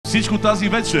Всичко тази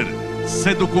вечер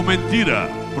се документира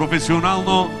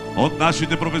професионално от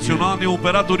нашите професионални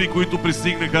оператори, които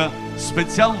пристигнаха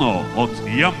специално от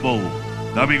Ямбол.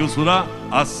 Дами и господа,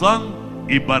 Aslan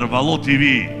и Barvalo TV.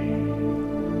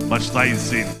 Баща и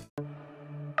син.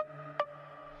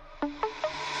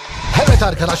 Evet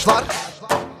arkadaşlar,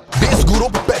 biz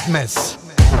grup Betmez.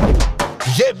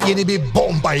 Yepyeni bir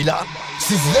bombayla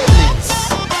sizlerleyiz.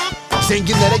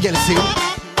 Zenginlere gelsin,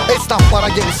 esnaflara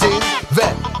gelsin ve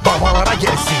babalara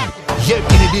gelsin.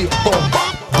 Yepyeni bir bomba,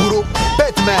 grup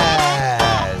Betmez.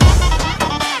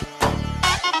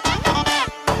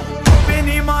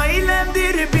 Benim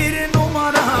ailemdir bir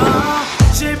numara.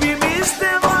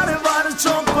 Cebimizde var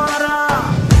çok para.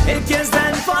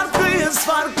 Herkesten farklıyız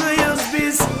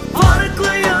biz.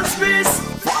 Farklıyız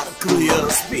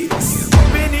biz.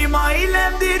 Benim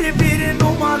ailemdir bir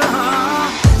numara.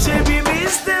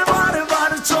 Cebimizde var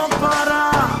çok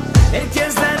para.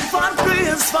 Herkesten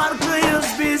farklıyız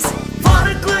biz.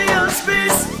 Farklıyız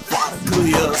biz.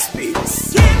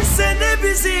 Kimse de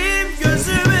bizim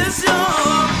gözümüz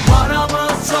yok.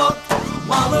 Paramız çok,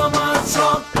 malımız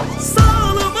çok.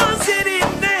 Sağlığımız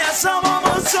yerinde,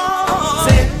 yaşamamız çok.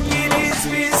 Zenginiz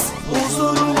biz,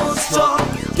 huzurumuz çok.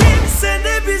 Kimse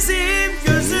de bizim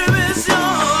gözümüz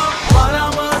yok.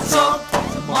 Paramız çok,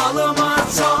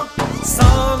 malımız çok.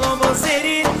 Sağlığımız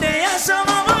yerinde,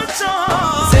 yaşamamız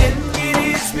çok.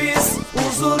 Zenginiz biz,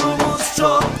 huzurumuz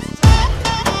çok.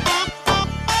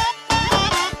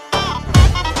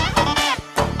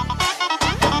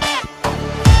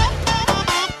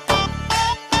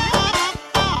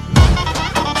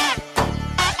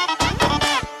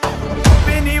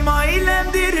 Benim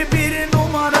ailemdir bir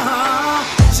numara.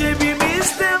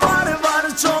 Cebimizde var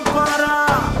çok para.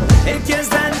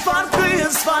 Herkesten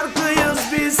farklıyız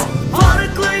biz.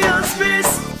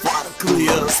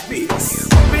 Farklıyız biz.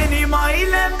 Benim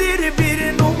ailemdir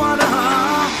bir numara.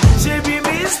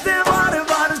 Cebimizde var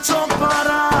çok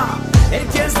para.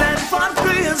 Herkesten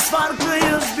farklıyız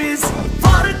biz.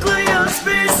 Farklıyız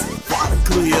biz.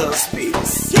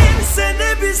 Kimse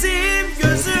de bizim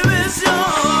gözümüz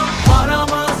yok.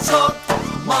 Paramız çok,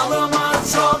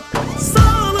 malımız çok.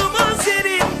 Sağlığımız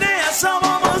yerinde,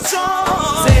 yaşamamız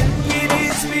çok.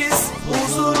 Zenginiz biz,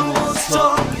 huzurumuz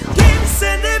çok.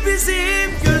 Kimse de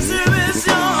bizim gözümüz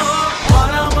yok.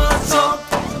 Paramız çok,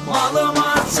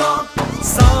 malımız çok.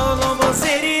 Sağlığımız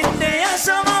yerinde,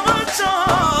 yaşamamız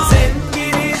çok.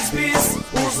 Zenginiz biz,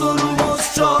 huzurumuz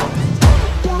çok.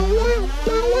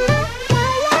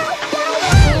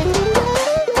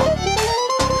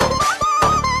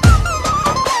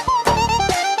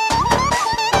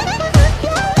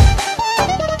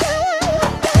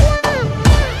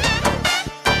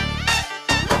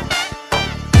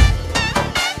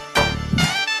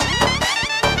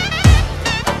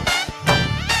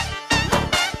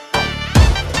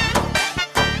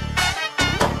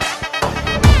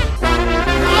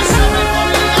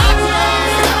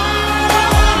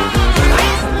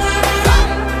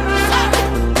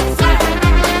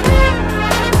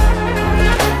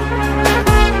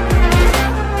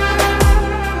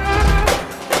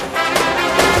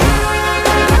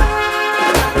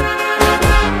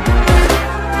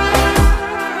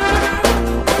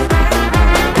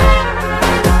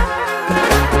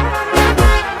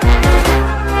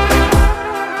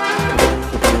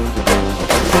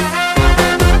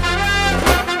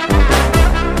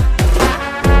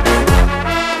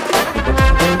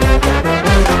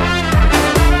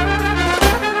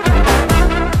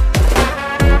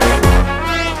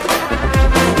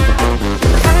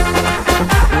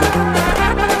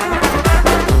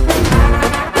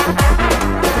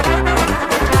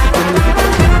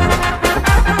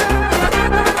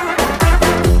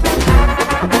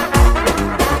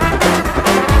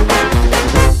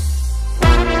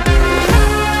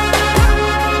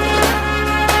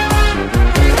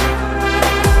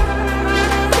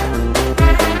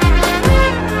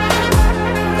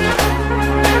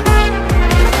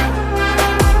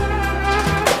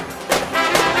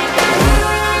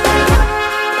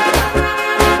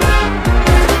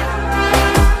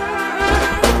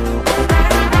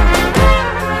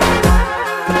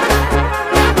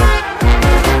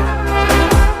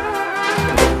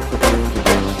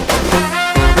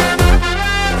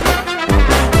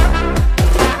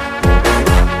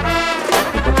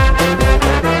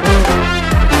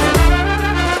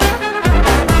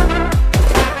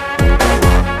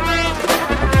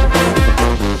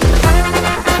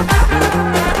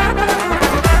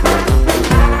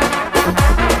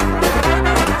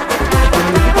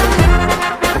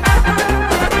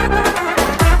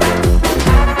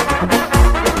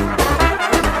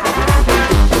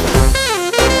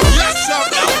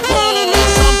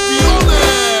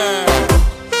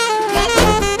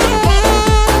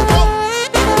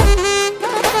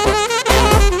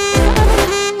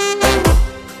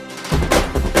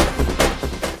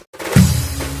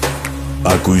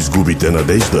 изгубите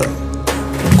надежда,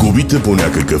 губите по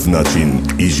някакъв начин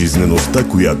и жизнеността,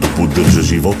 която поддържа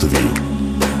живота ви.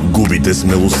 Губите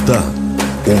смелостта,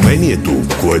 умението,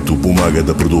 което помага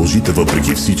да продължите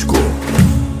въпреки всичко.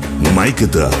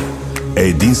 Майката е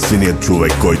единственият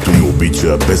човек, който ни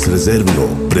обича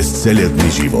безрезервно през целият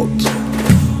ни живот.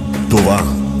 Това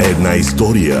е една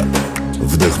история,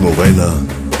 вдъхновена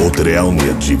от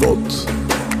реалният живот.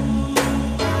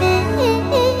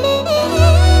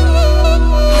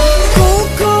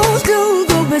 Колко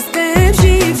дълго без теб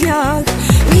живях,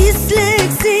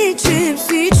 мислех си, че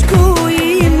всичко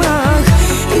имах,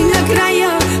 и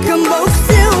накрая към Бог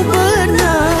се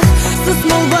обърнах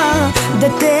с молба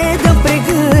дете да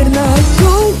прегърна.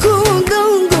 Колко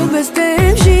дълго без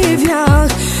теб живях,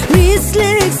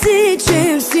 мислех си,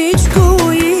 че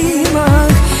всичко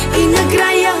имах, и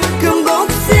накрая към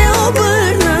Бог се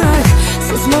обърнах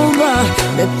с молба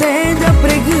дете да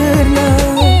прегърна.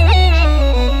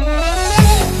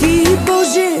 Ти,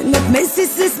 Боже, над мен си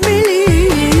се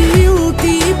смилил,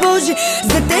 ти, Боже,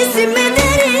 за те си ме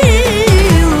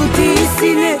дарил. Ти,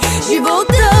 Сине,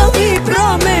 живота ми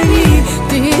промени,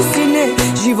 ти, Сине,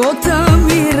 живота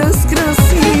ми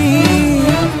разкраси.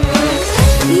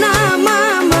 На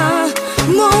мама,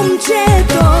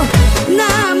 момчето,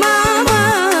 на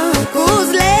мама,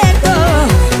 козлето,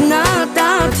 на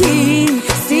тати,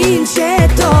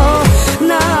 синчето,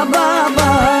 на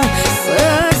баба,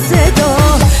 сърцето.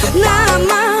 На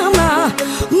мама,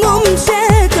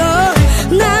 момчето,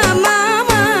 на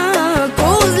мама,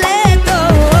 козлето,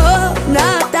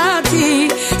 на тати,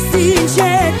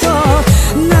 синчето,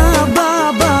 на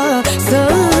баба,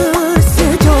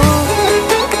 сърцето.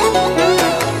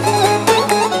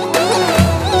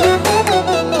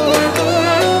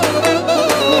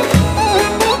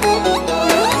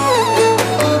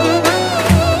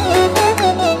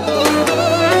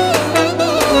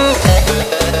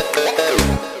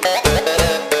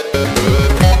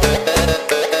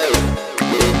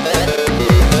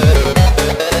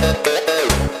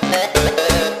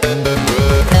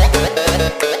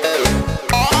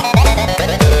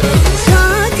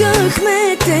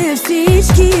 Чакахме те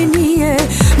всички ние,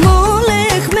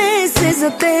 молехме се за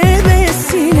тебе,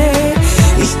 Сине,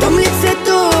 и щом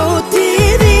лицето ти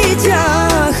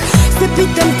видях, се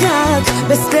питам как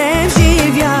без теб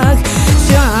живях.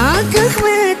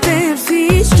 Чакахме те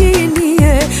всички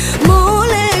ние,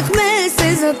 молехме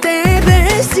се за тебе,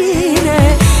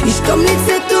 Сине, и щом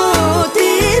лицето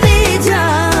ти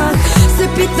видях, се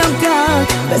питам как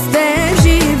без теб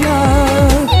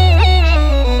живях.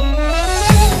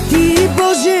 Ти,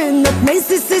 Боже, над мен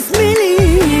си се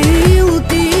смилил,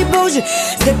 ти, Боже,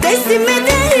 за те си ме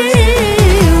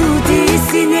дарил. Ти,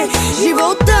 Сине,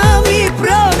 живота ми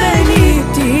промени,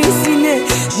 ти, Сине,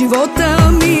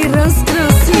 живота ми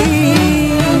разкраси.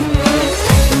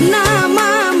 На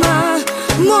мама,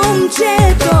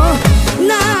 момчето,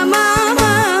 на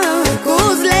мама,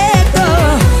 козлето,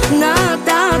 на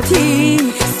тати,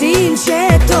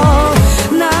 синчето,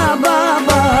 на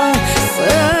баба,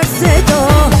 сърцето.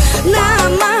 На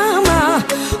мама,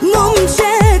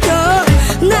 момчето,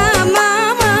 на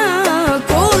мама,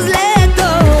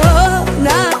 козлето,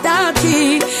 на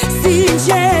тати,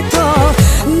 синчето,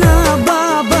 на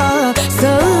баба,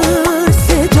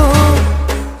 сърцето.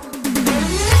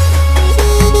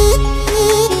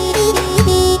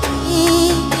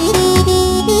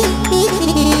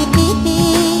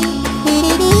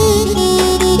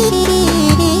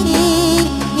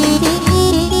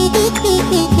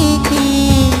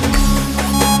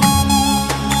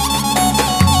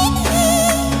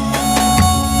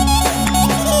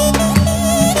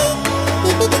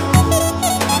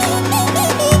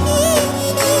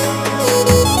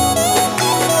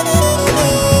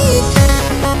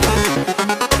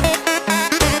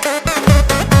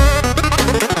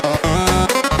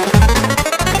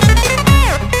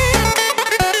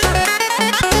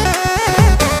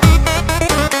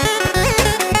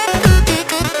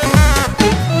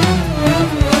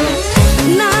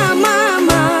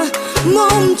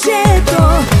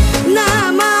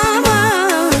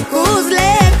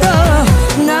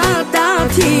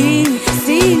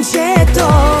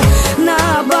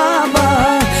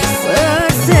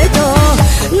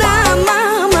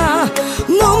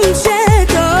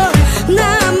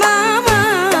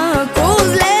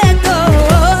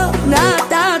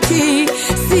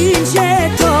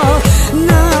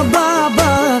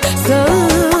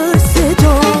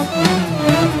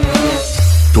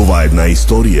 една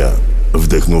история,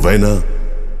 вдъхновена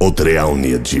от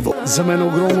реалният живот. За мен е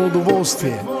огромно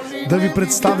удоволствие да ви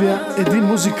представя един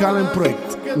музикален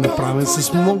проект, направен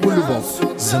с много любов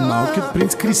за малкият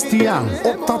принц Кристиян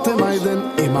от тате Найден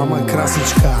и мама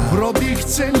Красичка. Бродих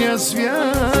целия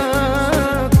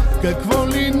свят, какво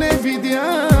ли не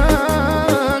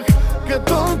видях,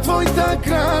 като твоята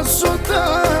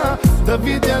красота да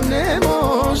видя не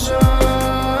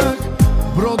можах.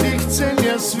 Бродих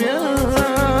целия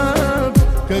свят,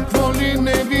 какво ли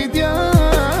не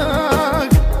видях,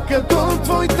 като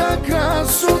твоята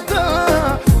красота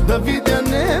да видя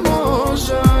не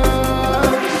можах.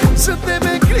 За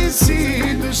тебе Криси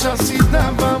душа си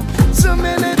давам, за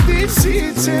мене ти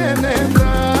си ценен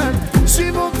дар.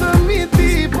 Живота ми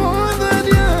ти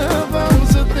подарявам,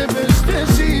 за тебе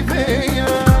ще живея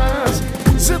аз.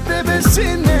 За тебе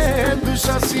сине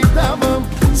душа си давам,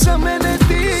 за мене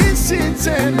ти си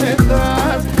ценен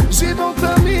дар.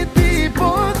 Живота ми ти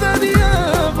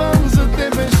подарявам, за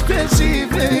тебе ще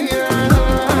живея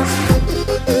аз.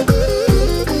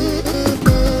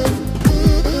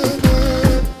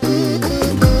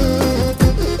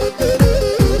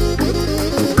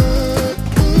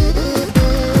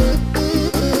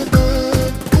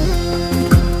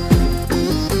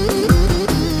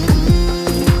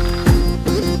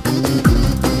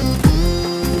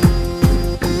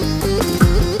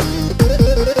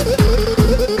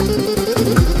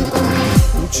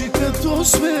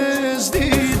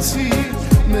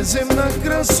 Неземна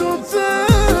красота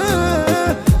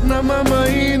на мама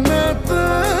и на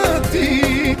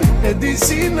тати, еди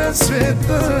си на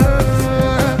света.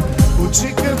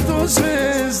 Очи като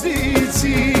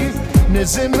звездици,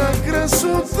 неземна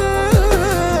красота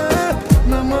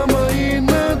на мама и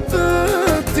на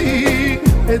тати,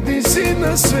 еди си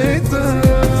на света.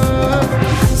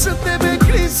 За тебе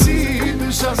Криси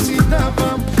душа си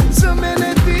давам, за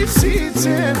мене ти си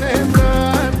ценен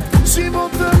дар.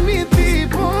 Живота ми ти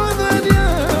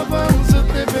подарявам, за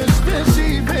тебе ще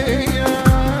живея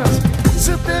аз.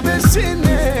 За тебе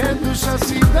сине душа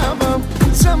си давам,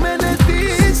 за мене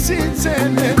ти си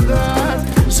ценен дар.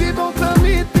 Живота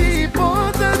ми ти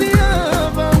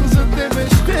подарявам, за тебе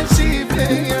ще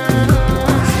живея аз.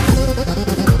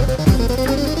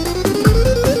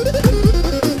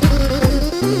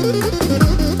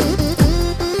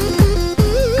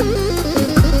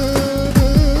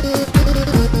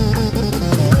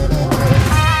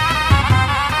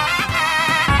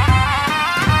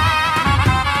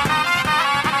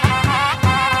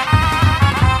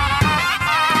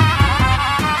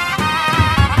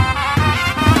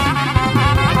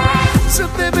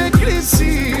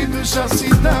 Душа си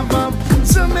давам,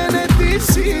 за мене ти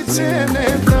си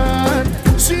ценен дар.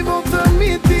 Живота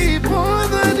ми ти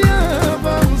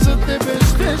подарявам, за тебе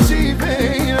ще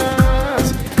живея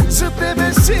аз. За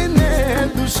тебе сине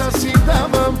душа си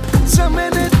давам, за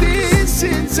мене ти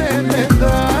си ценен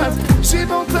дар.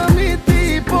 Живота ми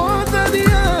ти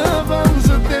подарявам,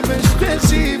 за тебе ще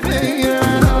живея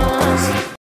аз.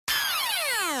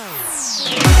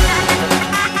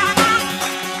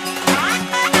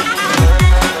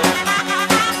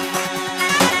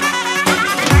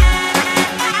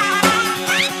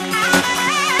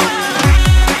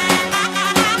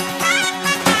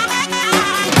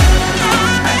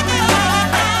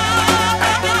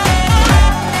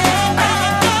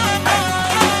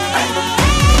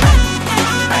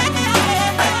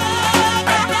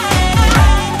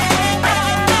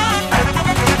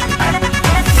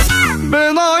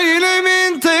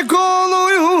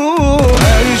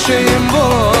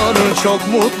 Çok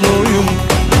mutluyum,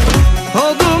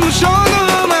 adım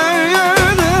şanım her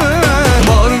yerde,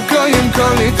 markayım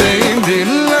kaliteyim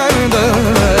dillerde.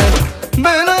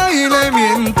 Ben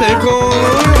ailemin tek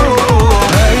oğluyum,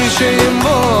 her şeyim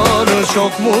var,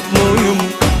 çok mutluyum.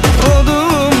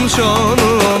 Adım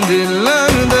şanım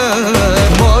dillerde,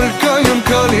 markayım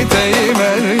kaliteyim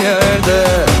her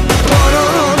yerde. Para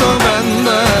da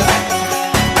bende,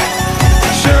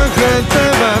 şöhret de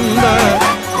bende.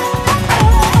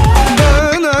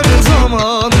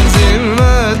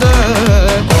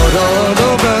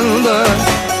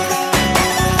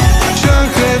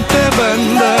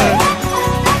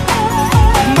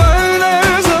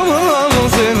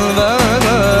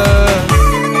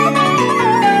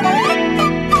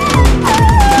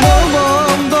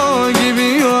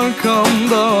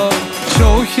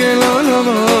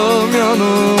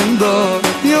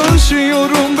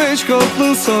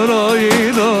 Katlı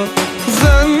sarayda,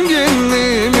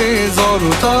 zenginliğimiz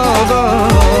ortada.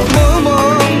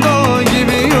 Babam da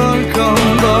gibi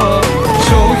arkamda,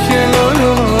 çok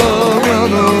helalım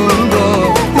yanımda.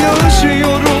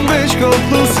 Yaşıyorum 5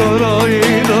 katlı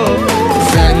sarayda,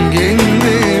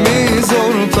 zenginliğimiz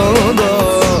ortada.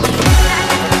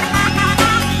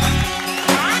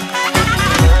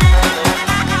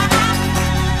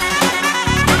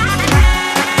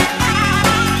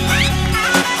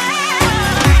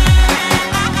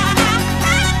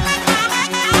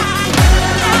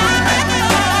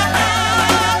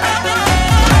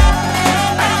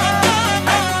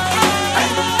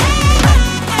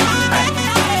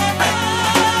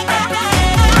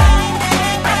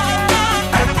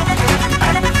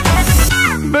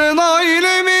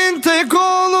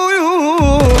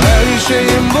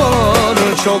 şeyim var,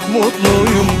 çok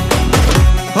mutluyum.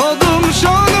 Adım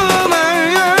şanım her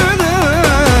yerde,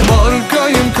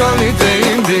 markayım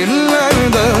kaliteyim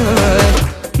dillerde.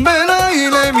 Ben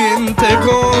ailemin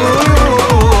tek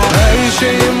oğluyum. Her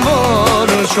şeyim var,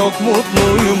 çok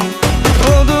mutluyum.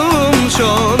 Adım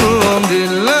şanım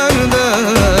dillerde,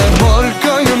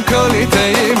 markayım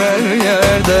kaliteyim her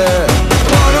yerde.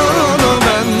 Para da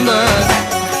bende,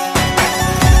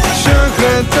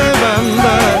 şöhret de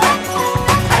bende.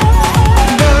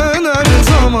 Ben her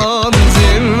zaman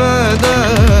zirvede.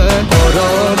 Para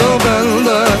da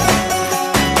bende,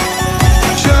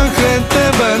 şöhret de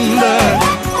bende.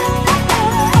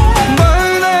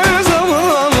 Ben her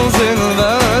zaman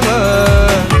zirvede.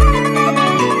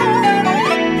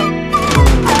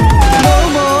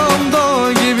 Babam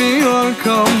dağ gibi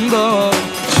arkamda,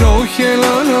 çok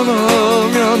helal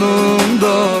anam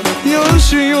yanımda.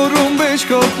 Yaşıyorum 5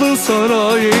 katlı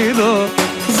sarayda,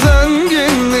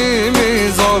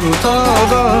 zenginliğimiz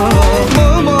ortada.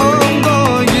 Babam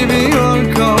dağ gibi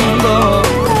arkamda,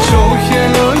 çok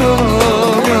helal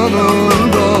anam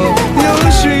yanımda.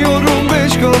 Yaşıyorum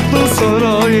 5 katlı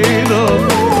sarayda,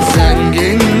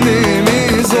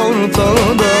 zenginliğimiz ortada.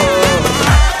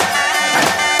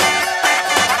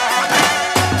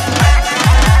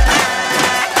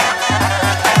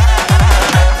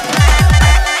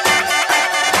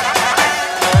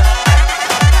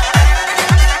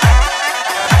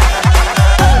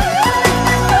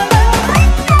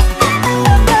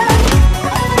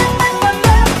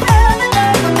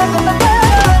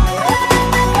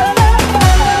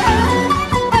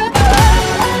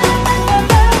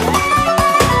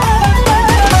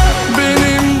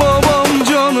 Benim babam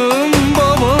canım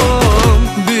babam,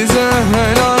 bize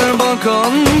helal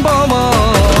bakan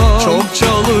babam. Çok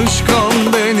çalışkan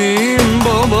benim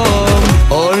babam,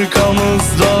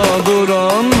 arkamızda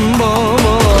duran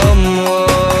babam.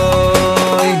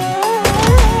 Vay.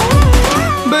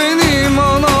 Benim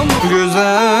anam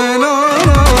güzel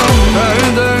anam, her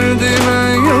derdime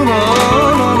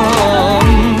yalan anam.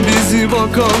 Bizi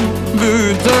bakan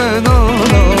büyüten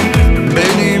anam,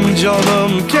 benim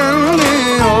canım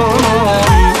kendi anam.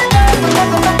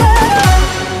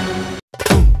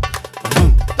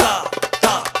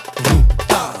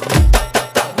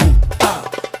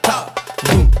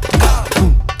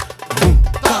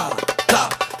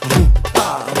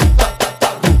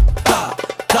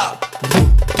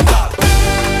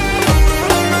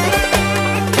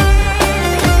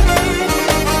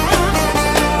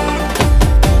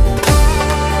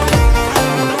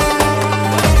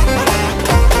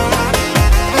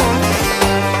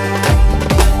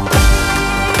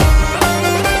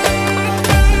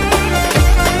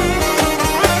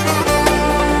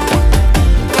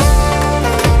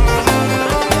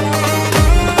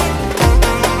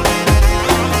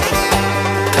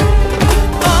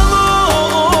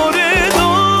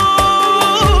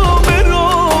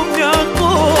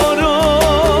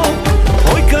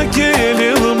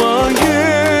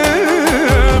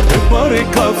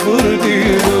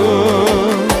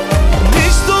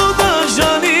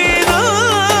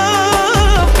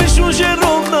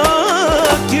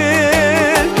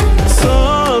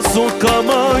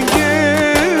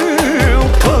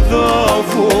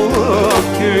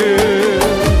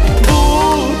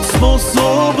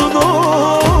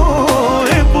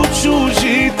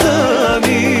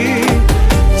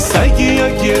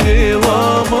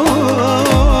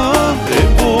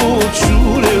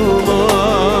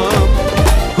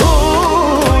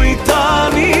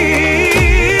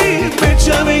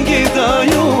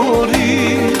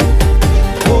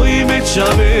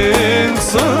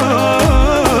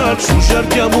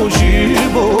 Cerchiamo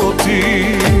životi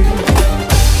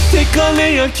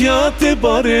Tekaleja kja te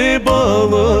bare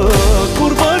bala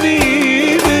Kurbani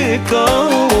neka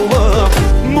ova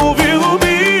Movilo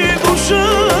mi duša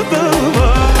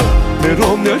dava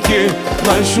Nerovnjak je,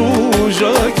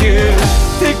 najšužak je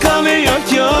Tekaleja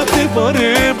kja te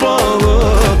bare bala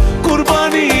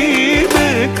Kurbani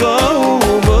neka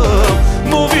ova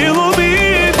Movilo mi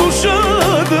duša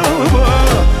dava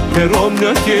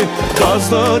Nerovnjak je,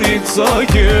 gazdarica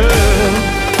je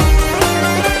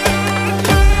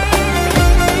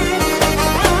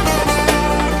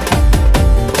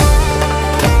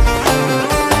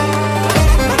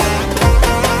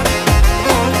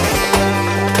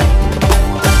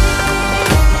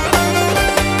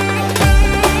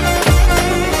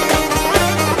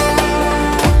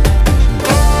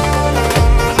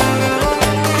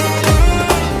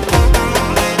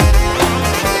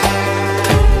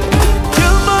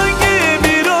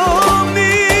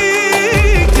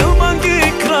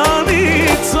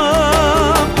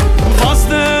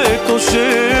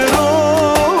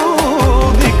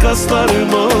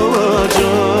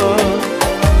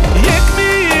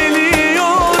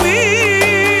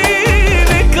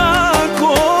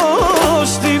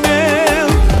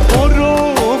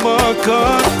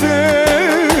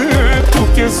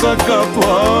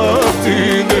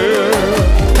zaplati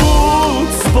Bud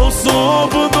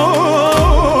sposobno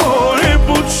je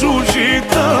bud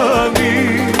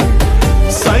čužitani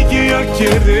Sajgi ja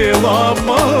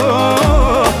kerelama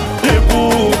je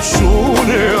bud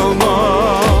šunelma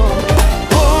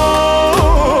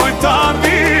Oj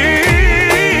tani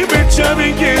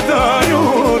bećami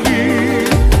gedajori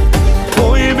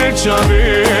Oj bećami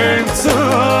enca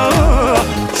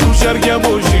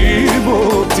Čužargjamo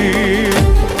životi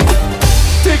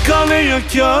Kaleja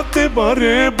kja te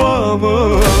bare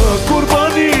baba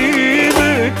Kurbani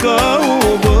me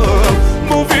kaoba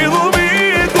Movilo mi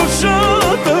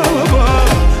dušata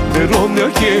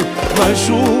Verovnjake,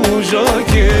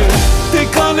 najšužake Te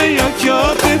kaleja kja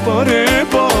te bare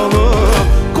baba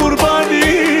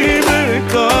Kurbani me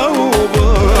kaoba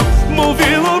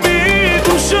Movilo mi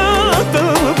dušata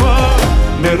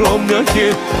Verovnjake,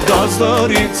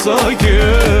 gazdaricake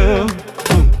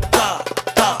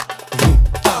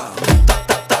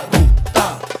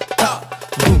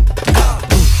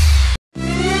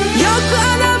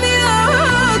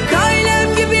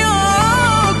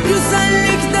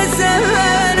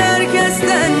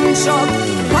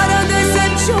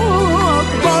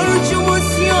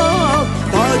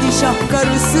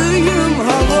Karısıyım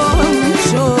havam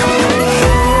çok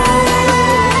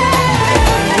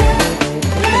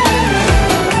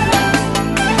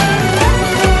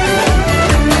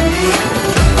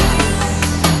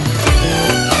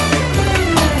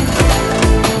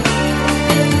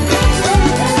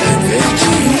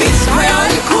Biz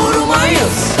hayal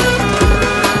kurmayız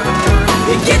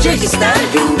Gece ister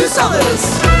gündüz alırız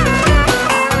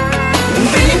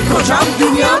Benim kocam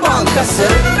Dünya Bankası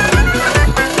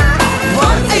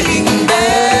Var elinde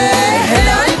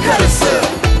helal karısı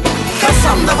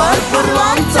Kasamda var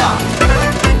pırlanta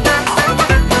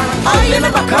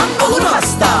Aileme bakan olur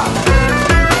hasta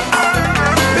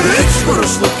 3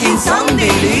 kuruşluk insan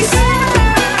değiliz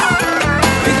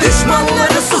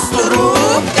Düşmanları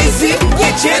susturup ezip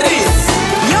geçeriz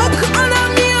Yok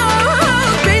anam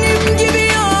yok benim gibi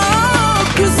yok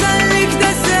Güzellikte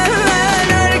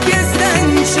seven herkesten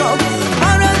çok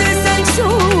Para desen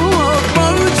çok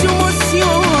borcumuz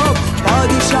yok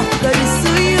Padişah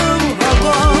karısıyım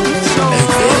havam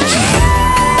çok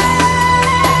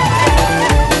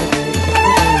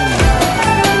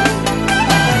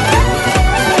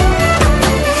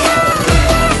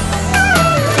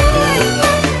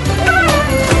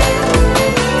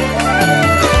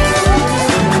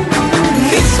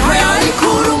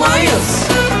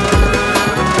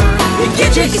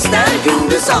Gece ister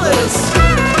gündüz alırız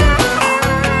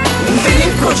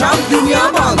Benim kocam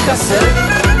Dünya Bankası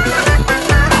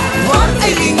Var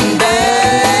elinde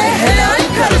helal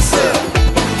karısı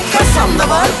Kasamda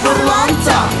var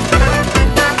pırlanta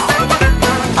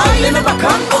Aileme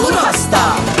bakan olur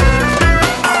hasta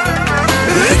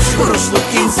 3 kuruşluk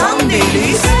insan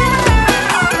değiliz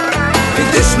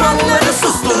Düşmanları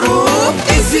susturup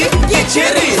ezip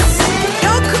geçeriz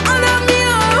Yok anam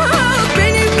yok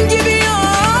benim gibi yok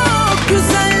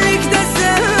Güzellikte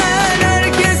seven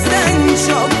herkesten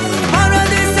çok Para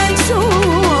desen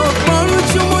çok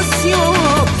borcumuz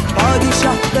yok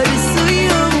Padişah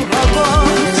karısıyım havam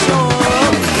çok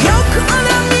Yok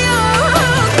anam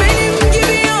yok benim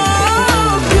gibi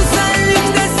yok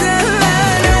Güzellikte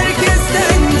seven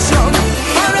herkesten çok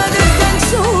Para desen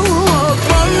çok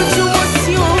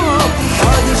borcumuz yok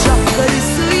Padişah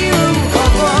karısıyım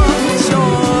havam çok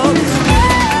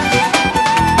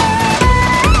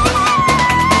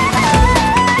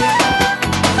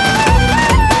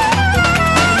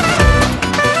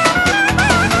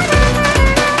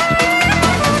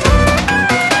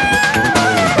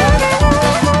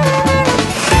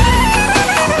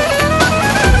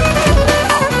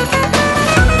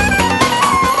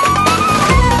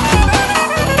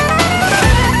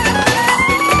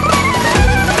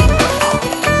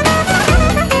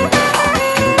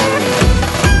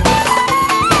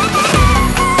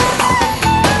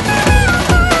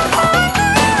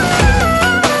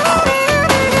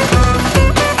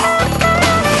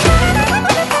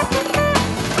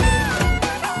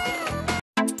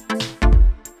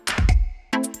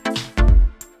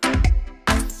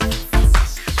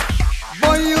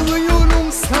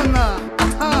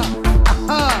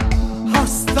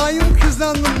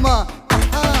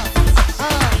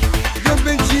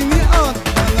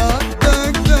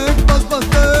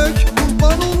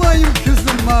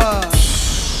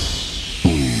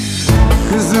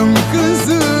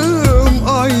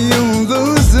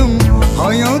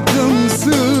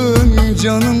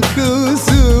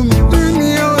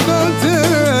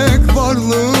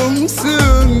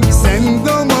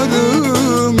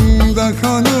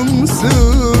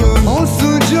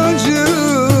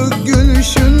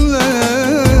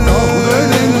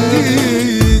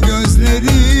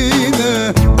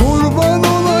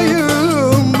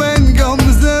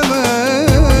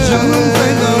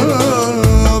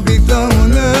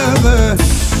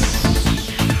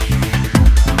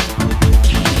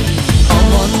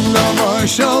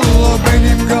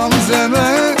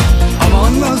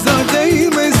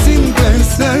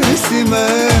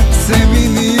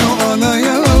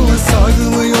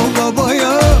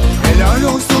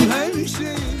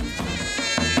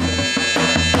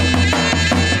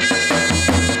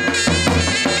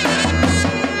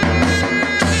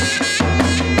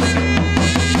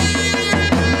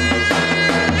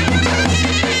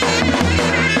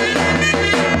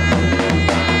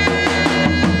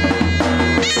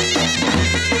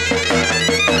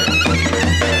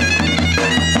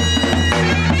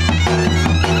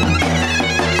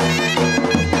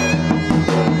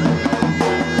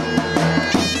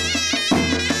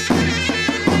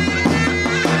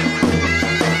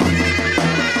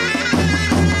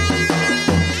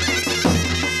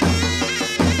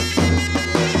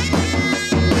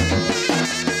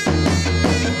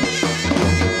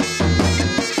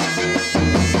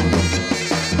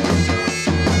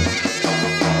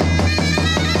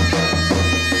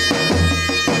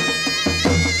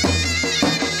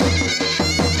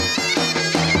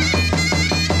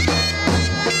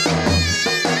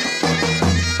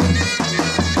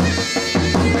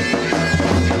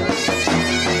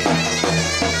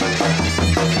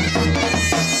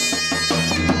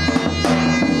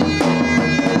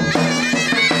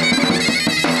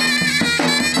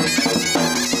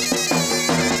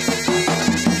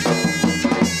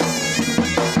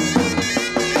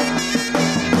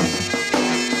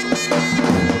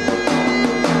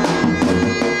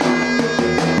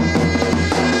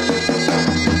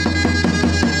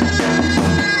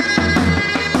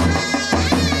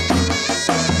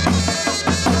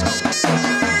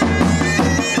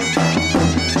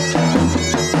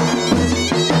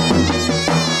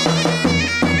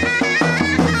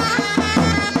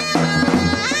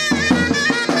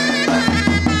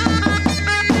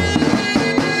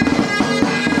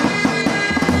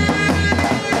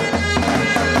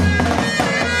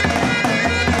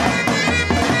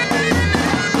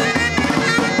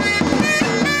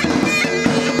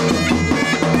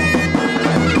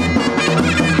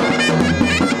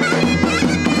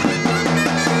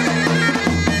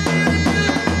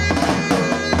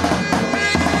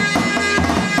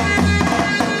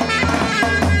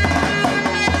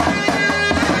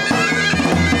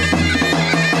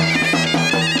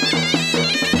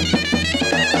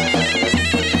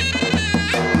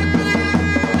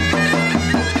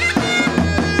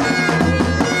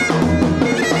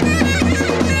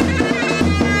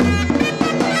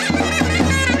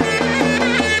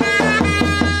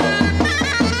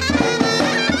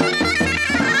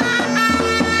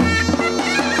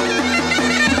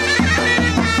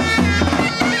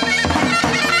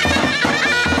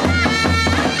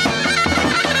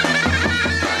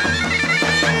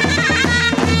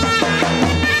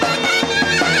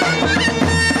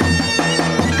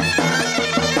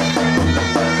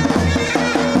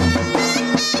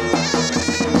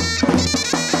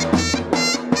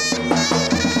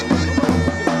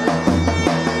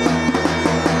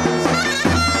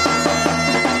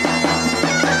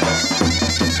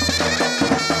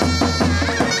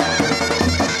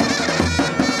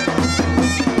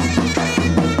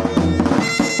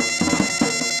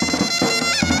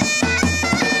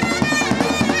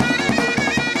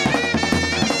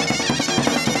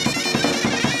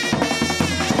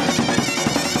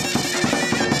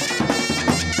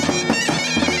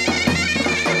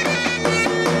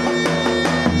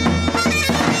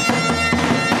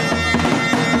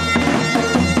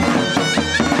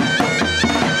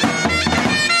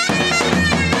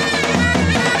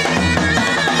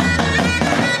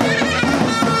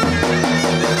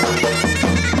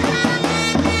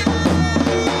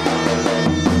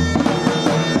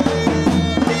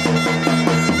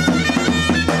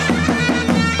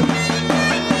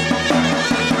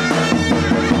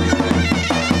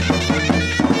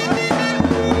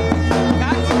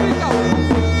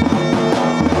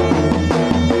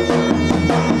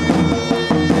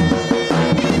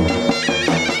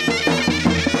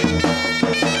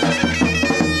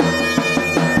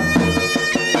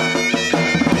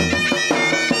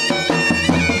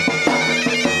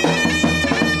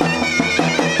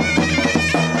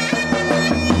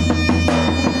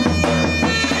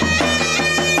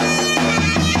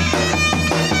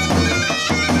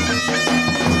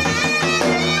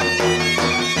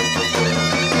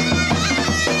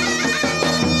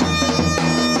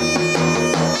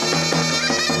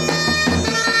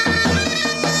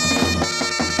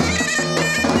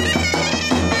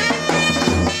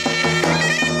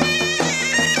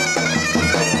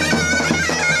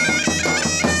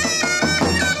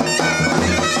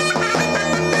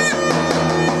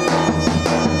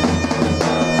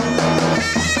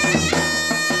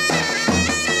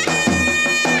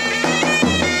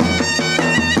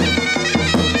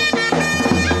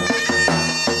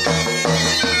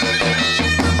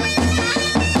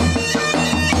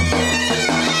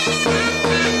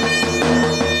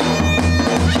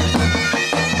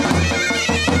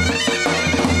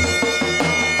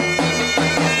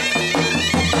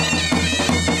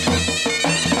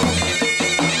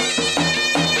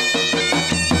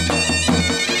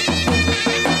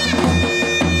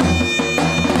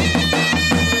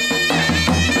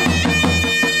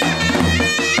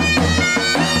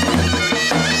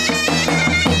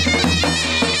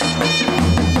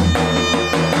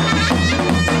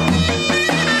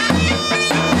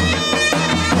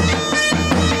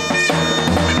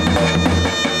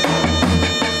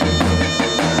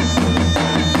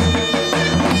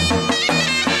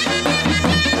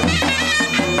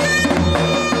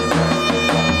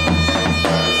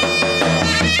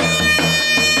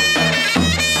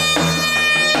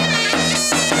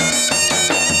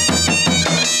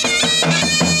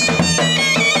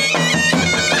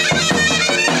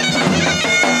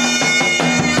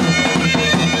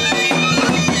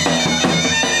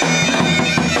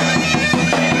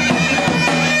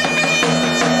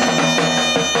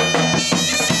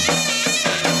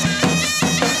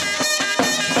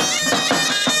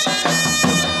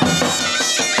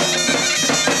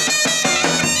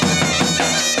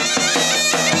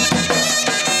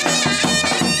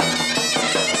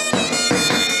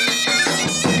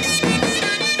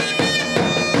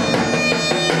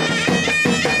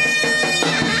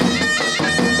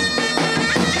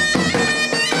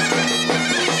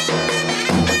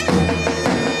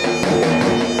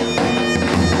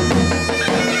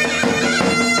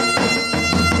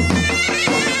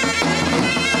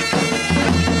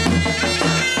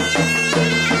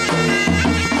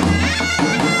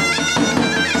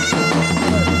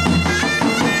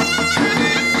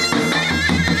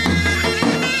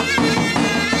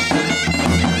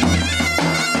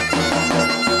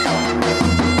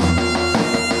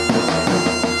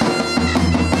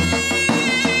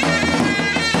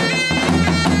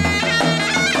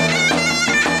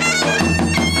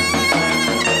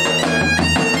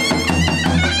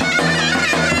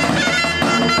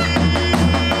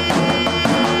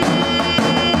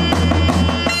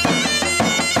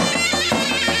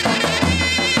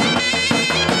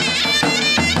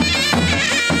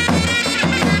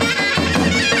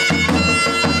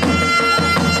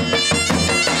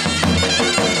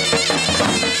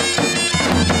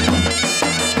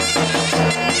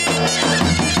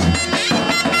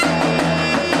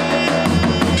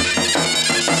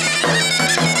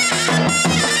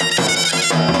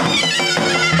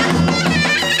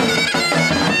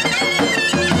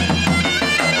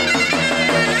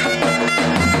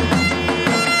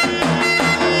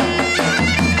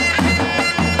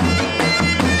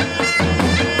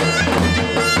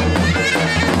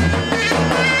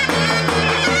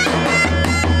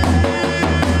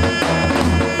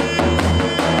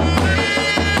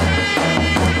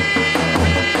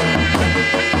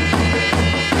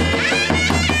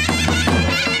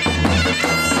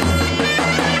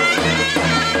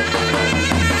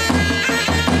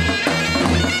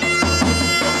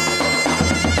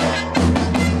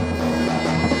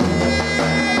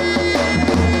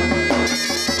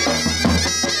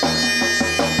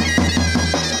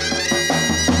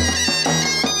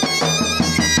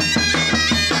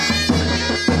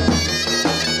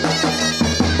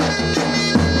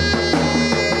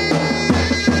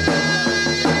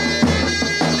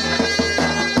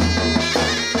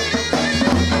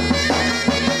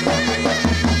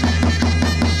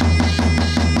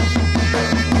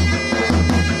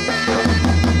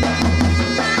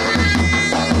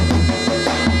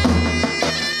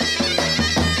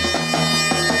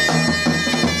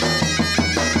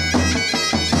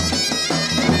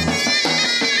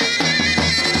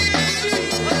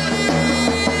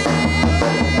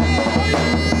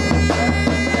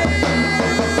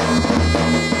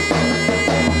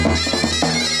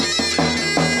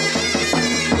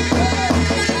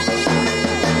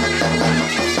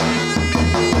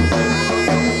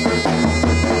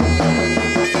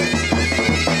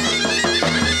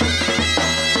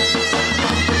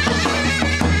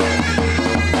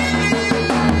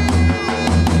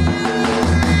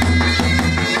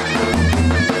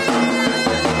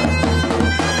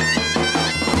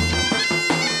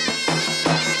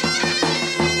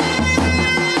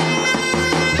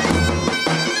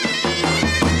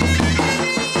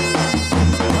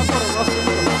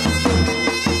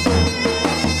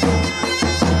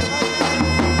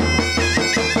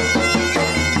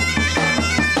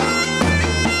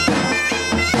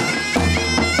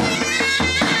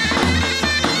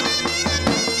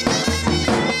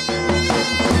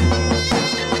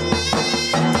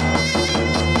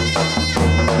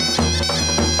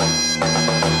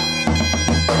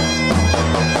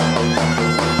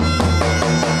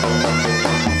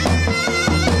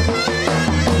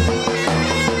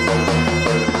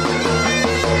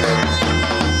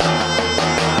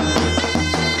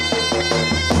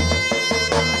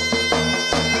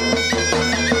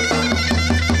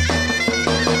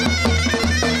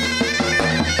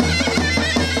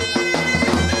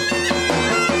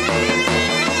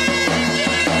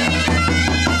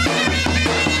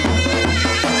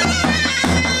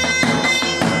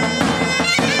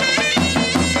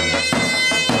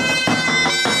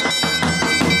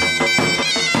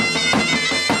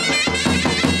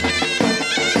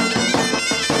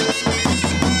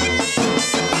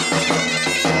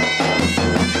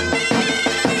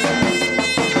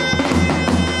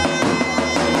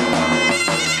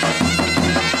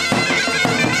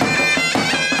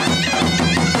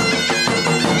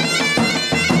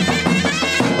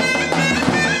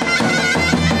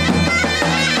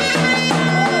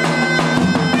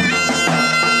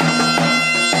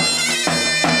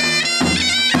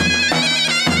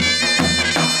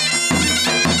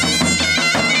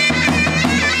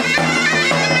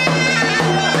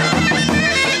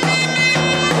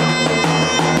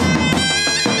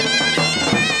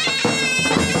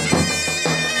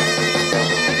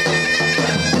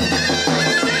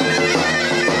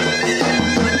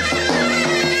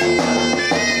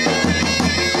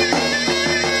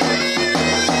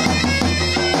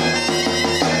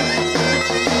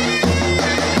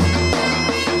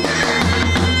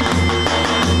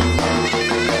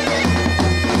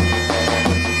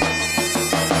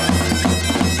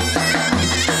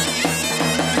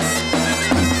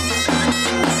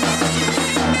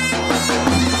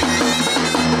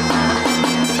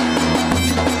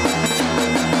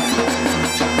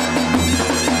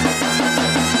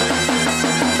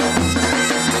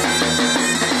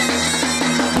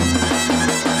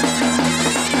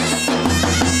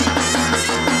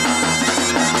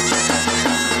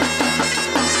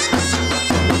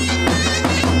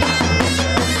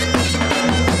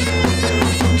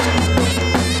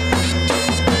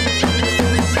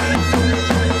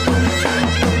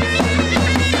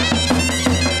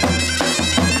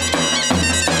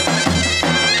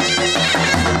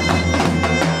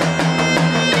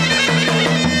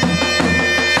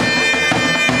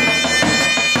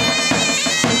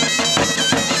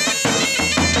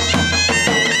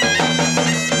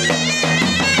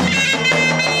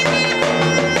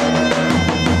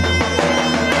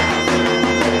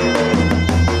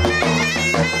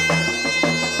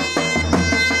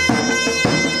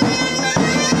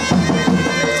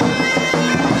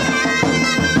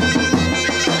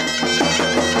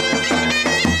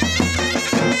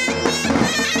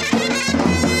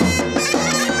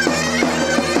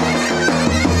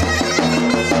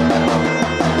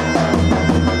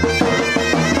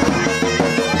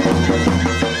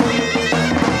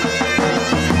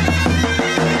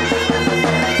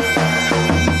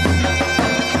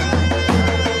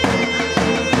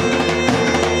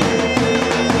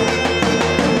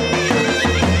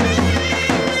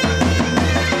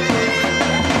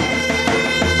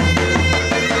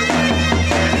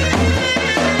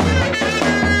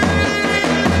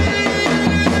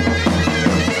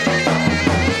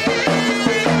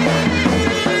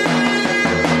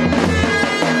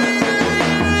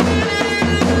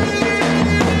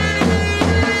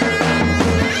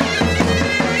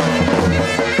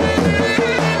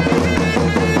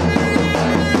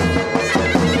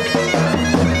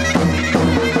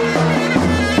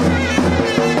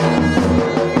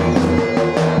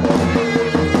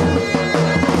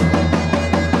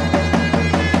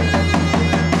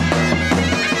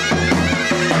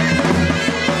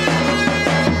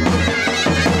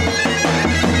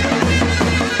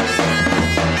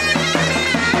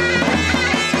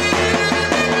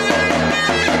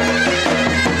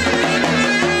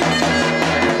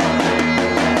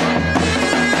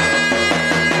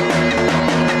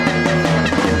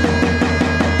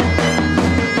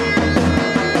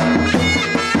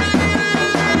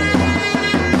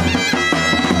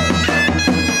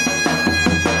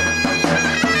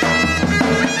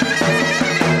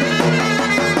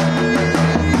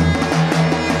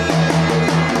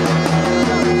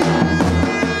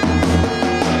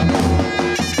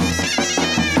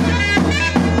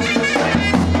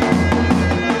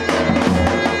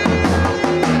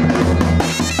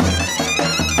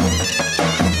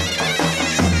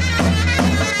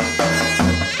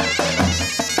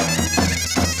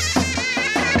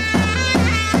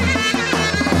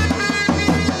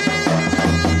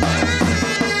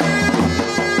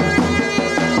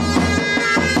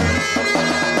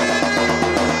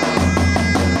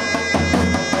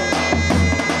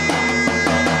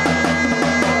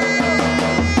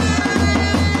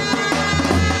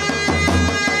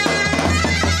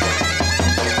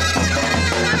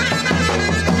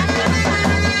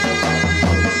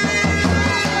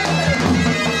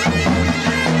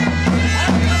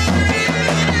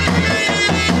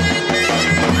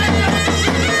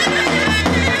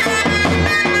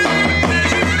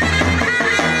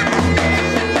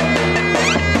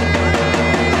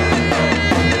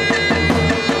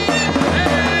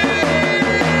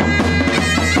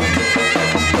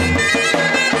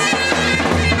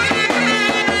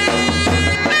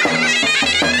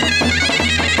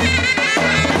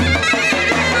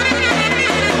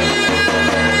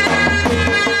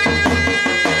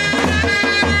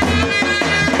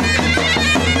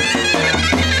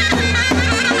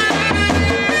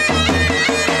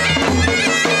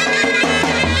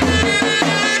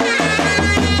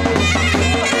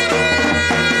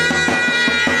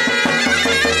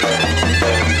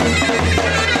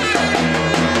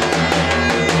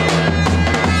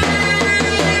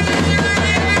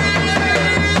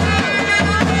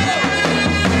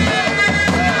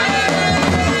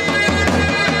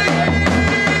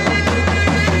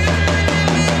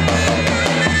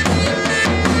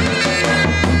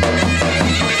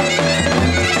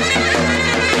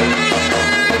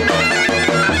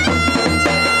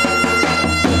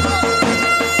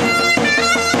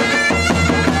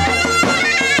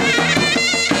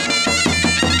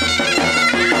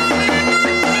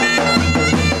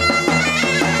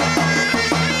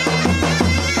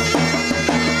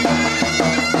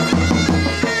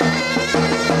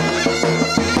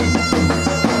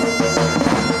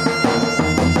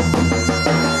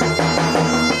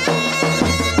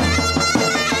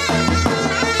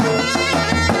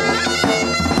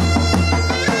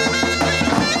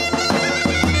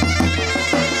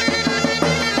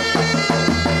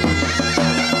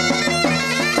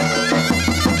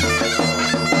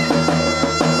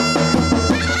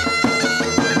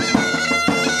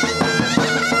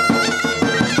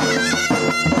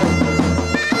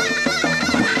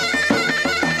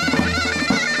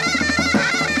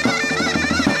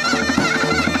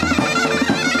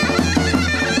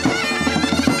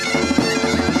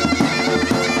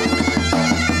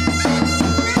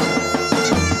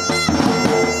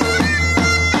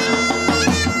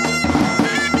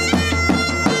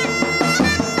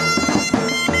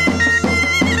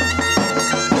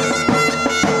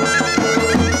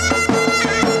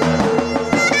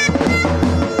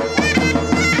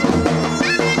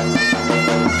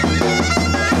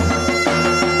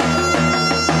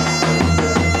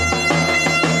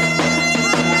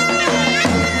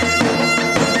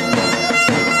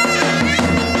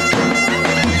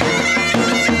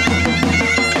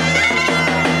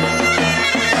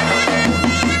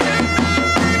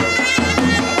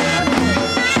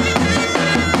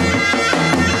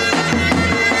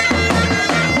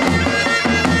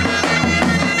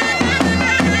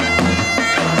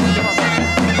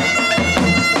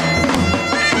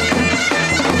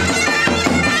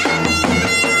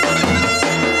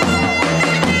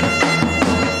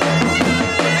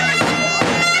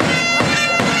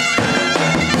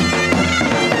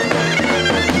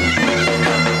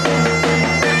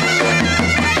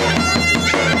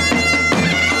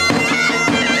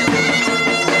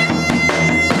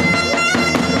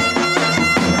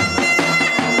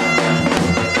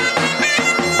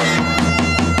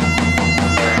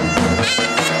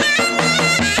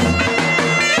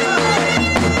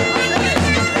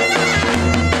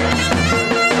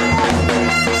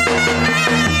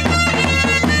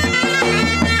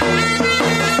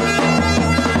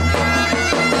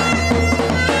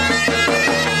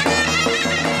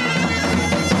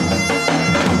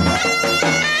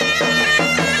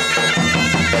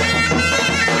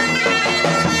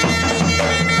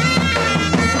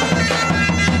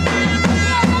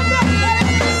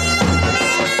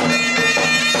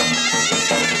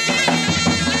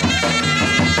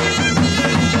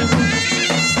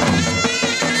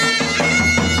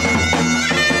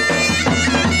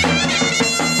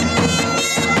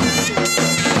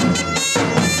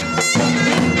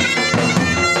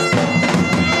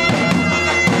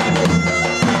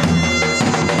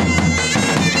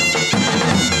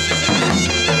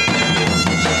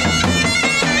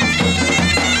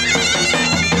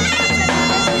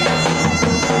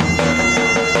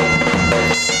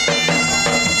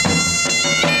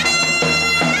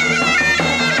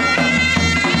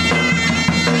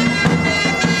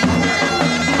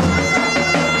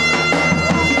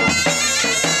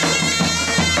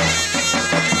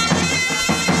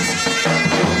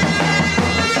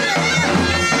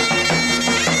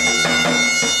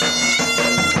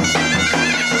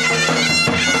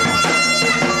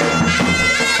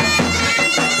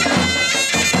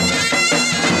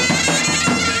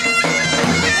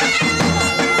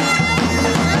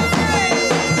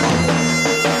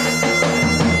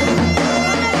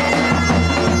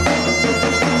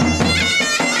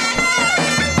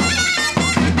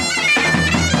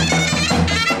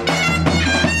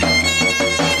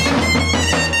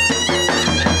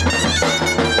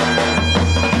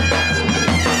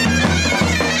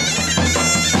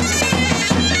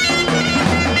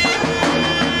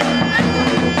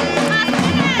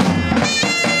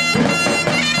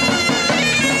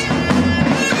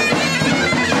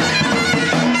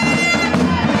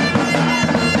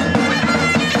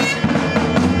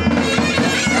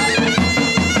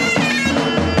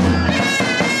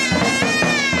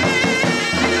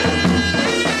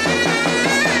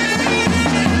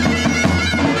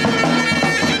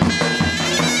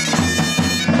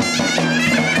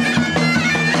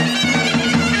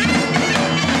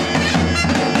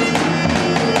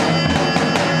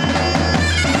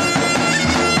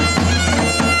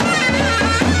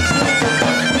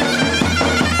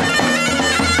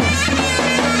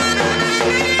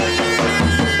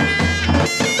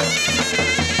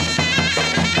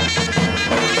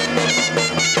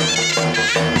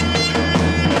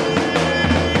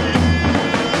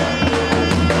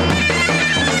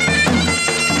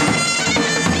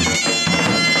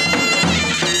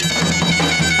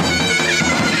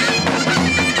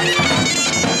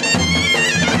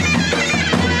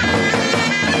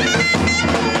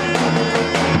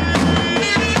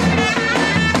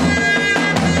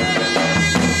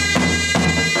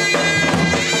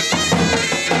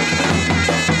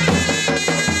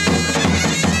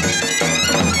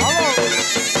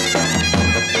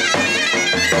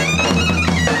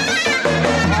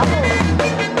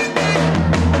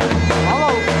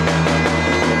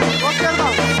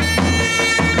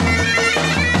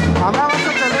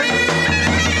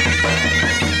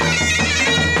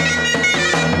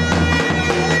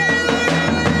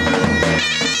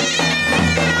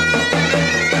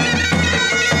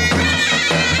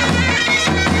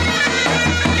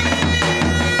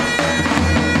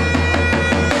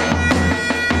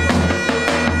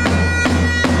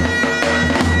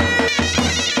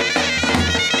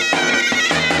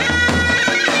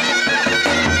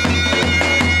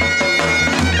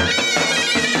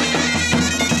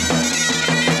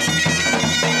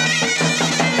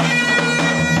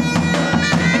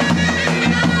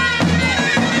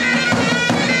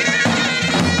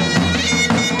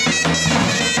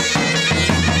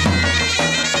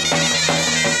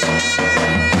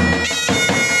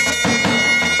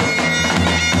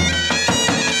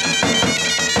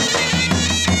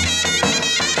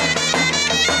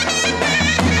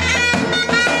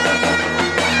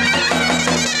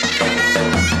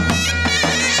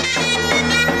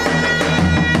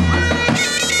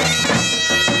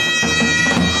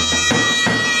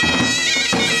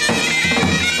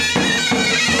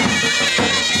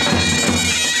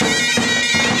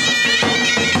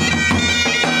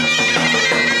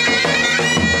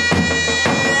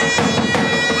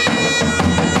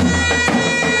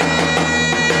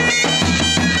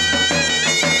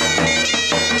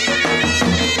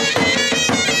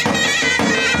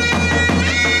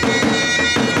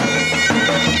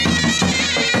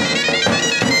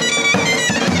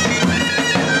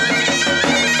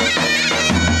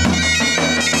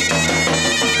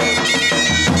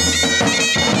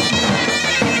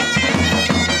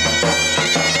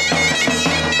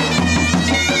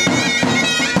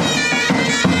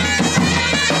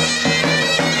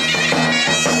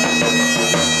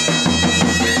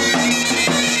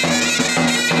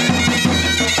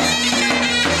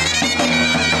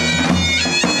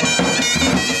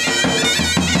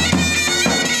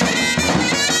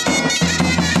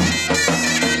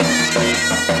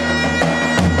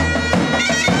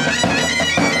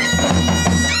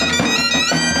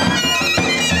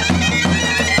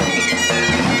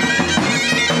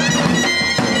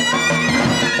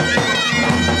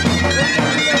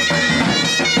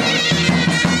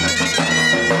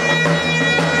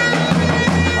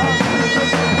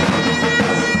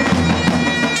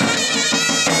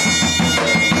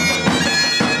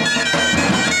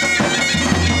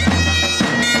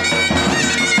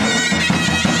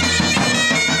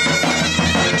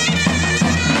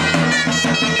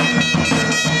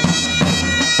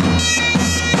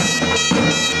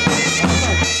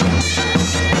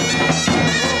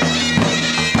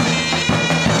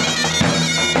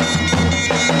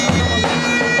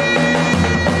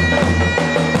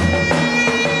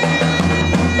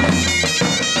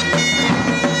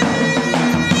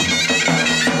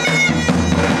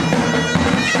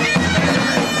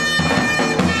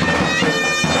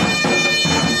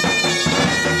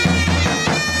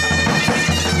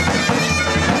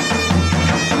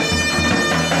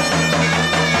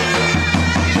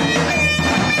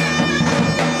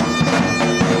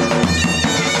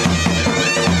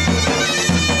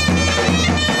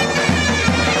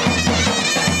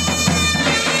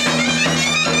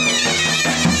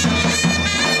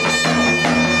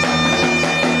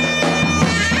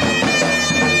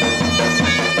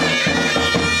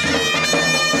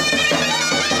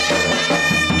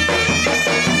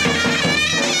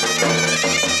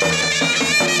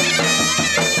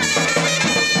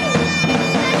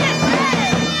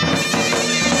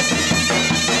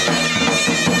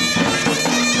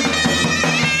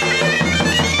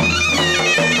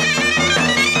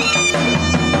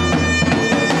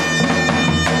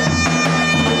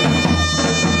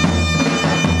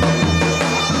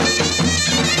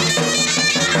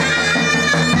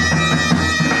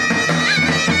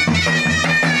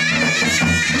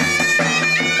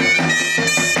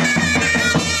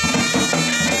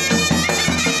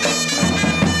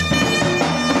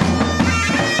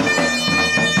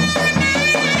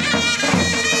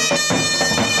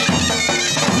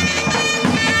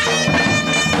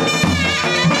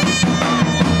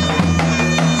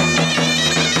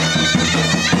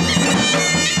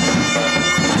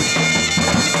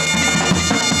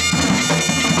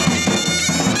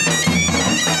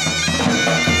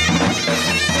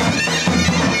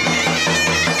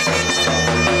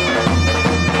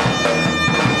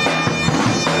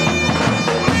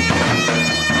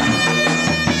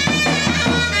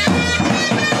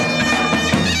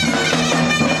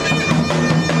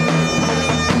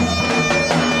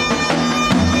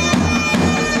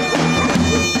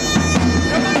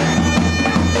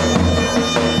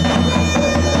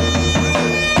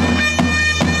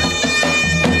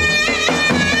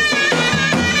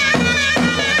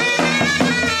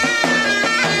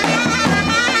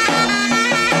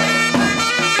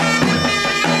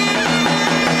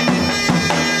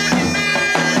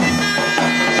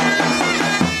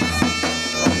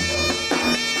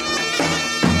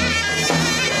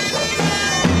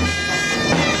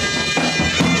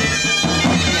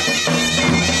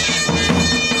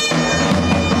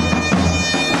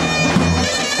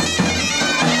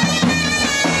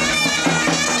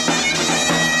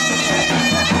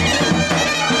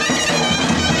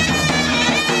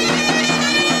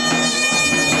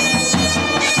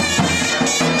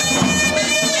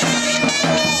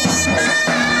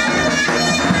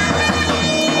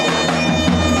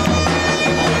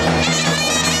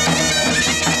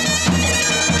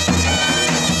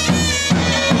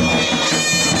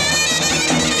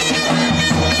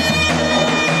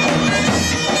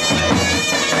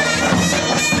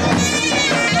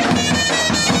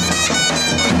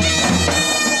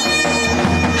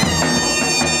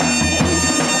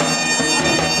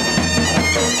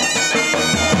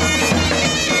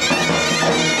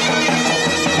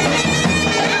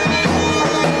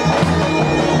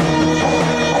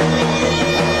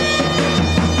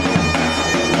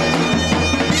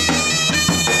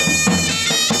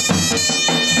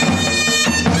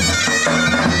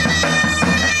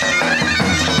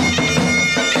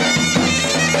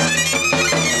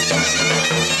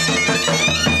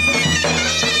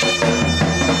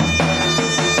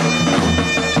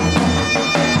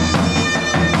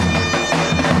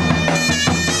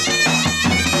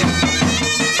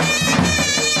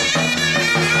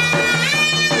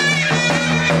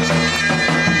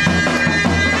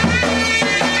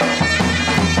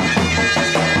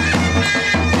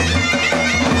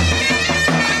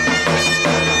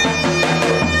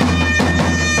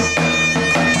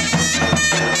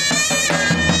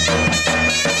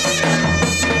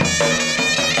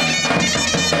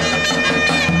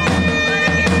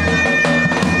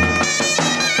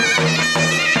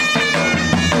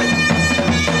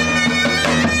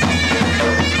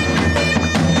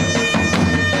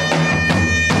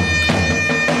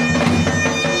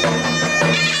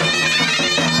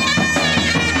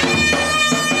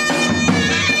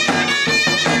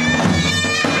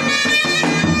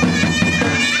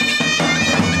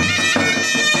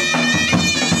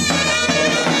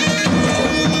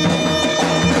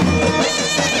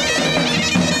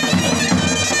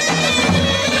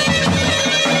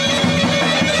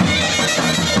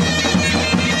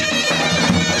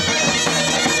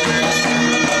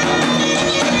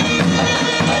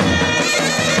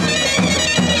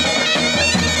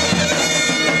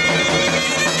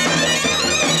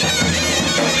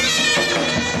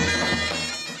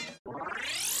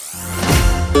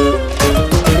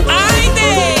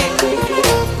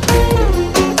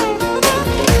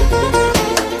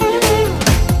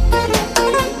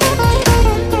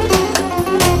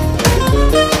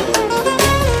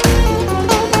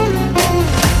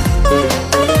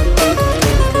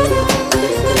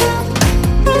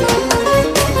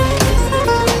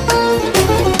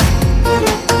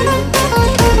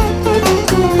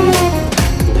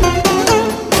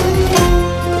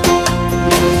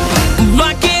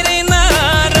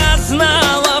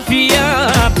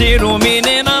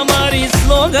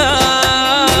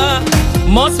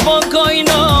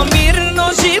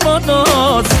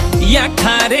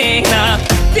Yakarena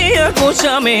Tia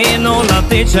Koshameno La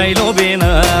te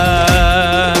chailobena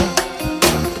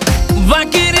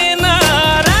Vakirena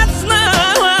Razna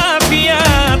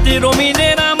Fiati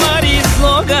Rominera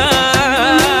Marisloga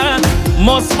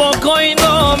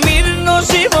Mospokojno mirno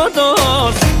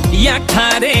životos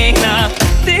Yakarena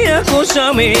Tia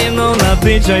Koshameno La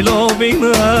te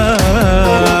chailobena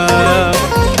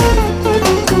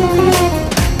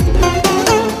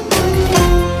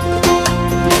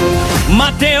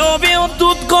Mateo veo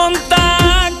tut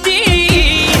contacti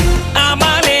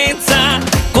Amalenza,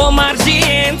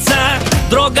 comargienza,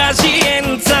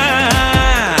 drogagienza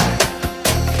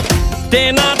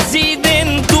Te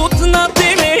naziden tut na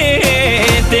tele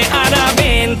Te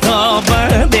aravento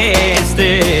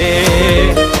badeste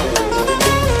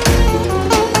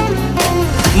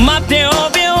Mateo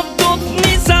veo tut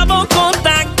ni sabo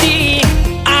contacti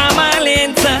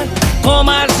Amalenza,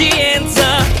 comargienza,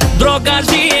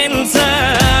 drogagienza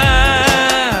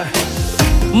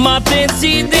Ma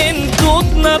deciden tot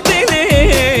na tele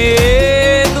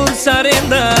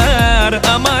Dulsarendar,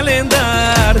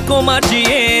 amalendar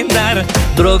Comagiendar,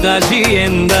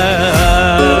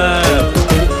 drogagiendar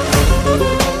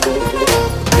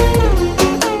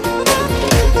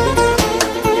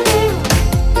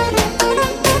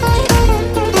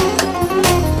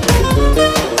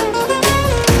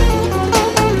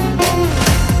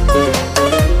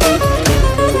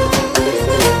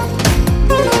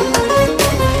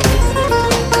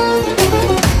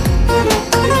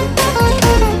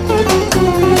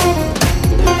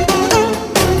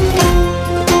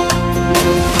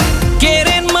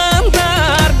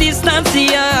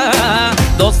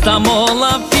Stamo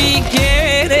la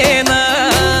ficherena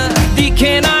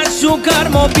Dikena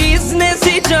shukarmo business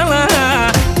ichala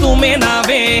Tu mena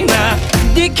vena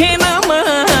Dikena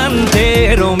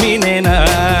mantero minena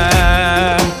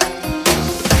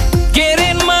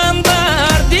Quieren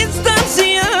mandar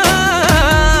distancia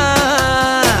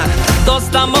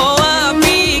Dostamo la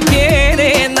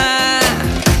ficherena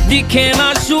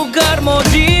Dikena shukarmo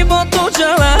životu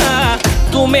chala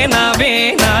Tu mena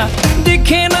vena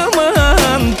Dikena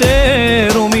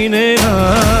Antero minena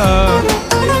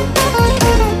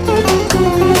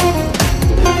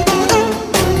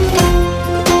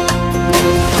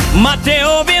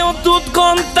Mateo veo tut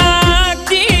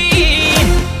contacti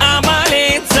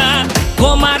Amalenza,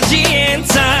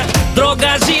 comargienza,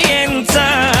 drogagienza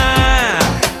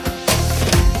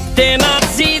Te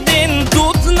naziden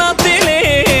tut na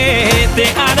tele Te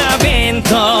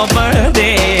aravento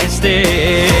badeste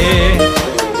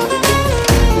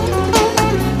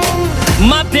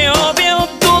Mateo veo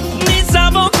tut ni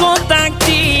sabo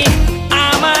contacti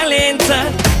Amalenza,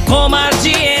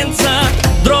 comargienza,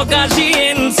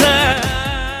 drogagienza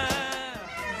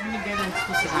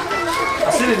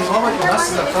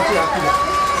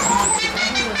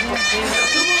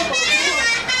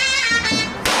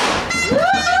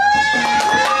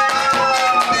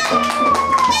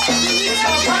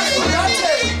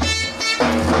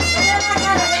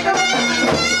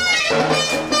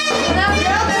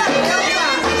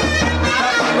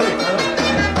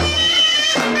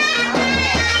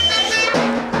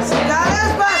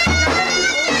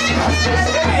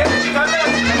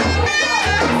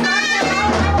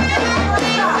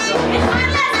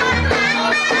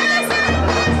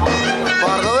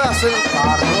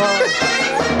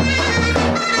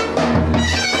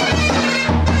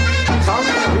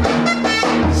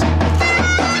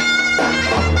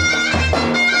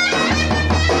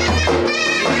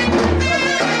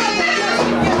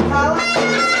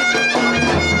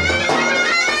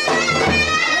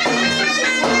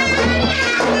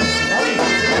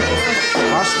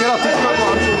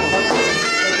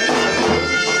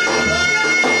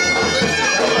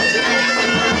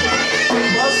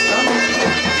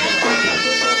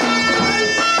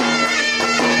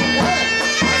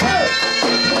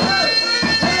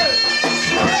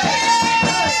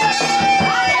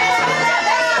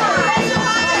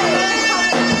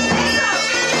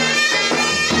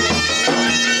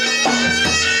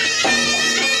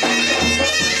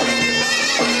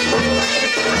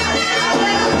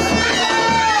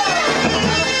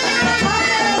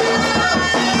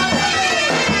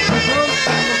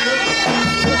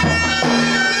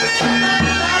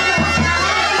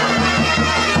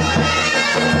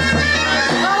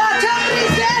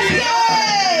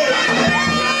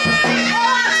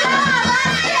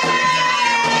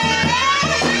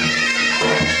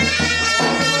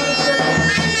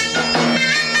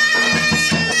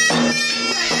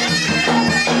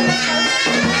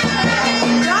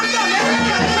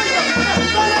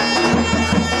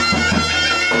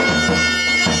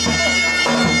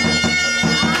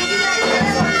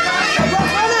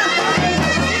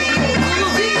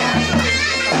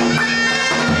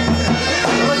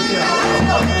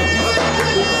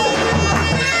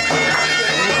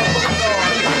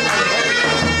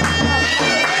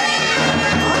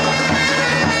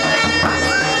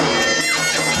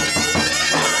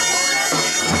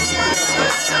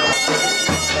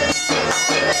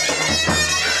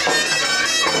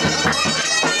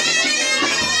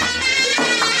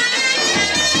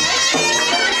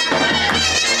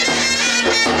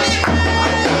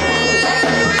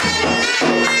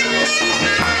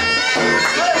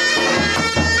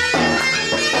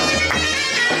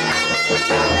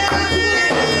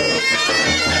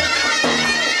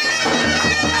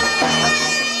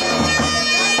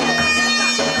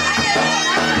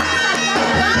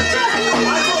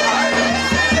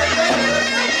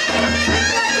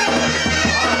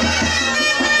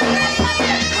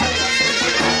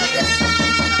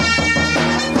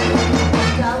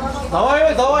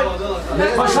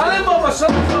Башален бо,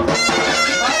 башален бо.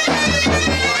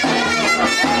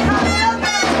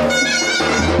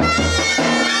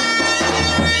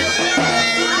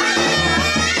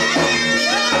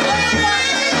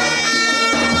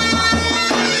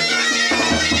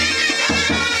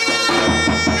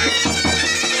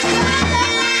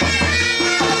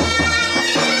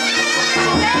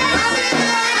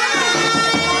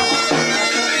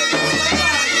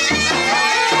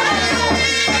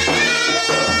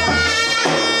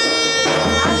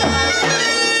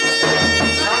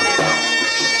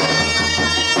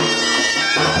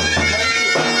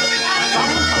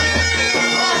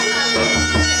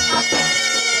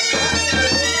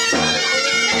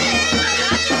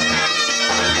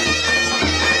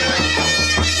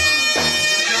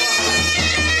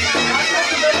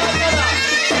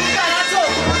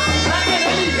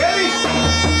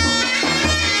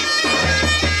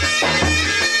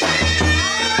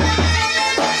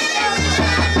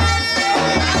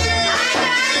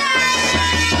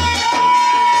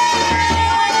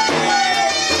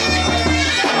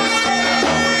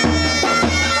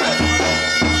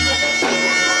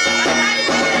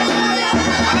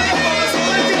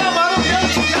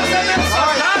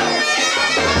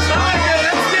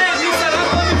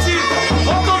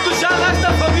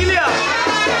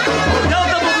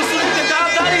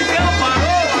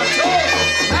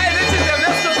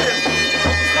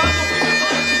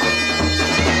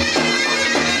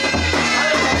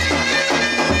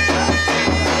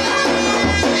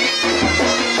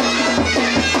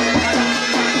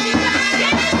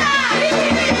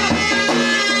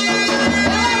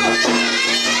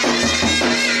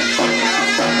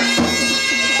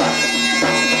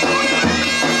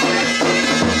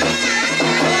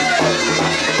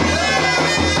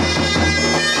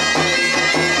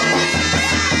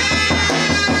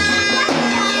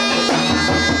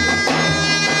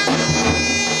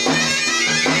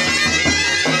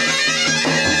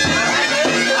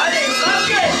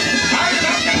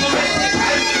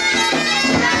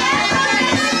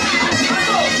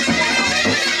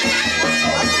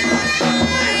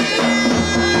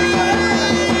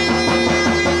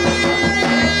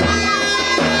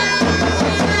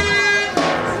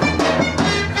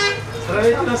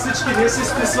 Ние се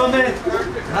изписваме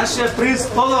нашия принц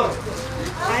Тодор.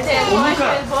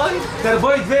 Онука,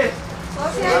 Тербой 2.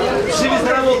 Живи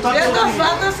здраво от тази години.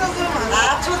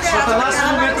 Сатана си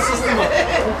в момента се снима.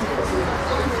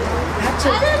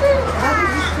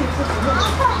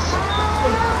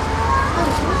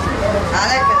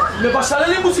 Не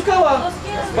башали ли музикала?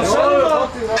 Башали ли ба?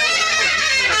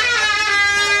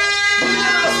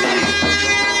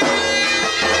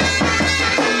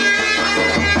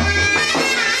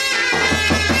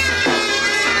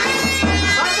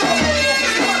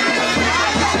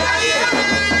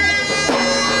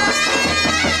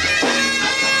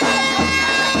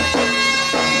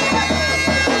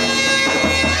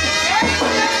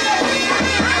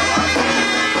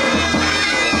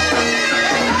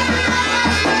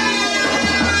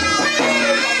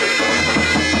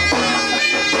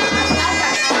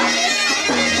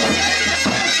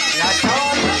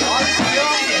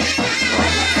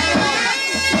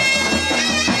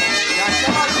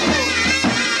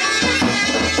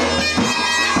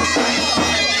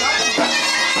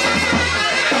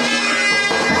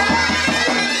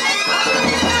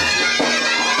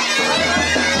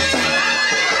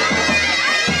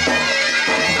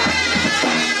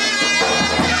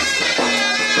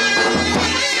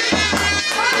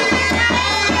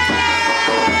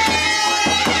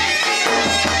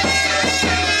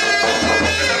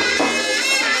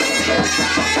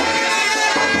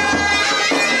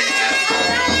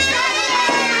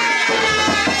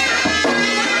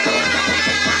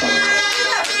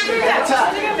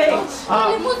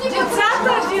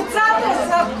 Децата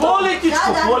са по-лекичко.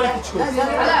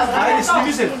 Айде,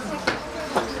 сними се.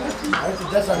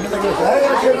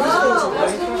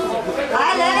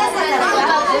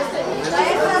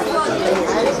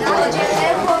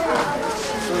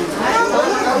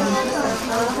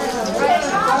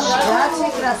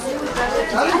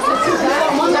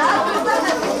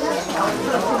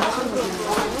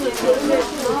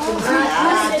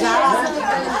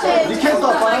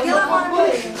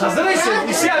 Hazır mısın?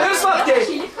 İşe alırız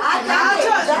vakti.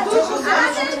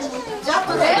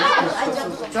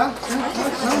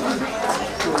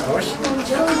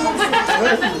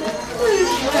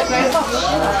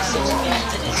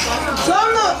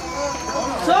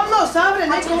 Somno, sabre,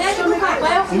 ne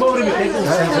Има време.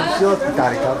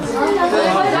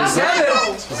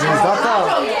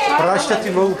 Звездата праща ти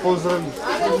много поздрави.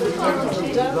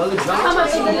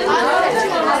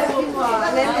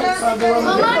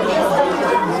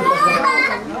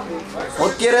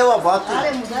 Кирила, бати.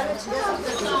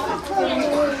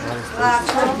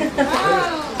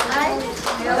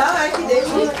 Давай, кидай.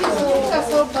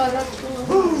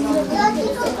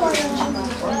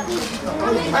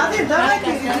 Айде, давай,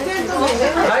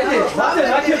 Айде,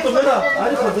 ракето беда.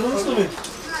 Айде, подълно ми.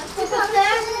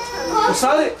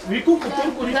 Осаде, вику,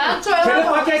 потурко, вику. Келе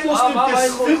пак е костюмите,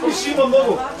 стъпи ще има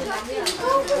много.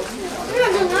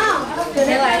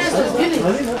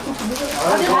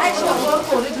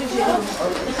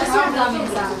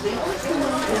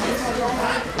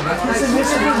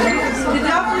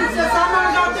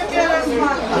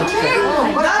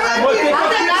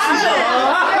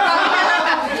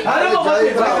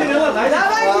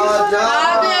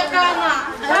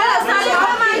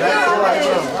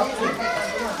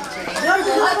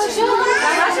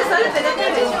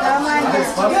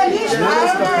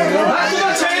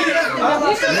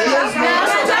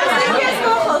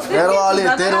 Терла ali,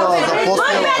 Терла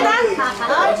запостила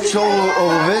шоу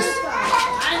овес.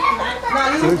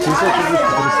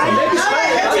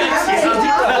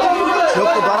 Шоу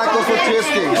подарък от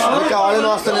чески. Вика, али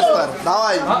но аз не стар.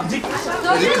 Давай.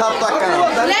 Вика така.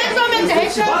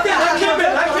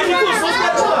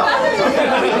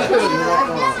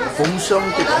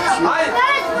 Помушам те.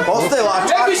 Остела,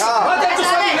 чака.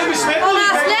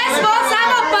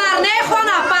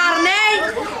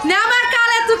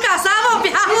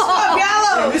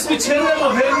 Ми сме черни, ама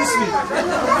верни сме.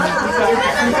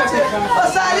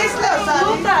 Осалис ли,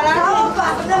 осалис?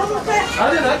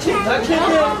 Айде, наки.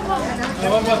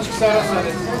 Нема мачки сара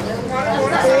саре.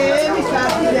 Ми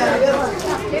сади, бяга.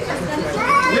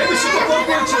 Леби ще какво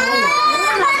повече, много.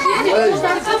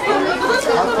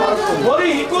 Бори,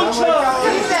 и конча.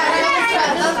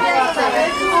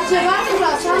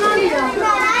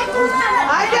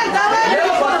 Айде, давай.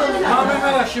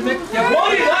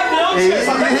 Бори, дай, бе,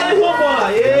 сакай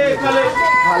бомбона. Кале.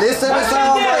 Али се ме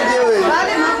само майде, бе.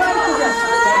 Айде, напади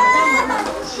тука.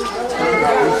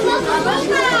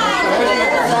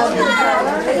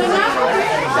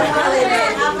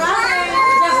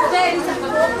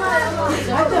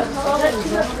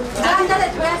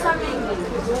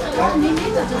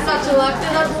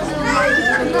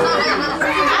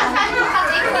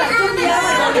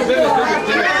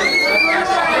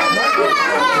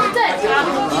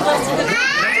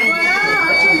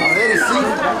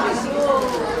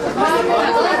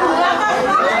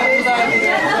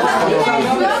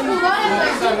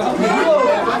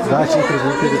 Значи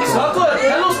призвуките. Свато е,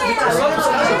 ено, свато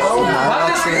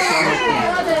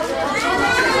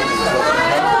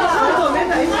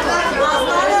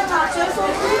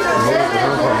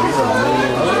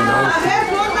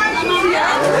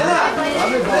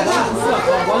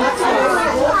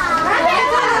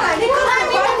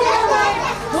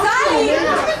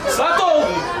Свато!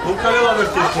 Букалела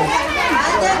въртишко.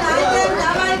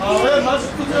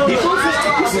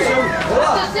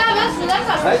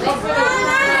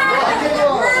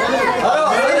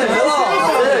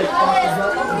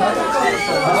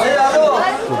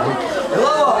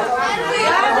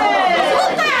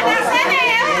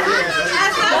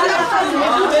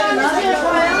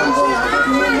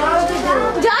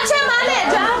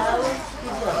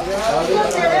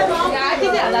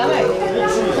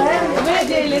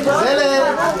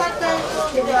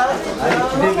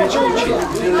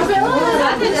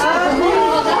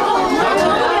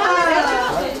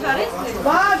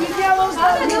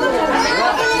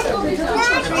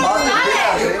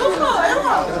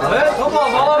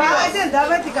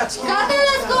 Давай ти качки.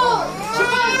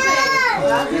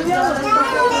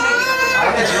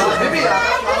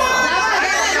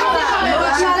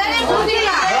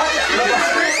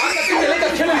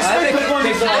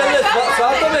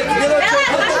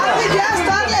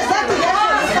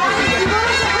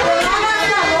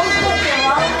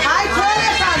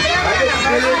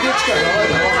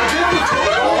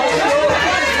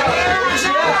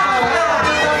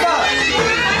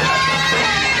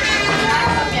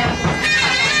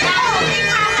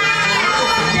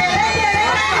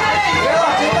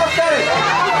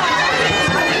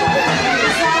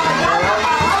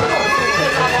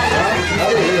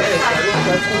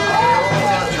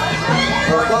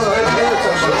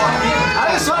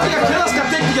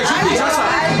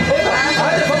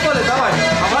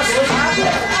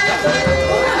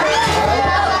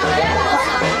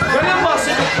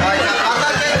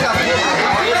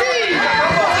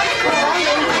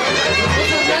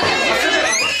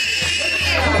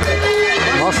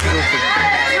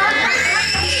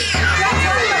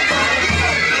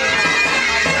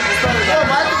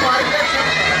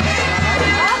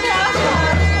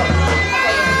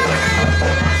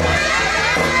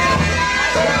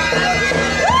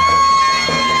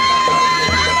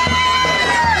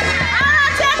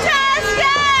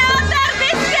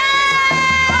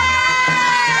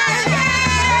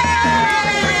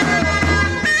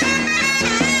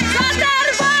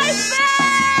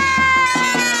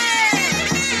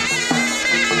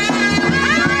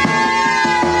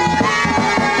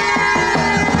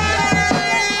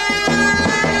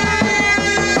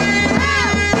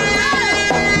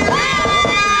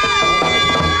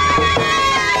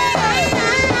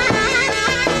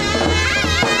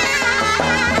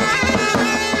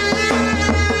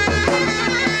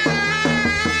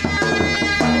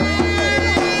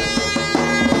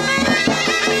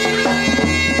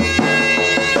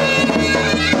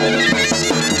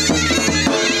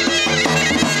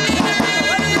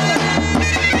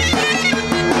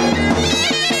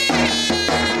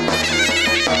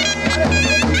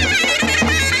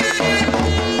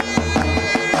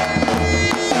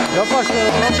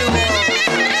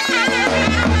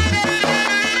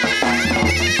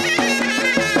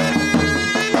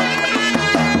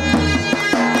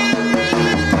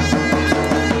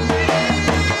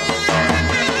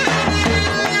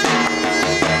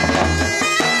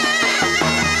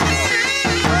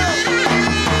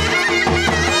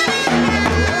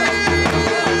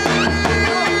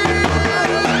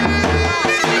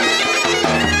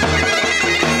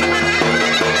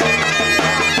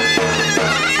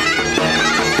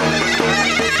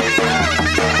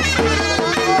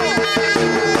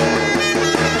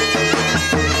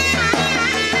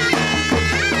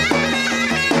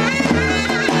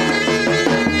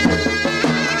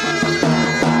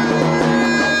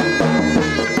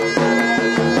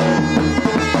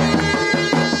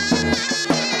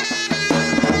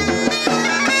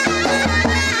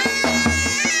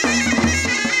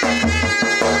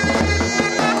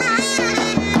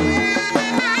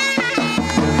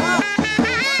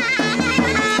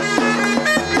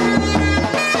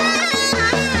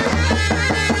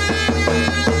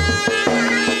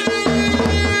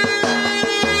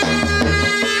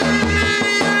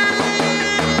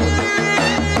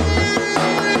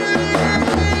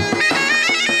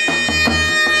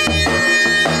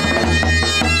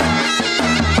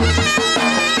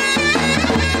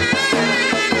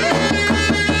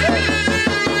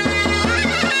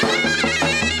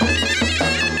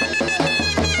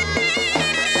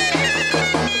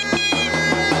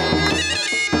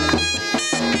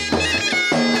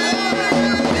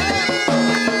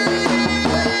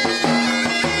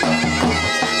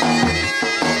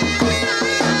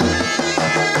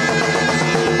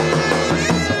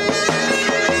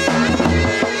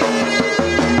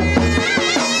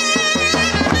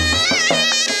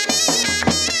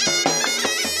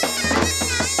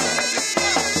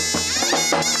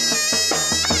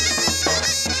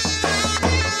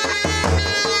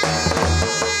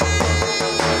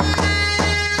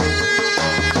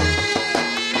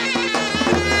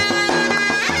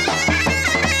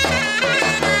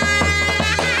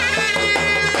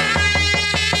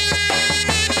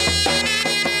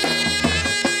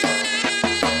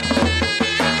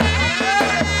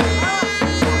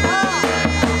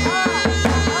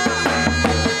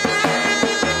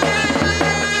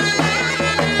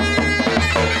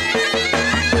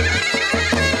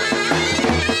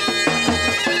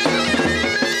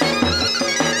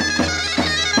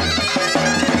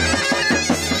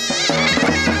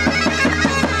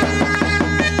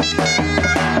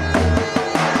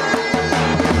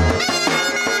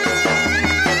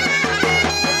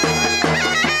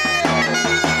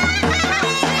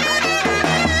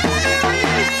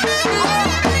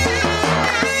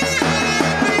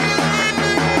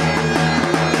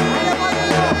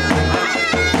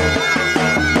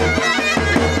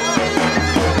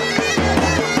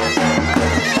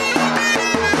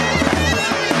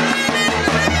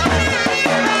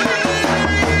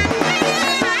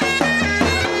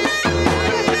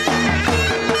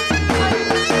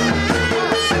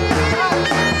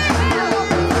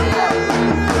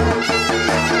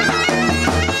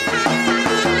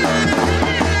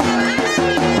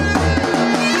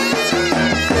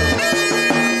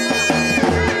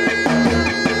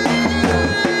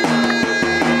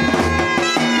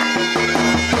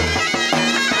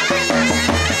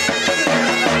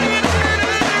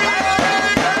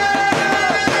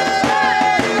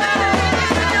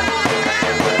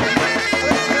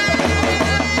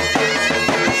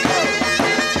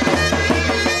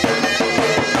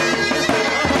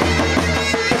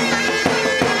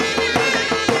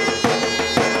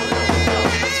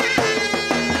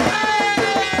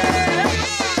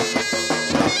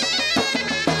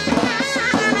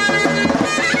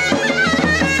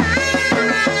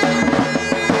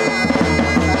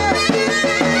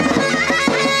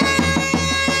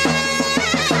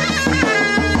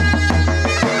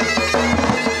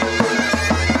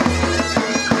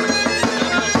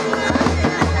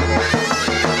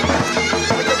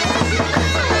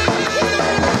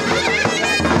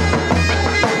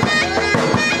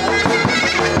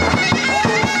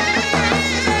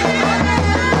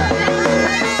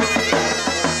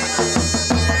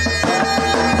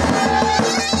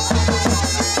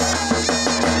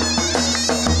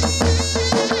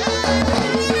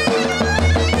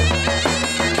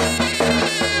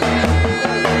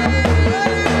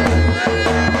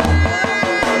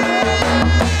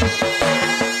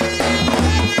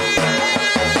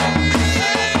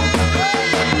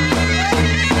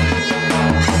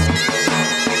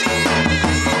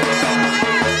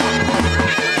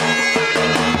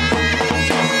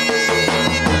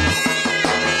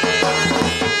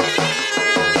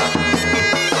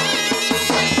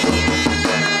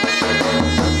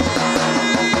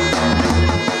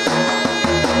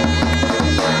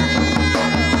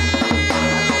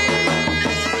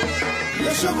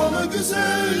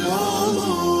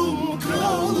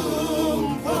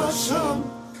 paşam.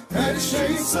 Her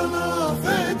şey sana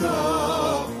feda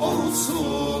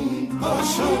olsun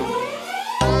paşam.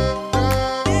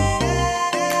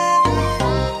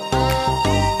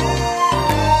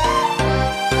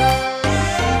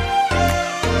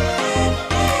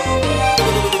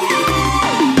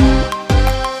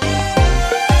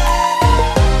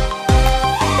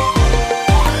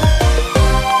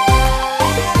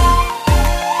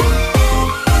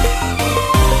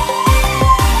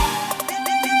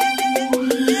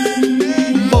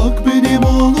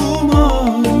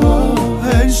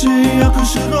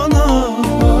 Yakışır ona,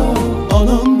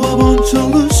 anam baban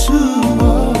çalışır,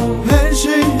 her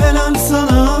şey helal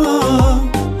sana.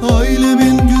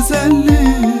 Ailemin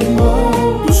güzelliği,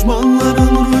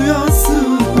 düşmanların rüyası,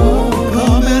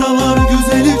 kameralar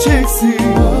güzeli çeksin,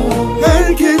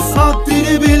 herkes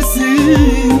haddini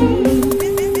bilsin.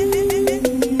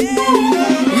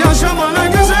 Yaşamana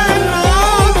güzel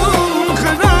oğlum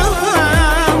kral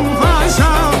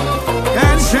paşam,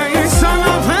 her şey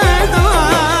sana feda.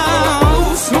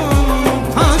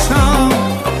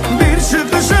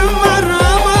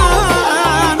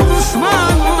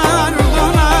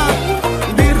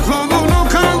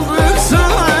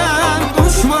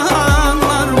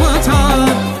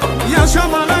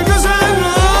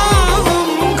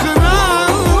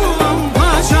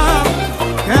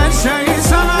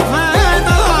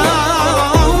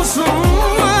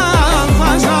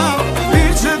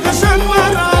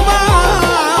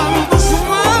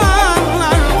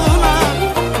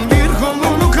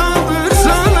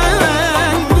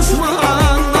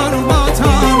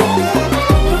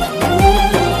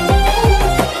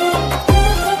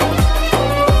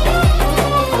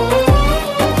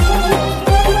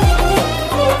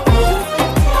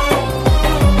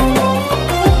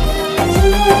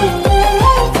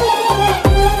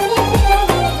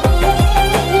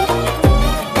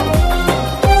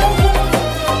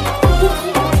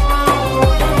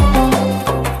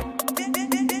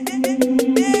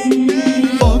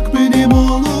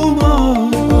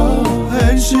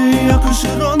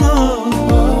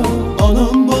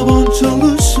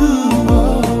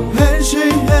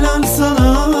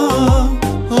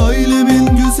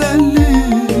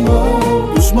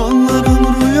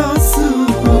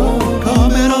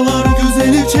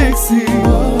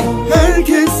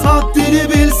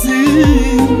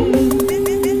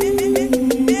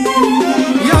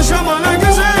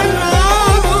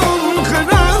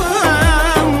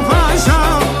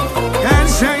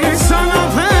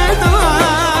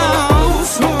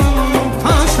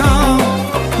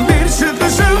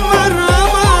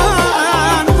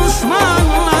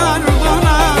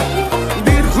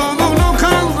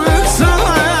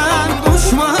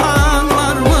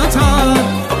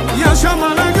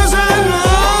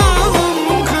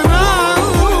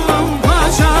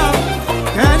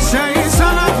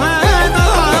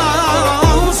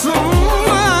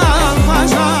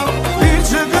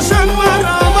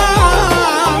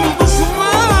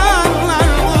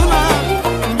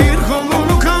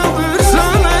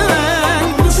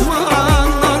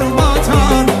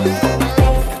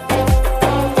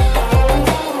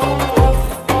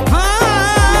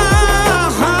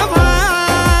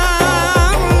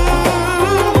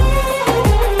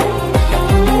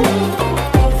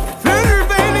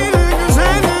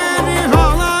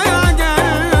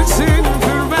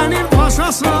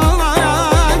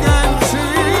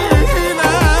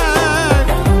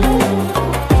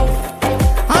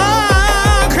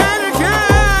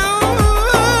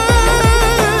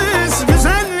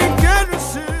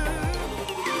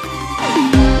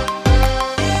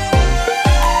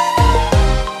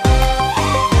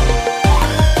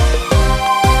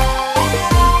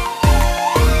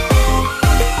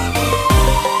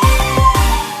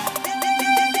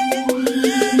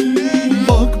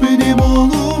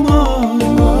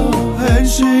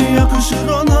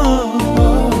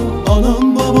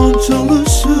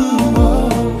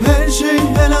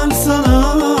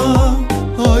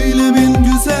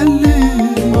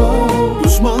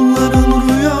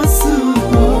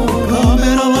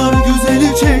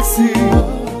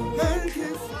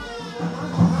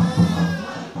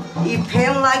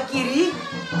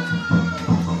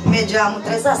 Mergeam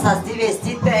tresa sa sti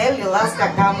vestite el, li las ca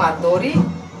amatori.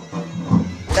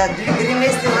 Da dui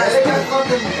grimesti las.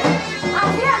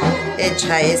 E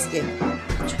čajeske.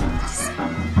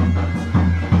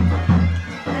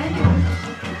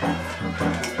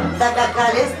 Da ca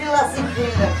calesti la si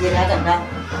plină, chirea da ca.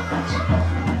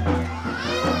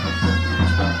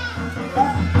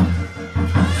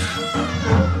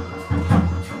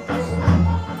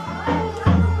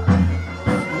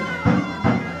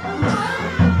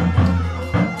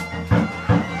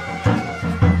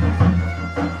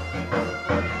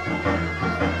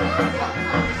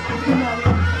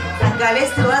 Какале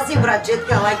стила си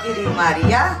брачетка Лакири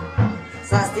Мария.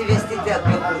 Састи вестите от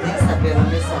Пекурденса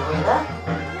Перумеса Войда.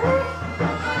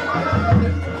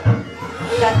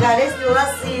 Какале стила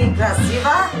си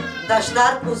красива,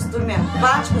 дъщар костюмя,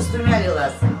 панч костюмя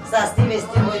лилас. Састи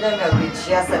вести Войда ме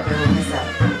обичия са Перумеса.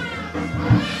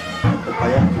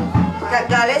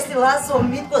 Какале стила со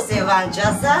митко се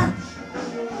ванчаса.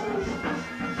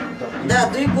 Да,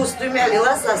 дуй костюмя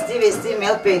лила, састи вести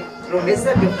мел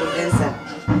Перумеса Пекурденса.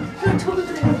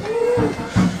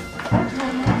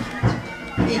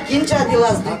 И кинча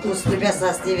дила с дуй костюмя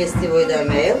састи вести Войда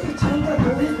мел.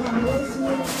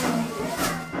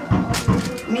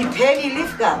 Ми пели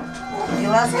ливка,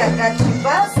 дила с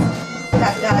какачипас,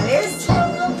 какалес,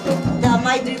 да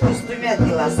май дуй костюмя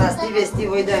дила састи вести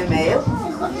Войда мел.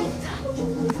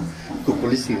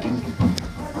 Кукули сирин.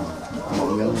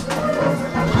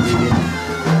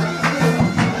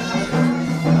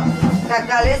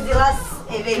 Какалес дила с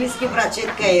евелиски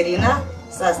брачетка Ирина,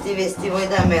 састи вести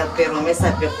Войда мел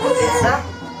Перумеса Пекурденса.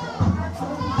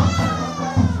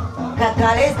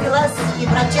 Какалес дила с и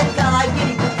брачетка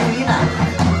Лагири Кукулина,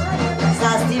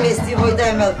 састи вести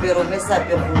Войда мел Перумеса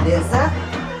Пекурденса.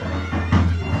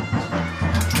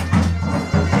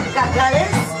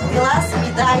 Какалес дила с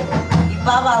Идай и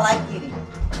баба Лагири.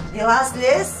 Дила с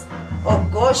лес,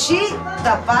 обгоши,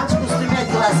 да панч костюмя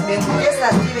дила с Пекурде,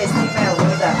 састи вести мел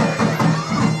Войда.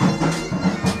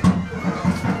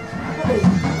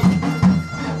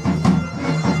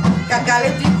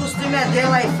 Какале ти костюмя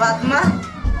дела и Фатма,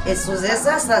 е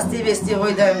сузеса, састи вести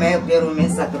Войда мел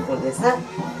Перумеса Пекурденса.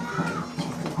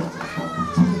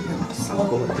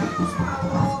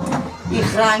 И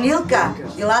хранилка,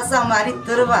 дила са Амари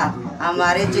Търва,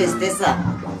 Амаре Джестеса.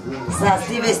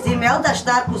 Састи вести мел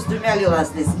дъщар костюмя лила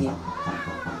слески.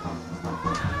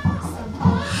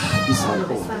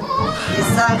 И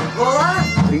Санкола,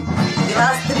 дила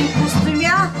с 3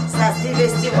 костюмя, састи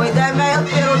вести Войда мел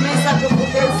Перумеса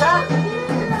Пекурденса.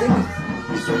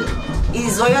 И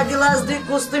Зоя дила с 2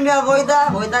 костюмя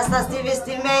Войда састи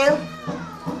вести мел.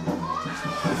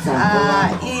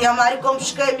 И Амари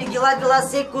комшка и Мигила дила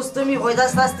се костюми, Войда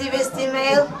састи вести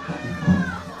мел.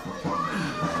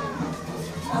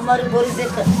 Амари Бори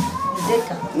Зека.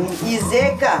 И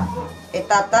Зека е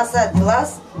тата са дила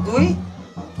с дуй,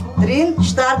 3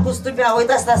 штар костюмя,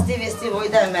 Войда састи вести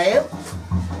Войда мел.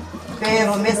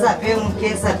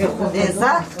 Перумеса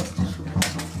Пекурденса.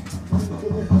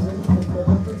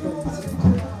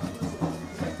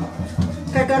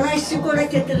 Какана сигура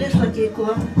че те лесно ти ко?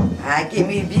 Ке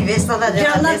ми би веста да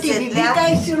дела 10 ти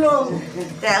битай сило.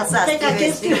 Тел састи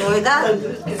вести Войда.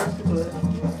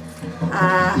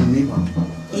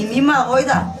 И мима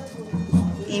Войда.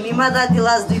 И мима да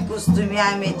дила с дуй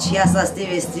костюмя мечия састи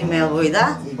вести мел Войда.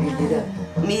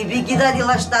 Ми би ги да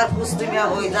дила штар костюмя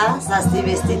Войда састи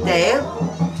вести тел.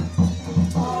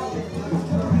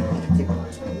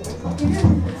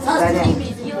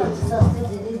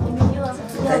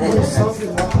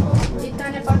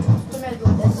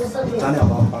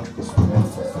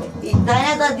 И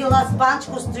Таня да дила с панч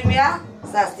костюмя,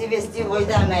 састи вести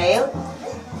Войда мел,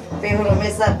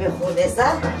 Перумеса Пекурденса.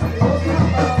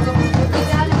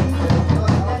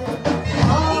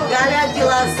 И Галя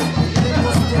дила с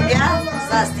костюмя,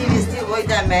 састи вести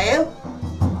Войда мел.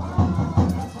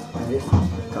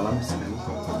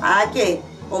 Окей,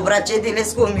 обраче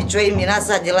делеско мичо и мина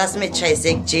са дила сме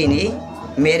чайсек чини,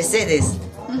 Мерседес,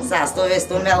 састо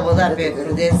весто мел Войда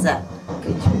Пекурденса.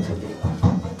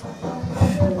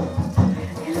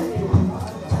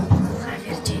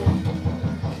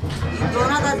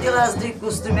 Дила с 2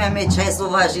 костюмя мечай со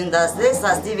важен да сте,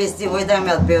 састи вести Войда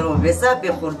мел Перумеса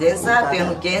Пекурденса,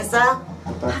 Пенукенса.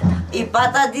 И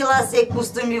пата дила се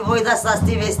костюми Войда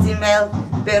састи вести мел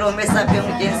Перумеса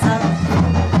Пенукенса.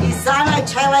 И сана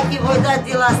чайлаки Войда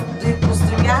дила с 2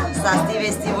 костюмя, састи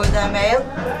вести Войда мел.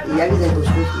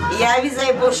 И Авиза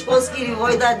и Бошковски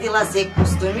Войда дила се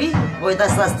костюми, Войда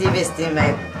састи вести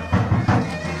мел.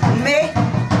 Ме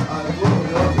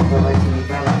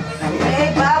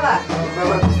баба.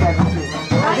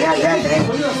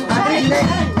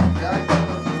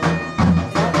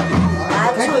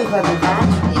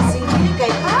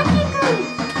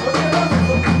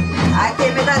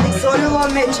 Аке ме да диксолило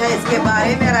ме чайске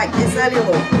баре ме раке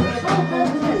салило.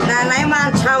 На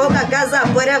най-ман чаво кака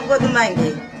запоря код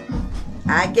манги.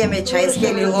 Аке ме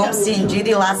чайске лилом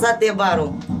синджири ласа те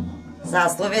баро.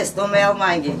 Састове 100 мел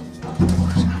манги.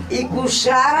 И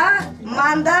кушара,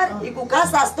 мандар, и кука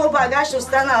са 100 багаж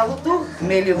останалото,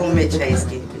 меливо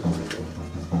мечайски.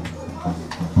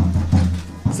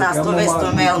 Са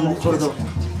 100 мел му хурдо.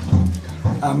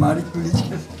 Амари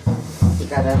количка.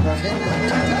 Така да.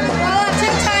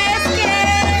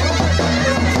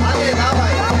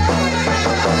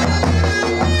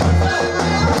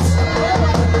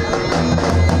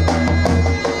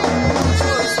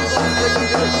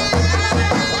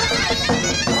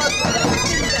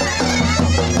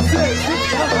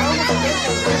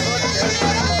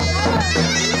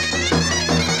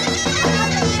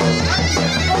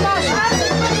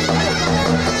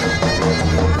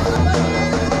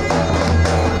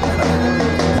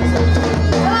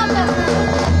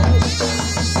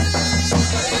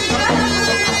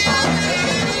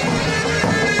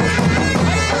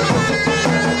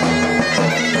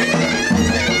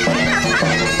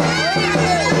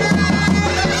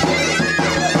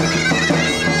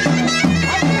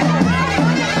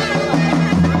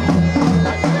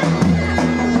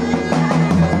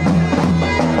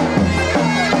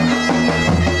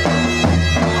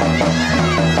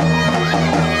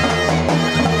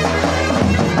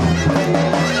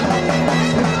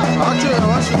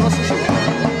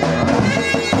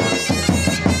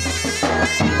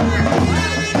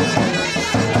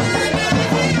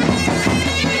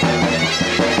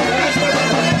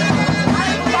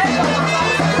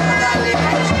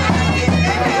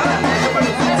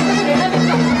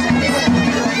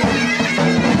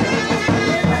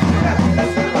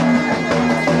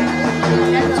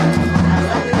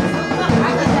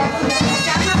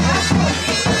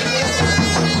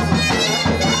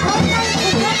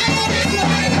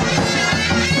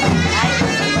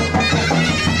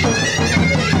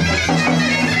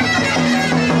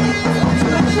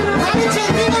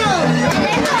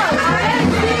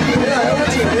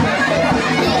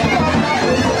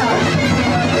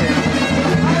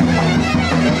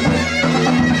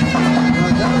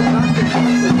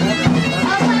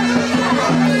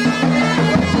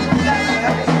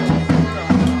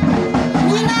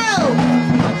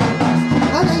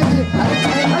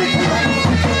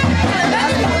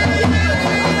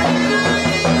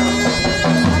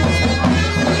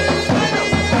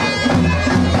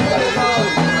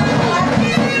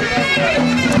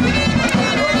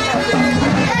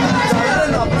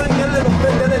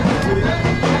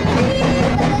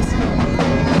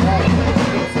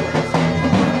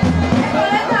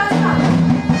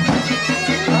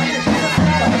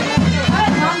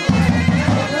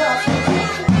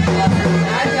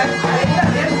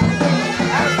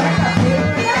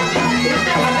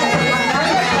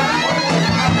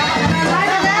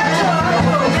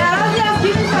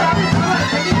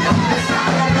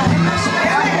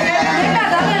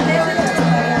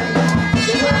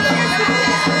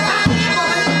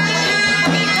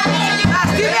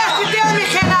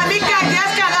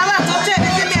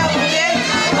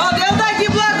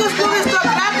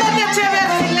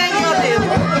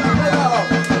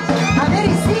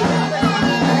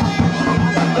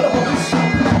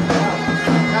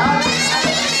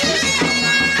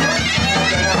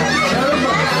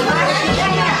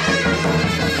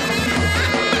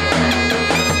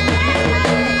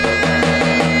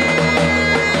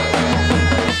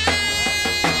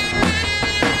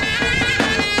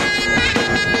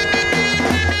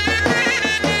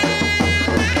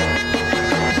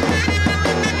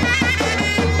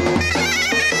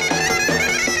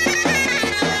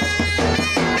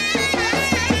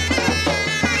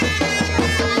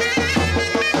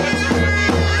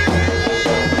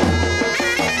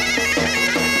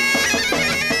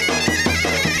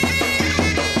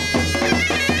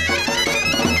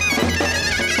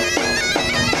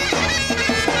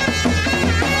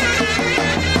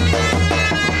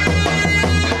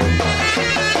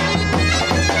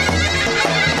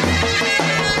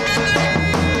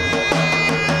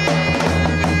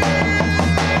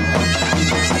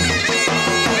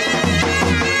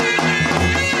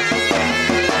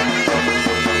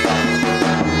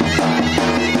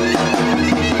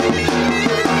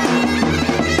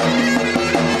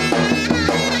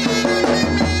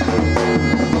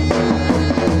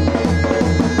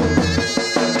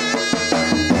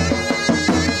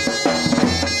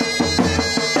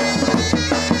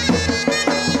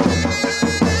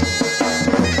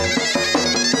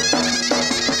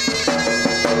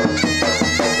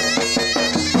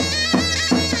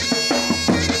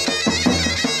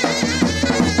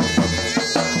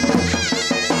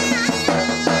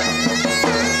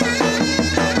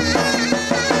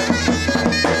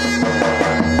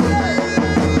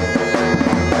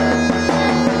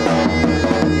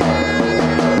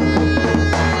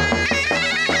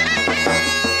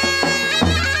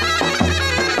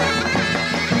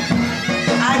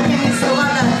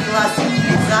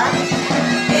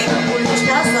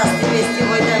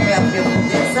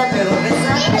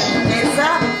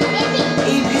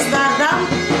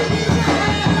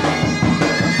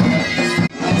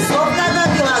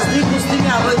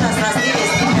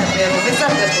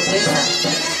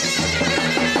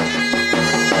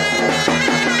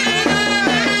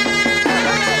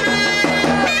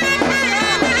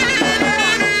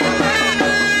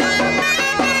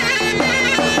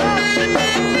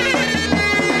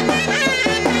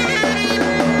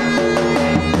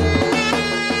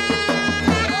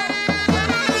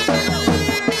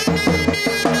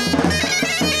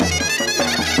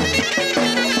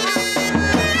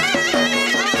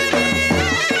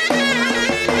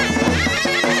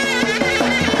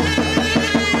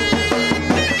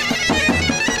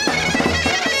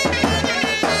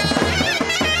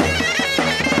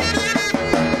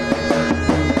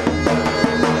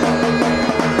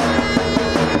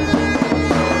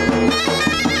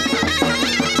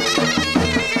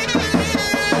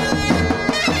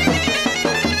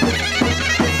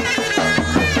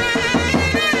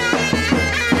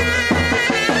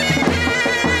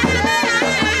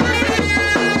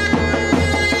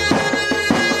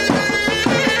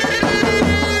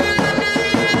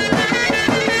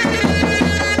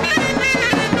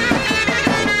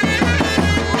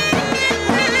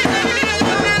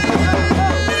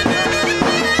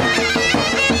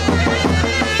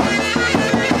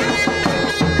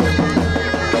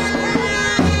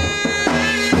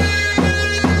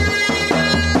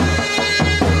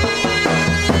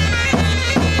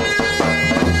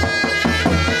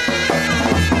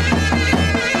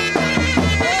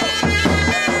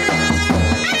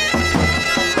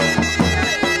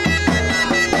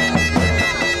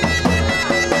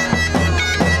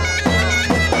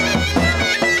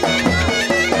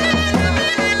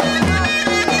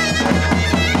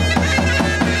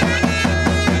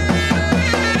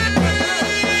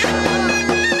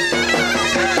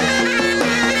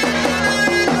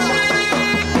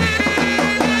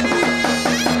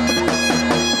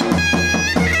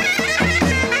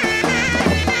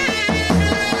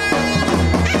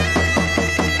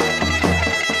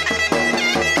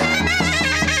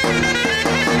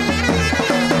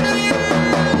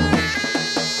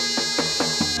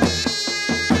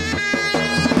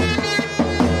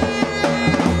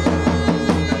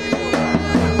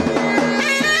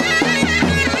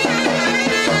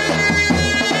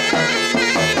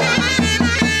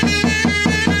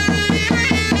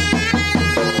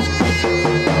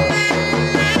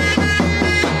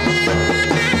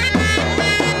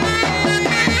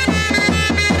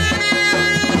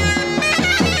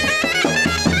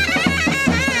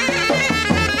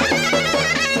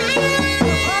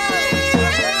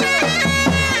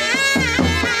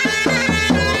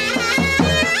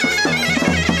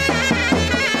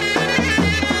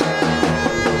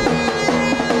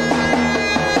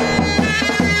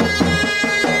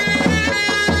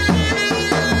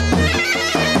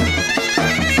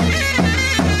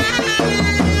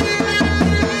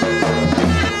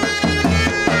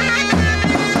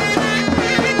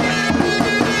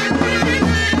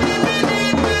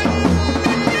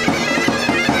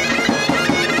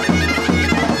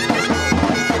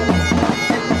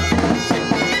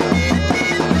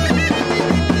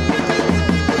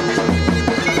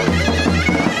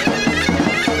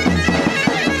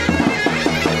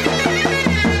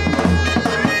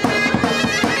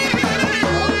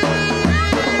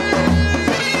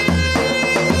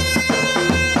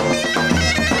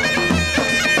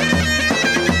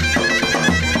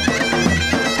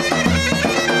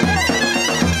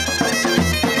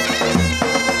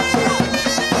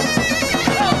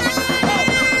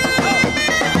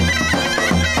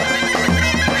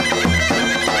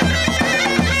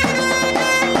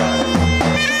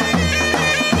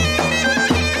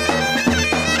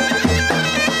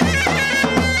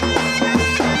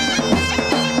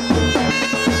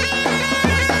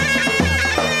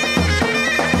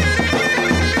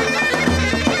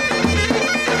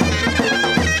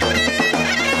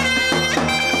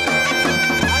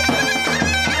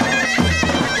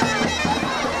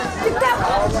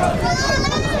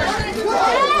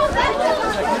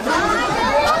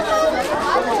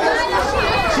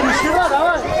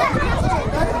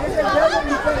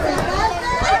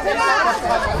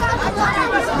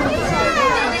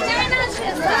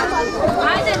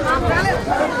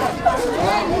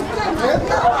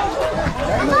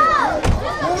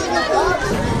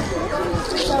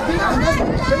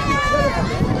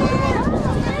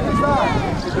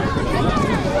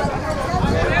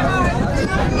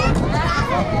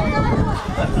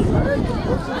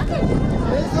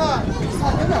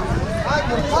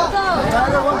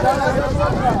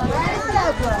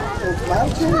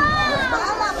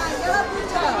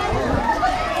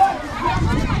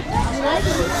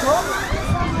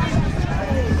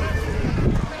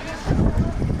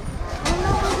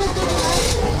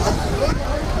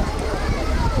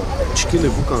 Чики не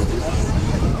букан.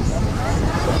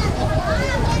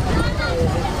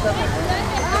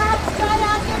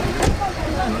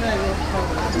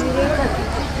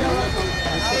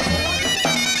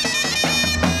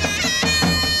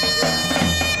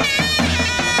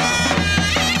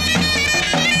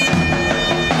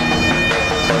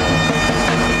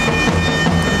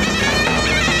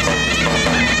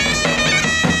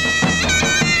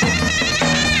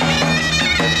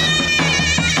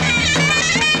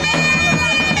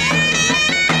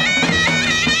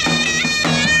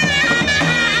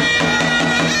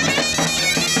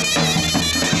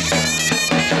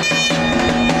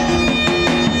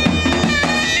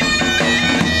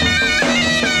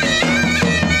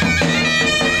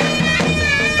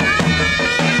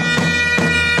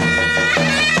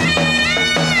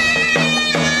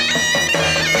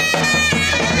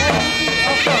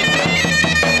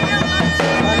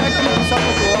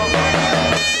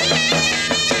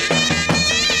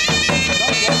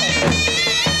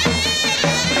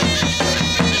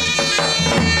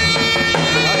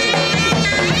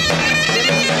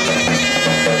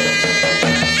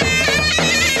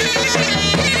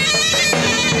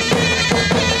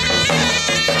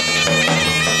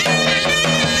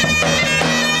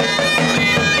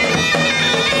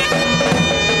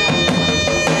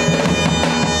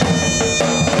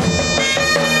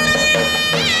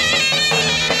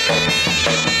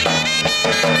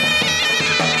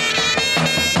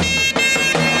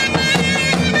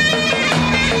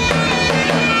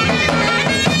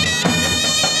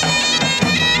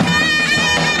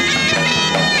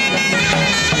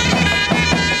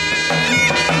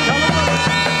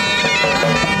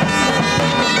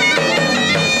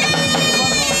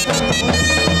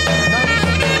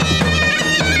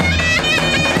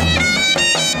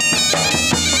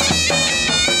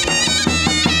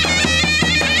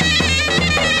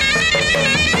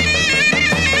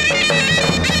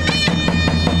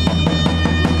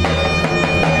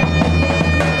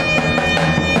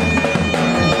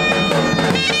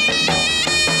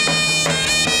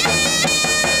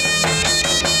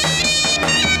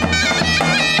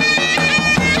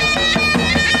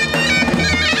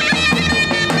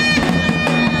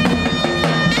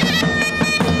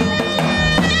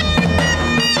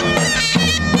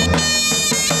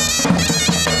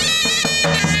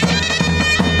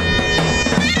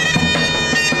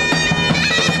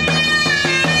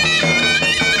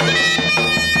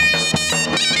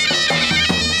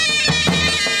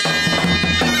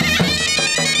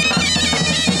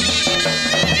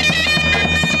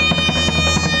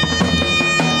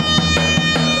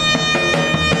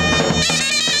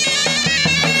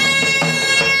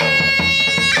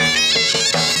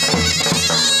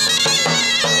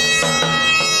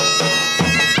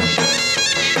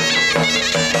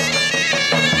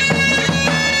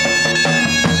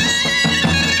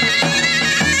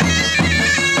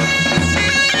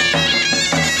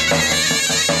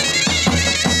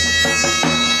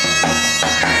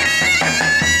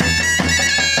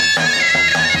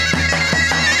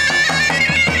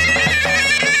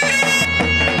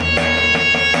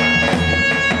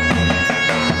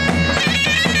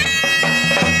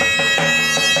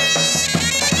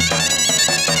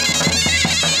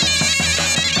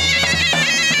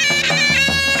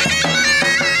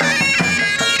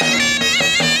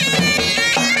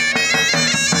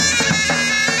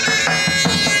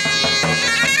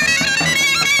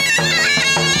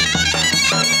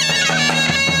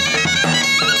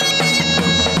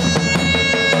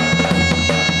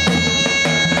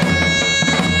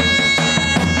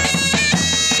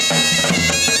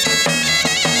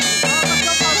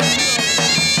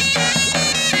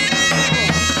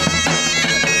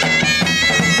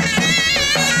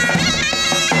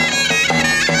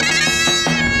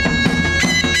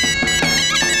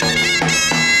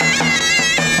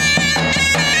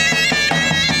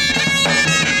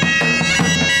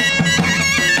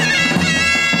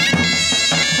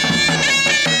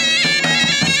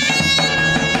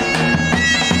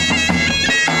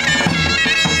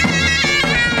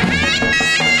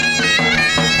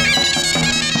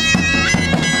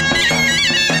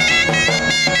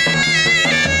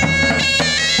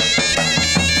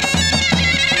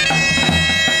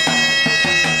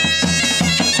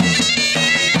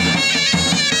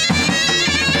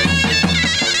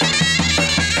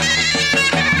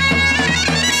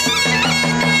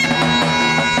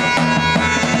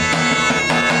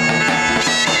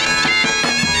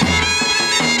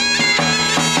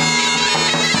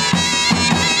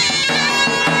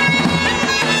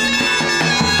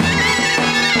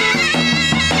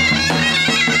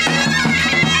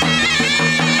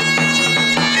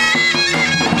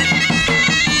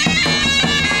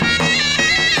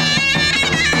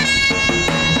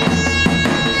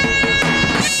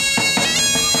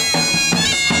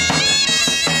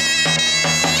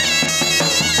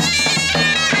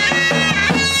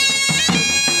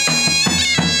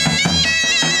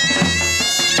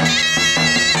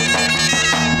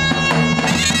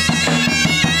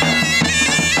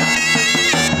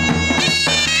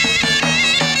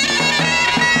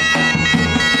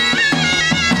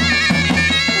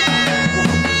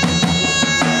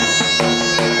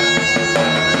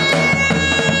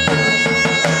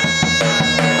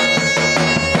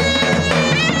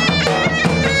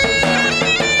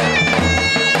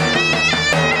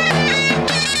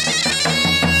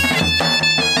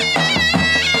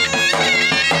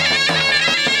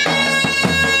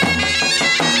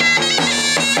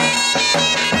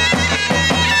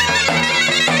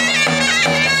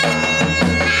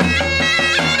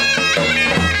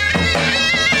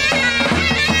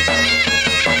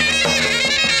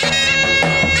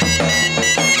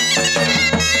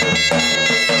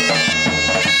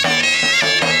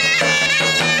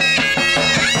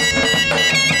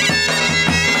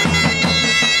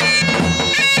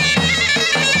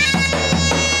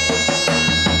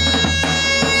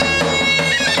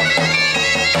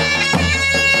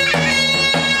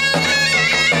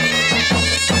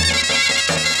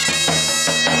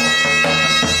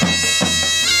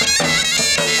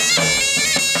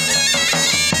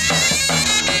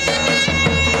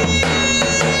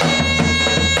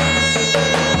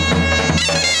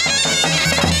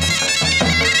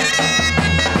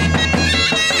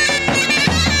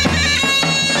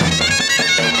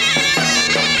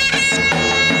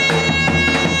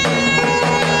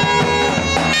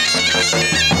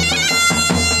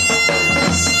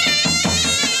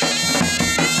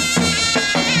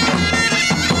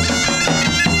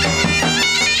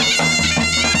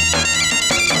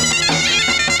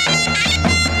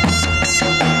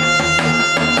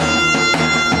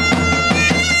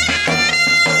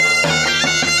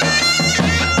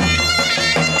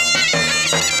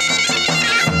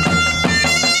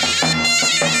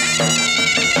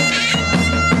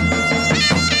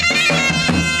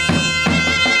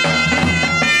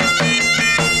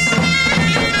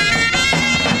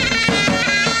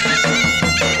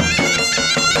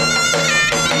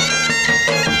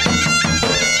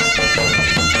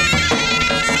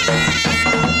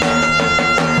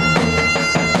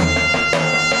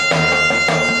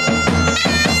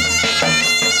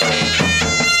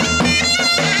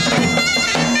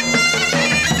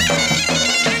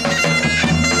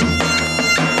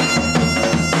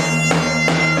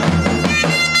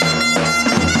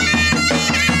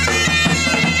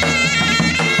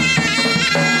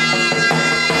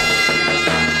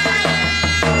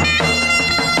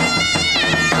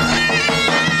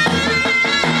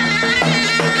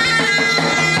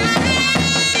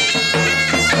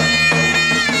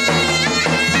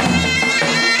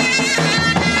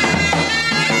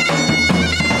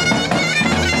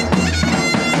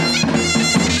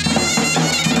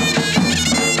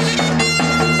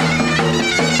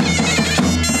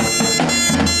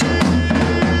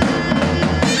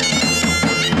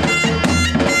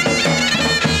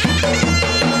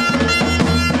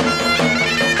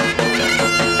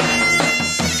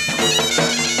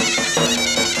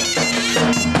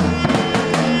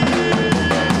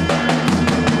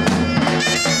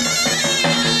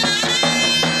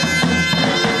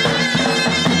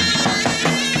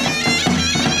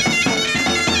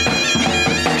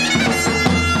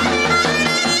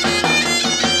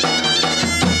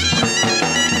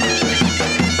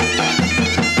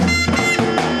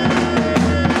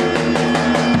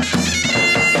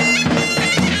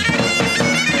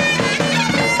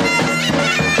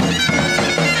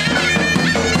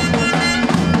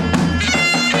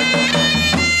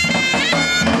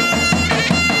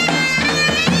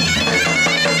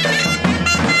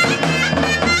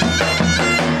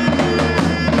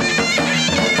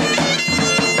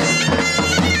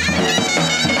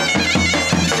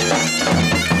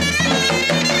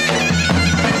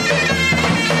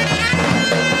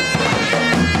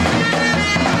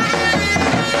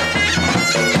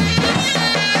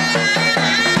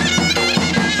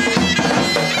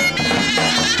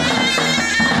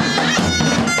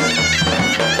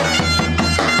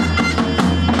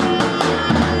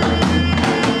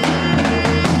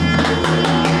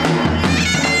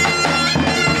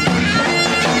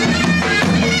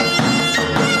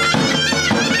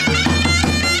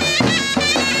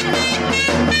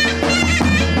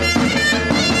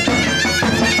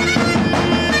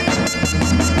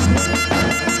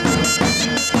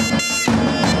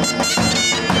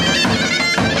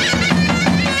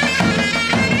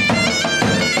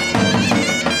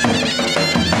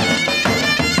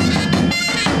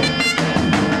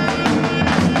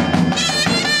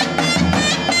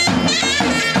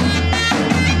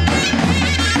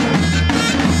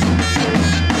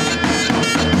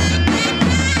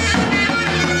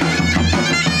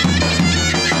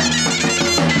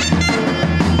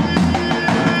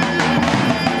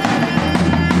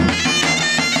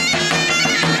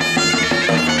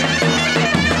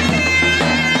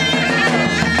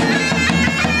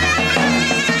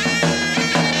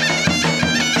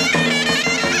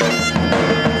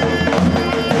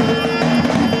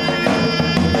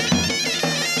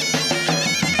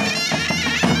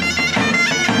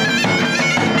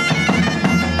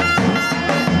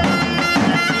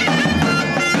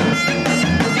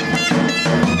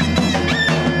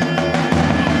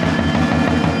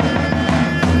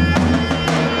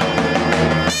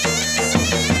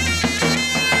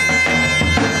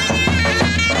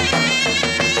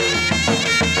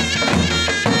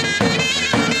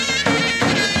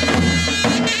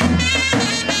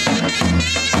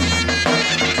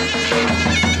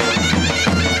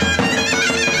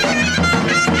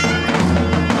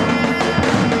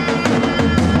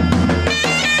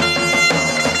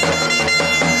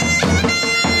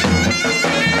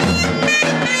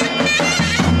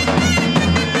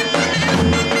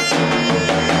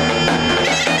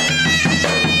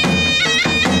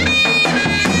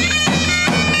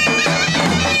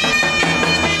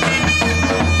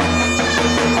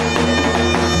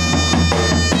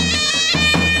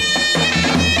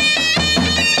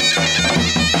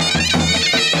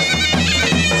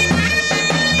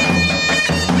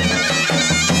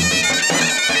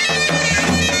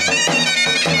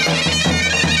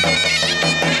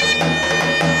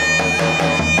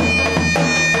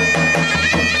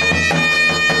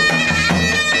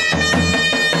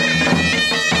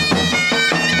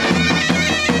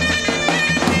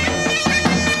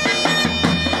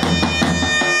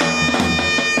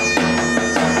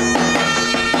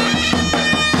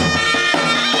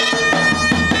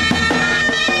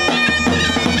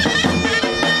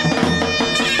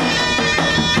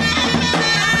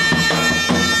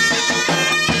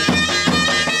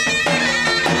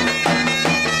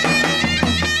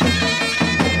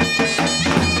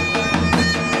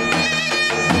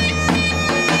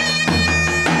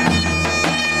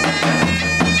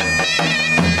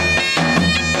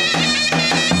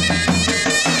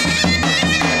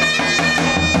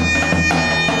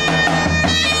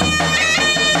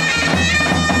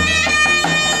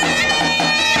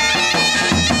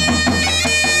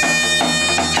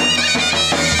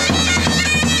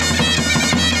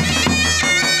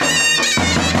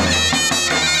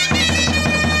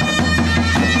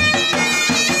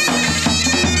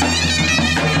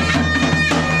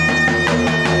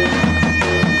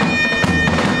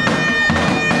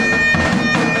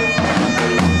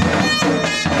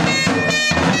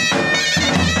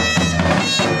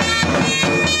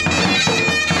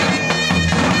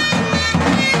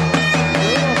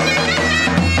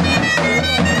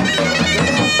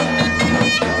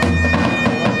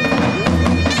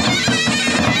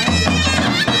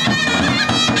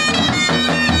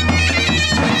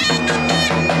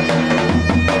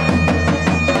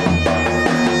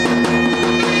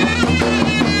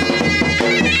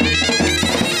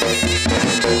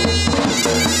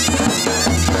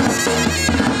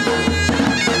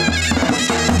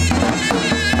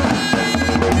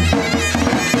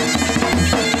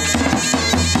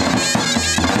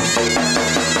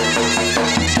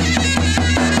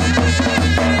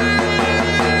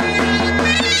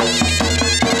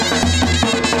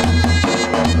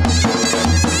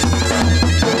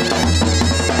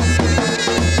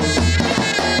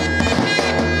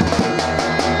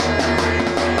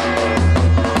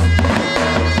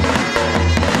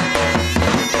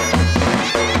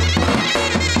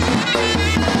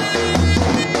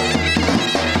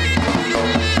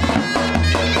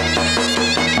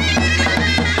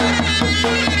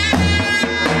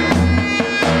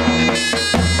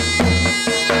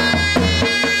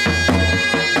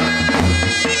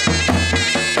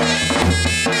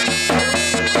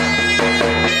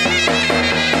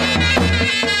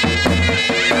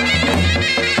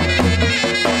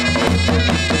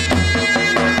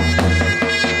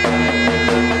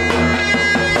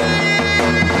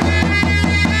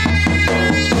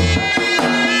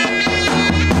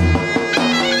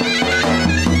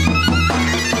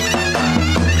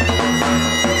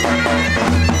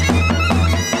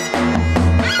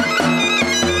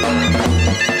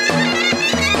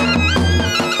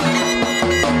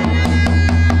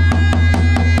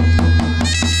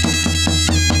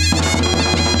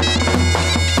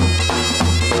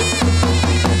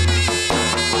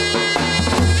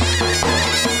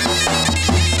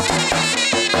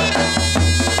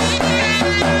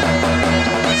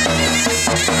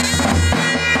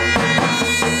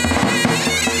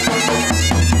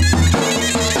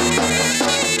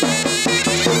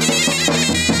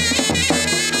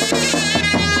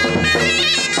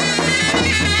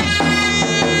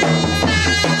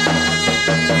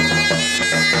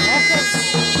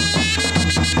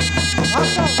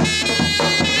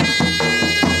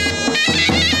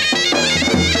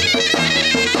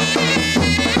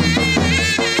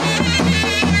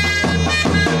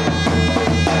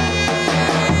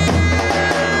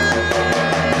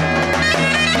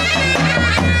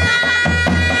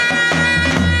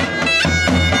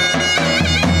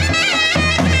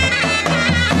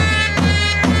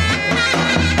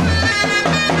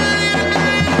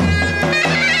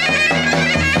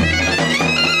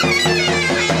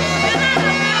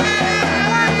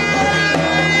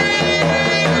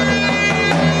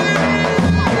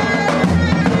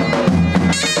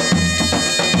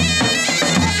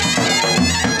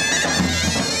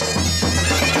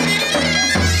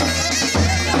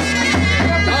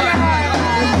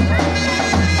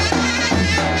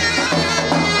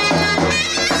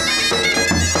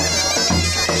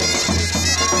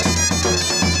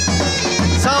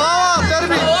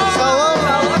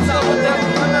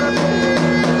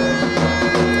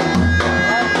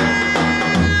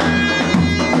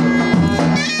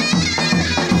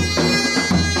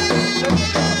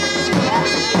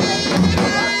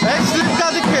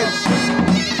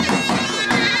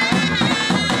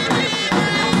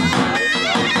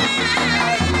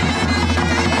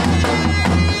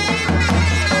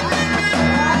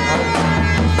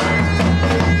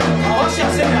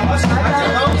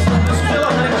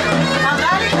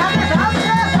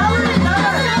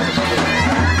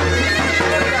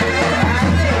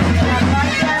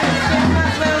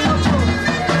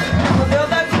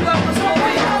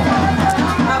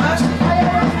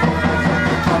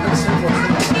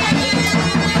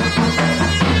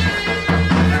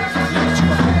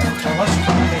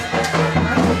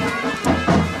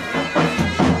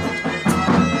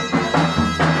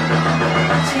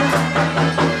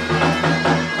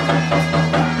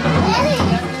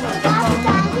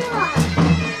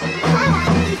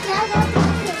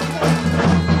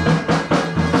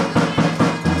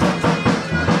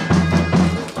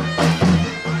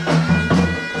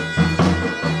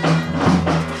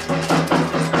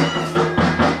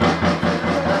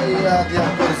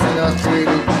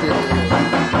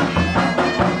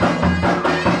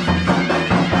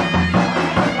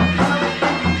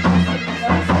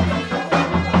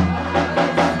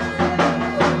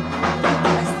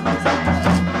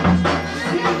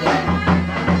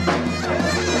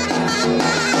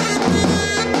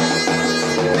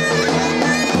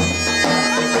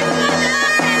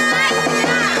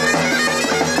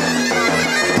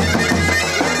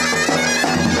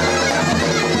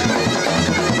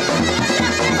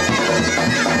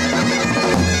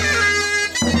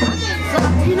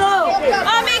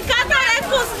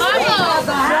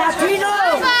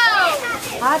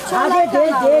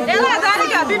 Ela dá,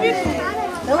 bibi.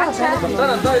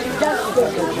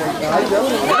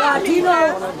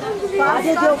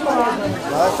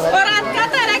 Orat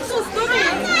catarec costume.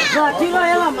 Tira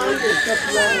ela, mãe.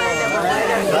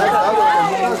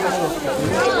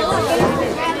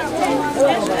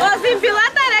 Os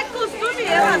empilatarec costume,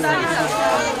 ela dá.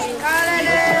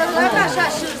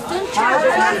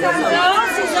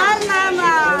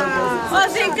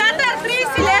 Os encatar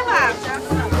Prince leva.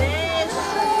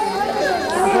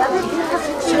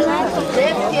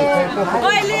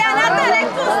 Oi, Liana, tarec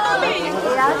costume.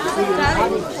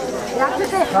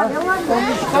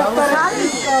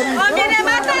 Ô,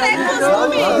 Mirema, tarec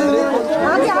costume.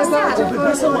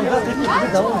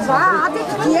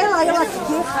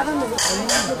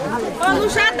 Ô,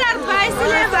 Luchatar vai se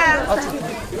levar.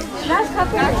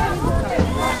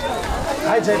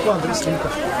 Hai, já com André Stinka.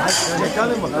 Já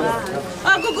calma.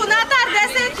 Ô, Guguna tarde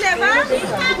se levar.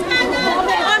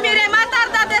 Ô, Mirema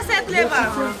tarde se levar.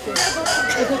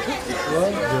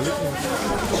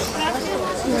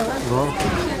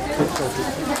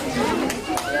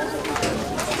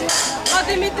 Ô,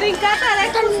 Dimitrinka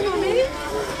tarec costume.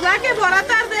 Lá que bora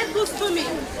tarde costume.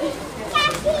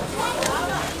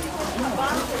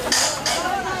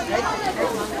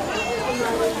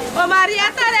 Ô,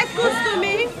 Maria tarec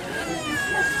costume.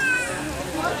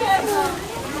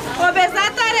 Ô,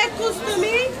 Bezá tarec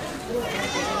costume.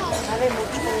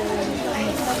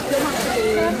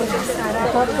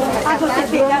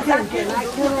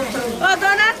 Ô,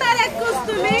 Dona tarec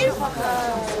costume.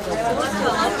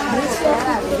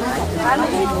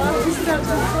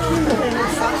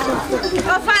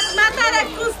 Ô, Fatma tarec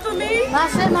costume.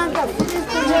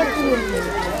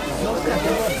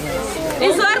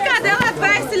 Izor, cadê ela que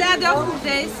vai auxiliar de algum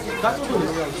deles?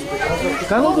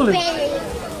 Tá no do livro.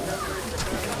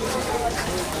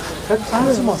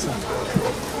 Moça.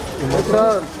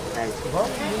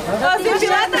 Os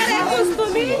empilatarec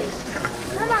costume.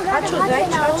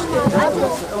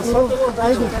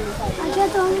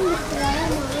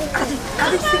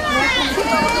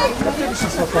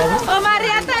 Ô,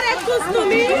 Maria tarec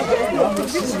costume.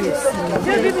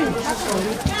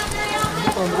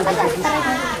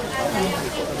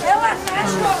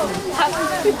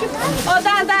 Ô,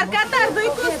 Dandar catar do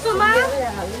costuma.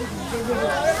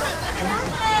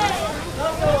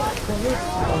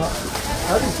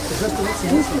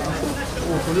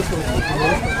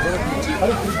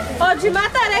 Ô, de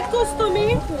matarec costume.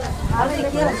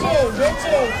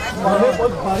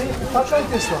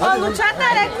 Ô, no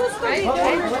chatarec costume.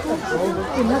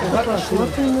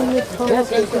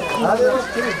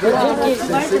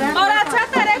 Ora,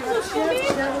 chatarec costume.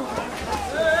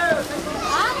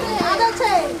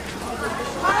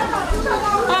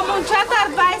 Ô, Munchatar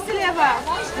vai se levar.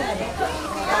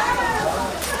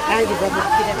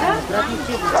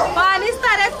 Ô, Anis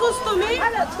tarec costume.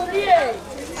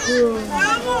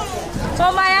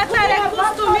 Ô, Maia tarec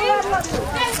costume.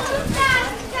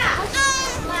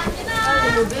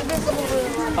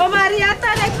 Ô, Maria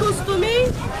tarec costume.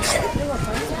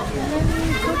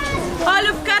 Ô,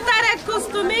 Lufka tarec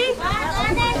costume.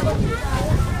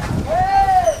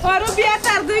 Ô, Rubia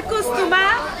tardui costuma.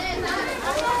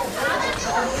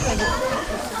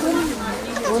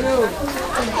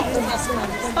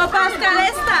 Ô, Pascal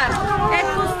Estar, é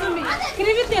costume.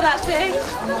 Escreve tirate.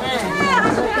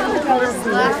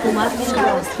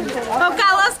 Ô,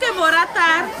 Carlos que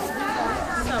moratar.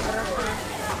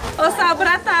 Ô,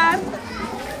 Sabratar.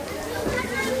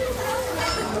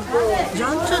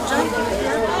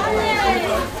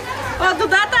 Ô,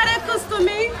 Dudatar é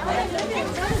costume.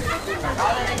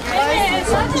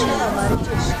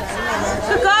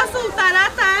 Tu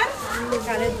consultaratar.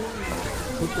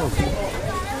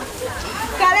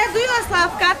 Care do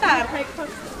Iaslav Qatar.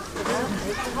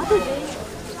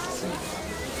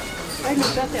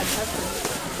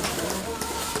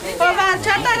 Ô, Van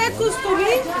Chatar é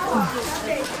costume.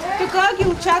 Tu cogi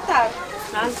o Chatar.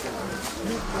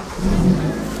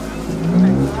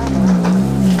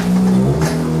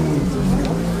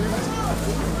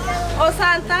 Ô,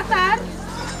 Santatar.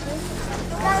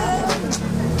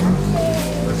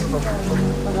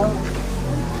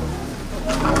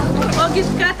 Ô,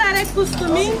 Gitkatar é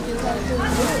costume.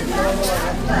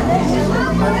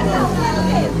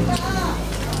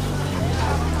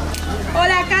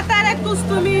 Olha, Qatar é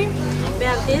costume.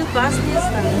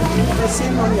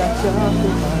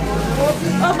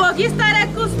 O Bogistar é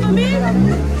costume.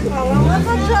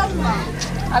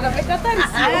 Agora vai Qatar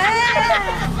isso.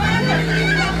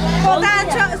 O da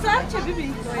sorte, bibi.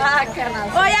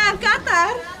 Olha,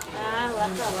 Qatar.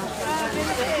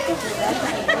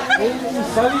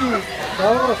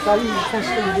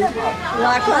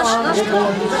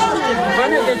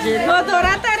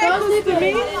 Odorata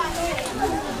recostumi.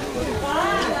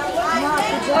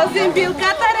 O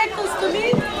zimbilcata recostumi.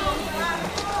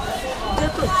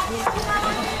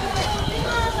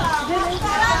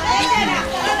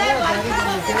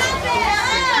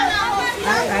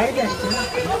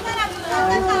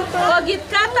 O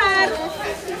gitcatar.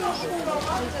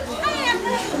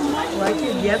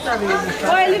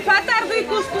 O elifatar do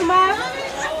costumar.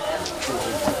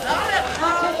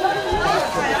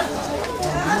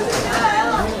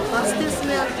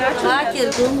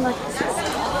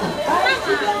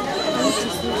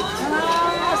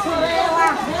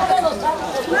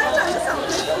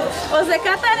 O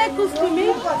zecata are costumi?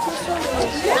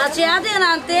 Aceea din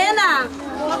antena.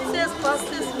 Vocês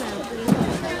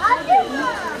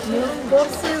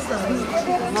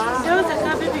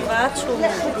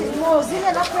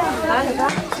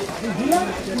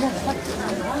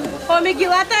O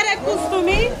migilata are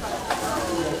costumi?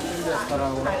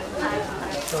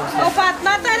 O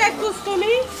patnata are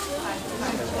costumi?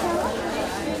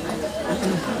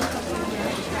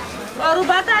 O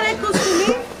rubata are costumi?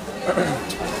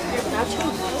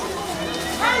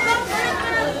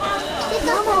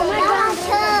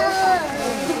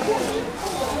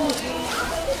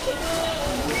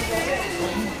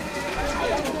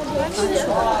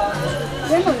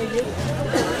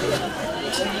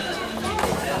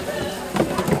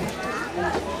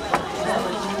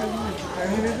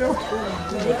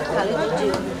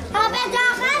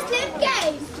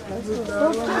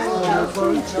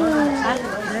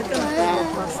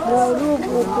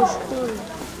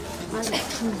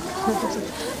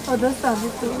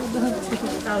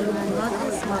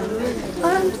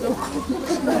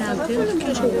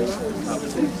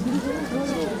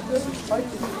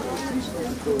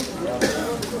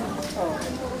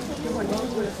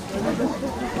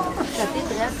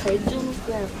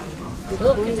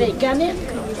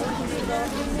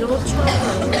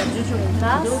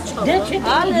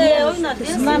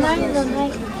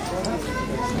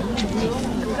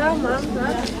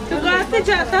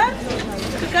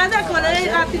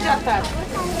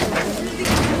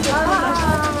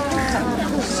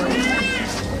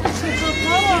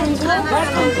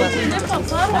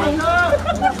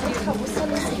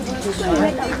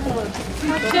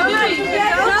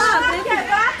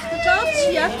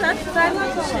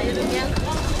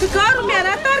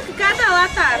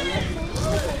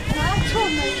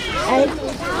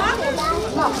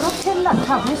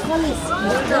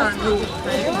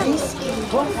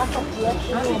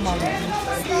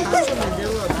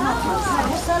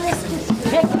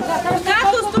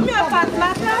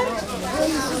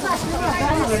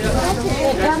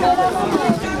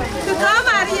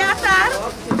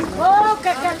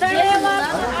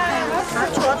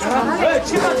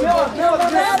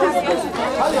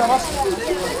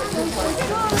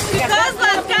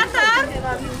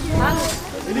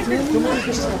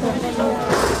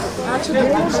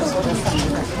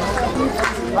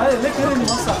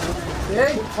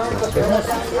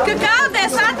 Cacau de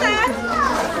sata.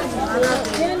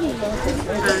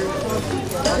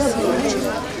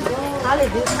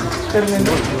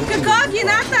 Cacau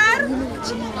ginatar.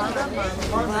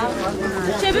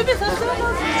 Çevir bir satın.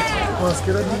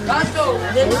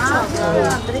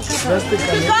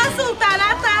 Cacau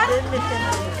sultanatar.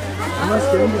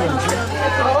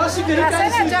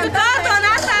 Cacau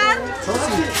donatar.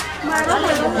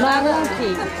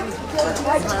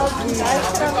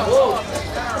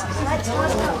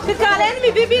 Cacalen mi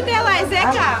bibi de la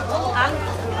Zeca.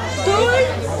 2,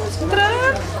 3,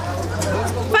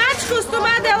 5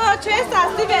 costuma de la cesta,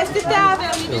 sti vestite ave,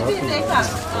 mi bibi Zeca.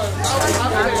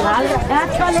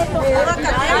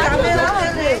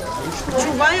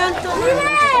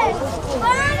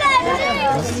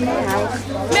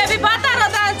 Me bi bata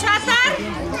rodan chatar,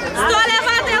 sto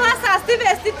leva de la sa, sti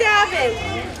vestite ave.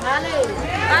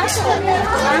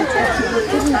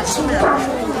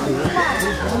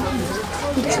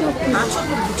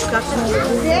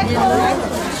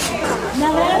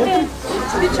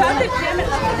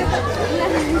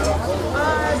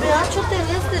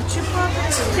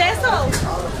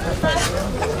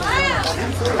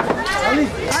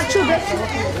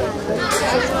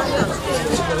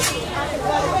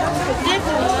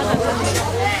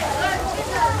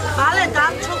 Ale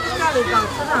dam çok kare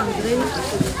kalsın Andrei.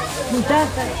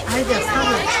 Haydi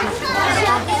aslanım.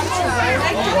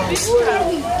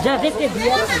 Já vê que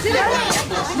dia.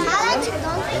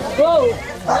 Go.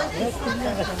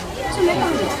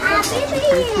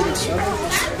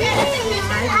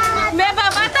 Me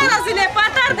babata razine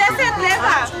patar deset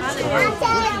leva.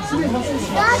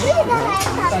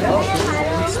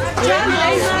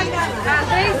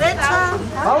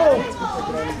 Alo!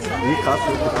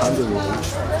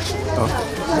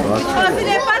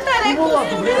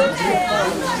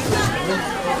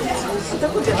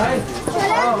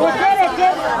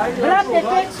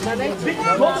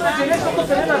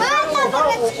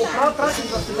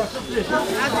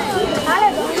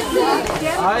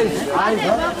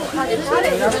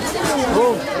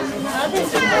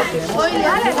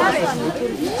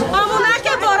 Omuna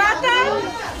borate?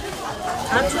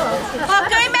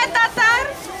 Ok, metatar?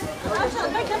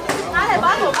 Ale,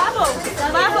 babo.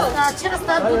 Ce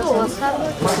asta după?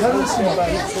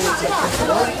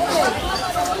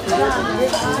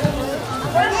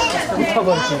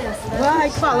 Vai,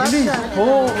 que palavra.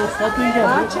 Ô, falta o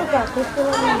engano.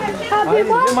 Aí,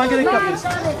 vem mais de cabeça.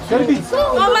 Quero vir.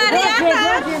 Ô, Marieta.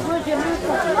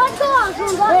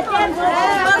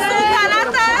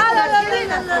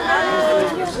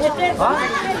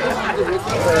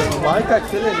 Vai, tá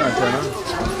que elegante, né?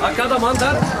 A cada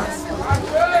mandar.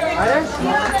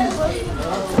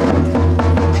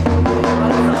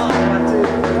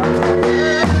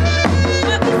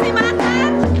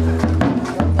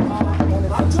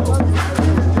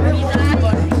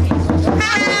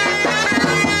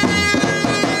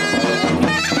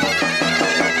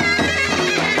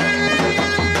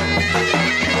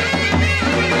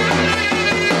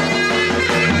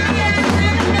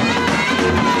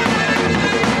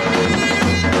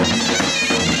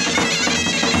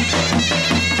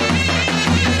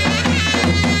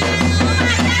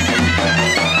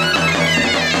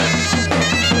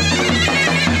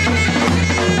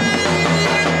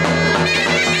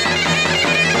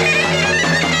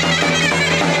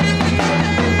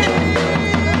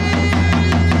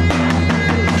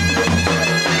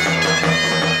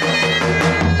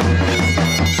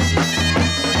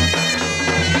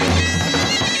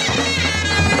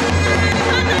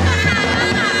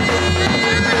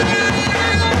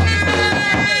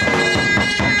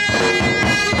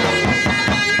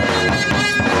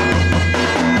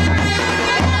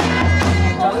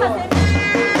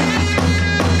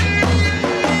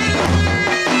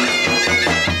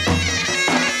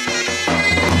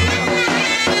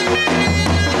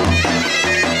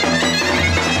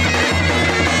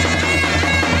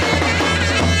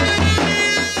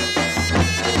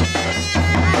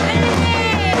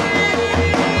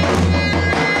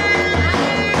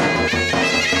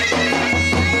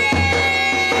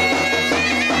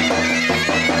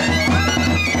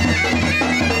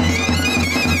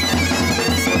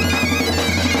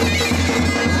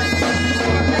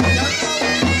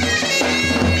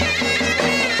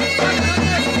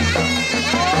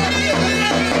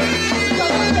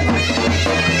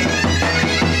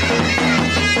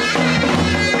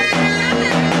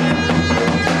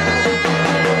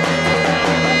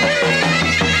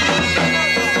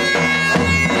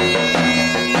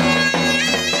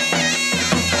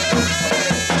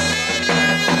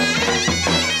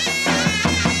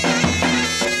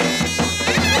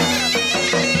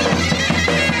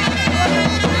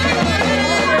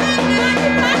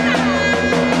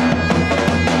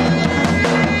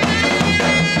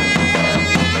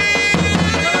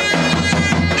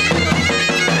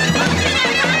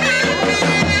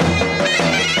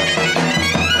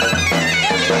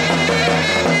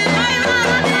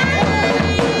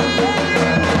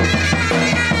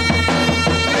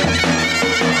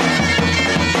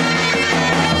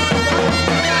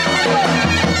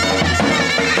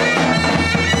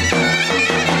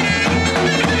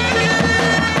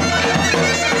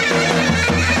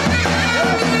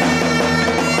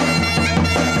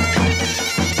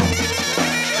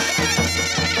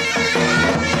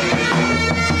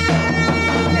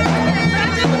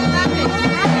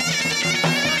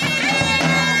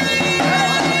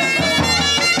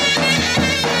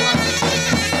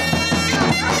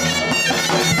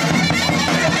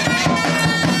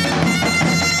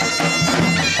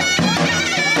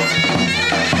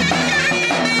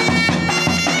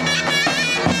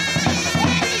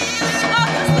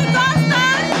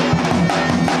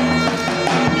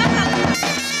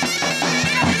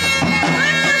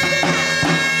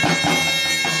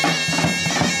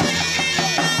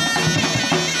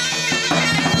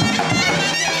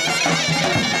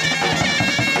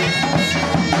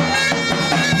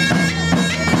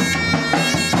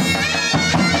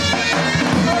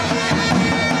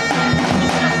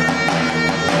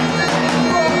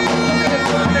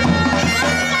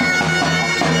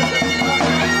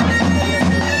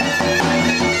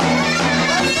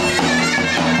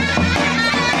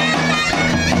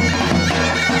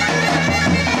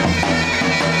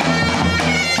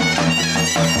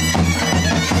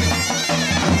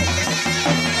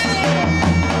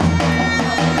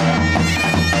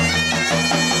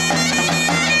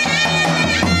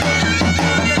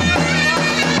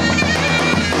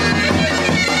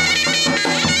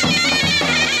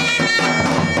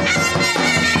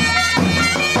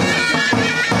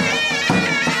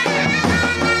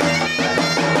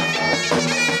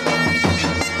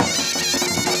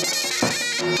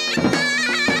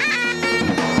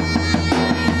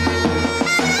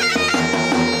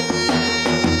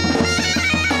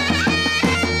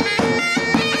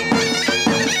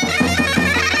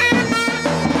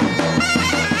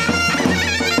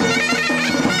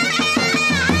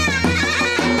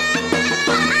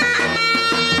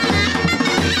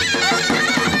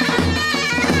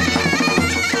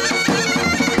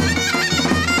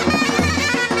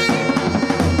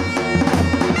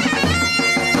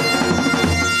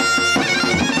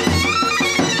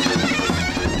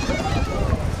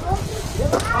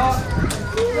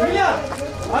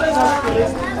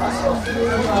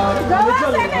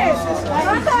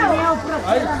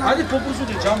 Хайде по-бързо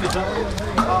да джам.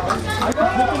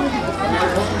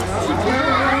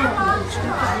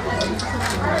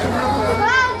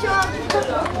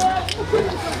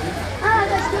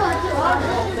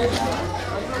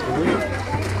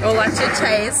 Ола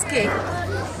чечаески.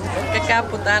 Кака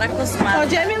подарък Осман.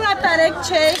 Оджи ми латарек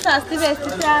чей, аз ти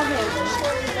вести трябва.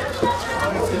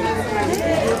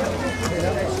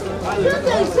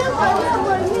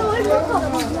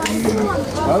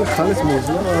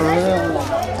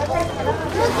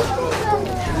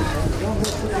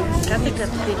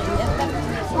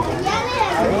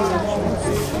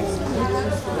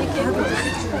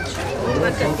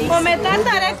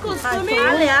 Моментата рек костюми.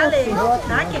 Але.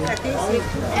 Так е, къде си?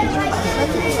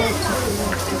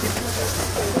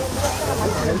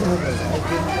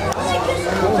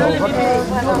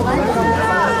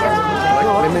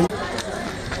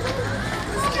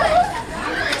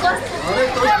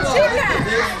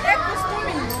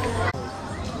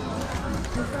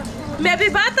 Ме би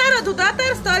батъра,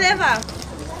 додатър 100 лева.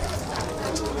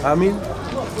 Амин.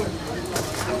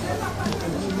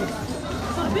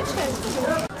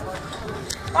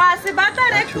 Se bata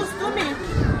re costumi.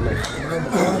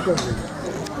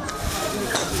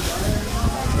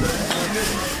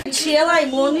 Ciela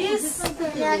imonis,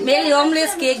 meli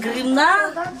omles que grimna.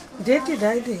 Dete,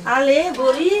 dai. Ale,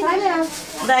 bori.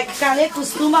 Da cale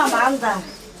costuma manda.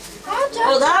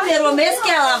 Oda veromes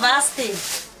que alavaste.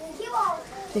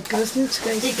 И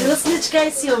кръсничка и И кръсничка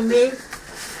и си умей.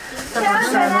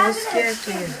 Sanoski е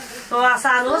тия. Това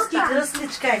Sanoski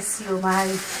кръсничка и си умай.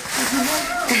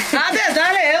 Аде,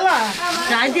 дале, ела.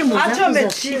 Дайде му. Ачо ме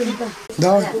чи.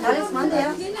 Давай.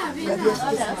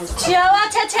 Ciała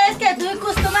czeczeńskie, tu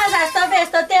kustuma za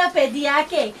 100 te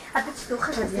pediake. A ty ci to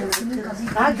chodzi.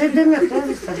 A, de mi atrás.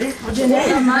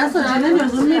 Jenny, mas a Jenny me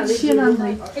rozumie dzisiaj na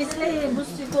mnie. Isle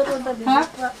busti koro da bi.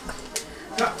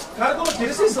 Cara, como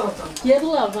tira esse salto?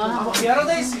 Quero lavar. A piara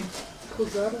da esse.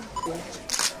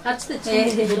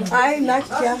 Ai, na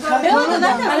que a cara. Eu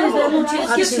não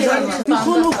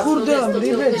Ficou no cordão,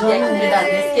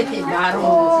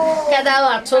 Cada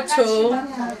lá, tchotcho.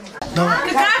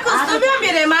 Кака костюми ми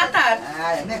рематар?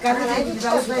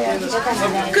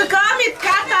 Кака ми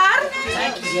ткатар?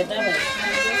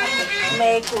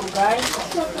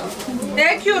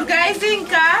 Ек юргай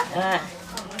зинка.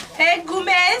 Ек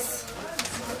гумес.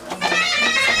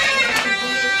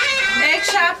 Ек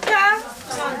шапка.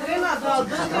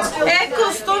 Ек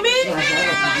костюми.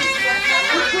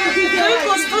 Той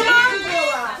костюма.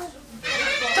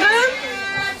 Трън.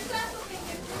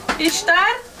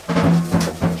 Иштар.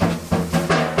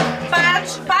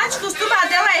 Pač kostuma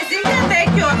dela je zimka, tek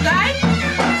jorgaj.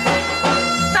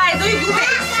 Taj do i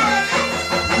gubek.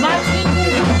 Mači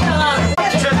gubela.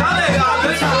 Četane ga,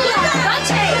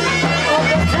 Mači.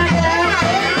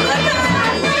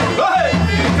 Hej,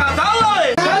 kadala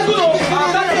je. Kažu, a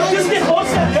da ti tiske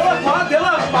hoće,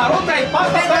 dela parota i papa.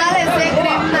 Pedale se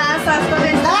grem na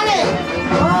sastave. Dale.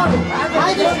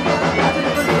 Ajde.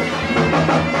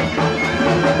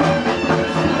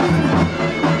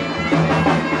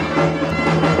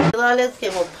 Ales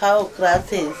que mo pau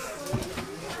gratis.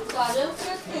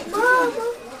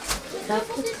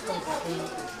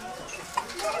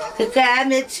 Какая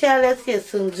мечталец que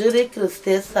sunjuri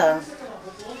cristesa.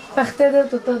 Parte de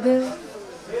tudo de.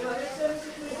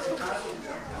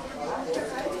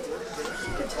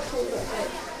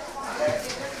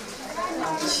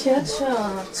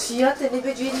 Tia, te ne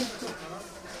vedi.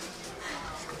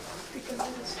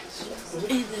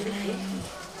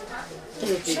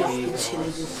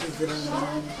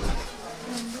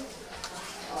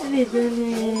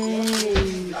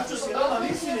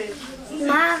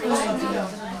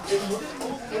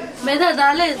 Meda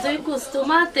dale zoi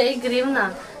costuma te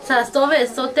grivna. Sa stove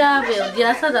sote avel,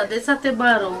 diasa da desa te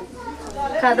baro.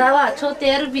 Cada la cho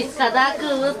terbis, cada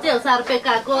câsteu, sar pe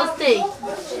cacostei.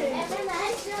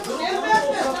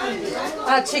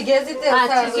 A chigezi teu. A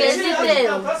chigezi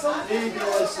teu.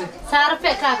 Sar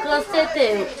pe cacostei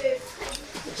teu.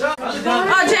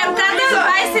 Ó, Jem, cadê o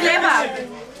pai se leva?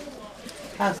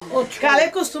 Care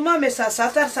costuma me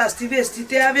sasatar sa sti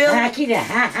vestite avel?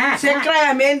 Se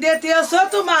kraia mende te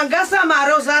sotu manga sa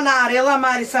maroza na arela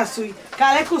marisa sui.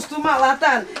 Care costuma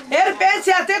latan?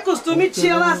 Pensi até costumi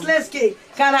tila sleskei.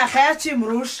 Kana hati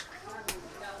mrush.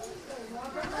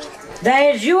 Da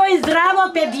je živo i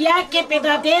zdravo pedijake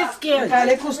pedadeske.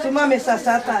 Care costuma me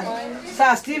sasatar?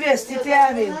 Sa sti vestite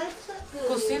avel.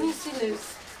 Costini siles.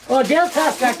 Odel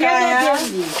sa Какая?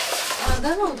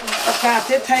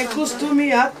 Кате тай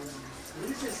костюмият.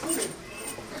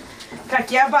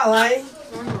 Как я балай.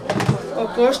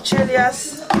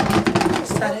 Окошчелиас.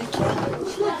 Стареки.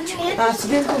 Аз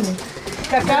виждам.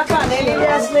 Кака панели ли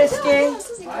аз лески?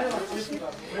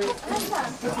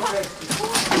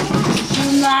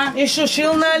 И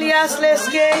шушилна ли аз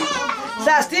лески?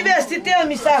 Састи вестите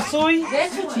ми сасуй.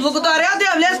 Благодаря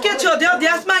Девлески, че отдел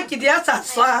дясманки дя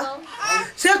сасла.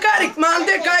 Сега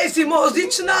рикманде кай си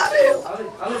мозична рел.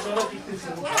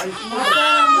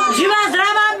 Жива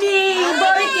здрава ми,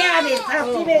 борите ами,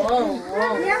 састи вести.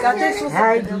 Къде са?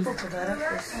 Хайде.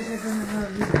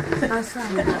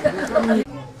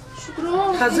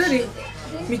 Hazari,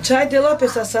 mi čaj dela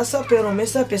pesa sasa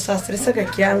peromesa pesa stresa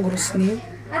какие ангрусни.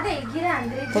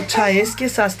 От чаески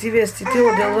састи вестите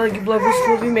отдела ги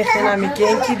благослови мехена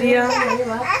микенки дия.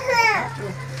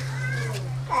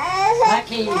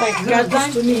 Така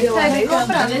густони дела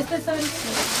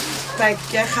Taj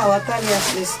kia halata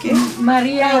liasleski.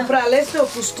 Maria. Praleste o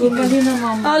costume.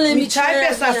 Mi chai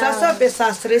pesa sasa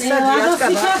pesa stresa dias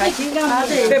cada kaki.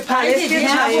 Pe paleste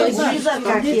chai o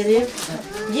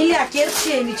Gilea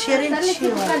kerche mi cerem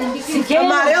chila.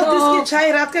 Amarel diski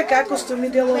chai ratka ka costume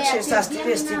de loche sasti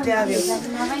vestite aveu.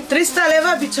 300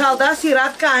 leva bichalda si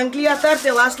ratka Anglia tar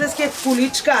de lasleske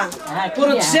kulichka.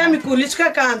 Porotsia mi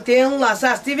kulichka kanten la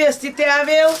sasti vestite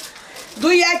aveu. Du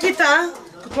yakita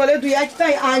Коле до якита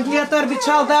Англия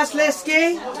търбичал да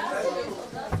слески.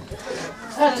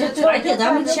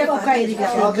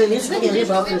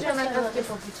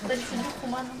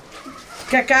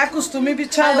 Кака костюми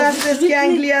бичал да слески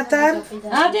Англия тър?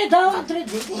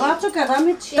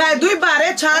 Тай дуй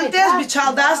баре чантес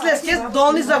бичал да слески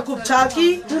долни за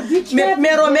купчалки.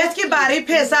 Мерометки бари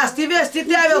песасти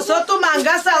вестите авелсото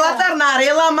манга салатар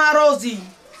нарела марози.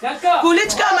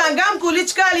 Куличка мангам,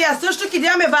 куличка алия също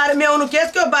кидяме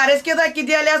меонукеске обареске да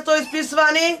кидя алия сто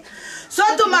изписване.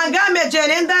 Сото мангам е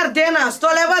дженен дар дена,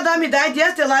 100 лева да ми дай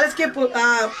дия стелалеске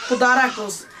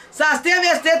подаракос. Састе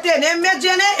вестете не ме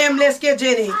джене, емлеске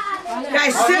джени.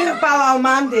 Кай се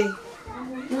палалманде.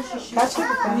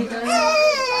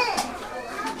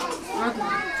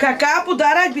 Кака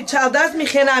подарак бичалдас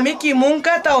михенамик и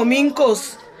мунка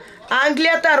таоминкос.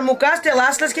 Англия тармука сте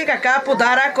ласлески кака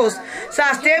подаракос.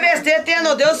 Састе вестете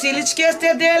но дел силичке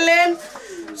сте делен.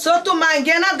 Сото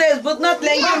мангена да избутнат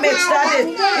ленги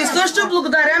мечтаде. И също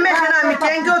благодаря мехена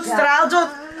микенги от Стралджот.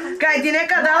 Кай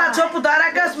динека дала чо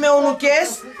подарака с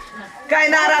меонукес. Кай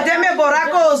нарадеме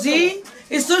борако ози.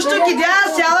 И също кидя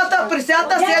сялата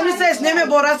присята седмица и снеме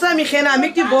бораса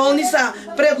михенамик и болница.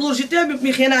 Предложите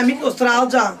михенамик от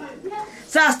Стралджа.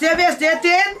 Састе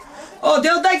вестете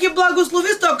Одел да ги благослови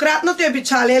стократно те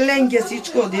обичален ленге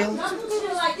всичко одел.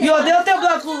 И одел те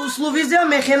благослови за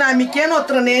мехена микен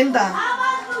от раненда.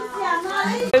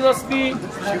 Да спи.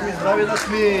 Здрави да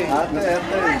спи.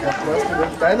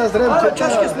 Дай на здраве.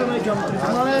 Чашки сме на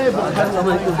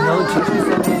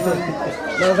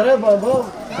На здраве, бабо.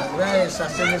 Бе,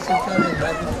 съвсем не си тяне.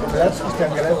 Братски сте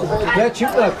гребо. Бе,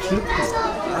 чипта, чипта.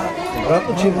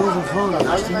 Брато, чипта за фона.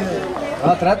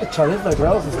 Трябва да чалез да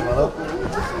гребо се завада.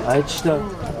 Айчта.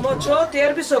 Мочо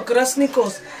терби со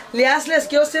кръсникос. Ляс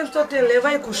лески 800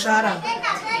 лева и кошара.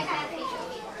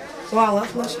 Хвала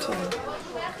в нашето.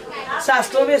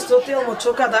 Састове стотил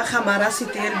мочо када хамара си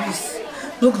тербис.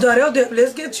 Благодаря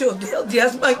Девлеске, че отдел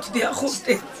диасма кидя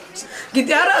хосте.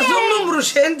 Кидя разумно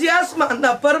мрушен диасма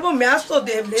на първо място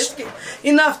Девлеске.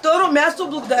 И на второ място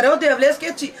благодаря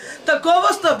Девлеске, че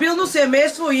такова стабилно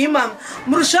семейство имам.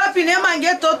 Мруша пине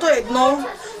манге тото едно.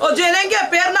 Оджеленге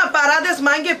перна парадес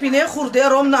манге пине хурде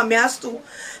ром на място.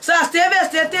 Састе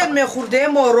вестете ме хурде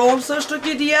мо ром също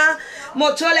кидия.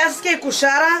 Мочо ляске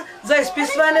кошара за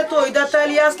изписването и дата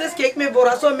ляслес кек ме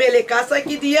борасо мелекаса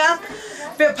кидия.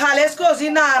 Пе палеско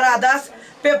зина радас.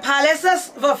 Пе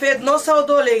палесас в едно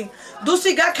саудолей. До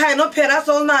сега кайно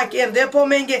перасол на керде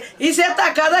поменге. И се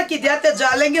така да кидяте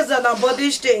джаленге за на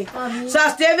бъдеще.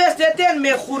 Састе вестете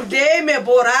ме хурде, ме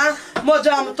бора.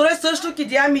 Моджам трой също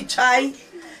кидя ми чай.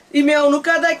 И ме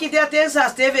онука да кидяте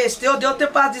састе весте. Одел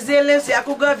пази зелен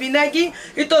всякога винаги.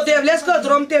 И то Девлеско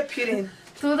дром те пирин.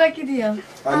 Туда кидия.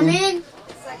 Амин.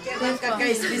 Кака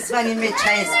изписвани ме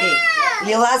чайски.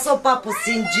 Лиласо папу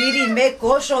синджири ме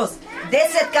кошос.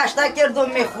 10 каштакер до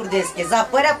ме хурдески. За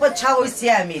пъря път чало си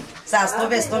амин. Састо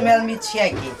весто мел ми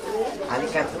чияки. Али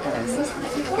както карам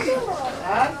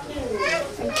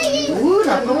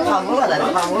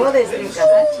на Павлова да изтрим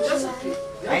каза.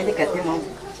 Айде къде мам.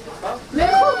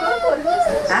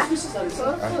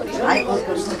 Ай,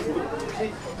 колко ще.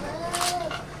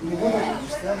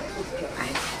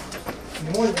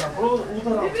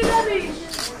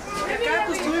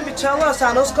 Како стуми бичало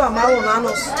асаноско амало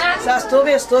нанос.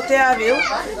 Састове 100 те авил.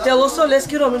 Телосо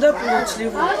лески ромида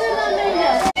получливо.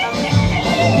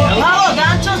 Мало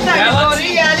dančo sta mi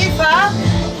gori Alifa.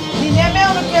 Dineme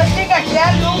ono che stiga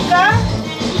chiar lunga.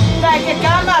 Dai che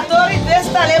calmatori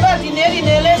 200 leva dineri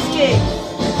neleske.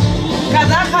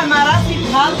 Cada hamara si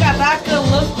pal, cada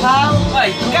călăs pal.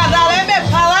 Cada leme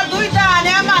pala dui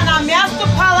dane mana miastu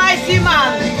pala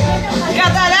isiman.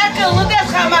 Cada lea călădes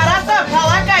hamara sa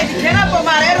pala cai dikena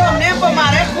pomare romnem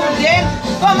pomare kurden.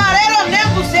 Pomare romnem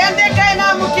busende cai na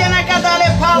mukena cada le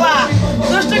pala.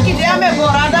 Susto que dia me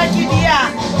borada que dia.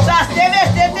 Sa steve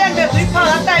stete me dui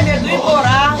pala tai me dui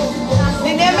bora.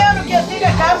 Dineme ono que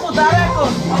stiga cai mudara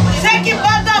con. Se que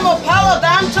bata mo palo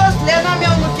danchos lena me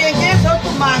ono que so tu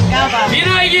mangava.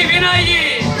 Vino aici!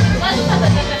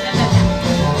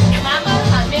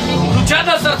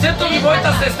 Luciana, srcето mi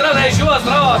Vojta sestra da je živa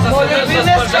zdrava, sa se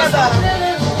spržava.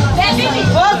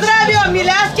 Pozdravio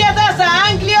Miljaskeda za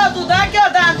Angliju, Dudakio,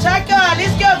 Dančakio,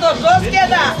 Aliskio,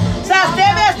 Dobrovskeda. Sa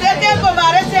steve stete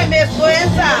pomare se me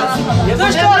spojenca.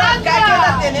 Zašto kako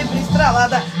da te ne pristrala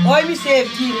da? Oj mi se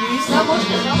evkilis.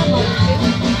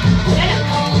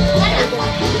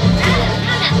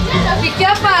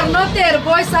 Fica parno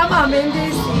Terboj sama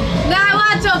Mendes. Na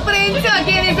wacho Prince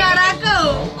gini zaraku.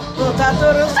 Tota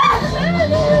terus.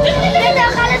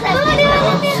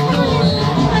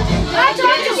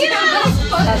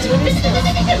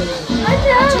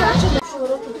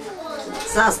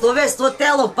 Sa stove sto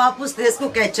telo papu stresku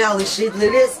kaj čali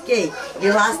šidliveskej.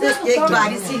 I lasneskej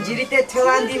kvari sinđirite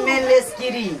tvilandi men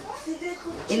leskiri.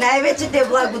 I najveće te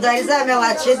blagodari za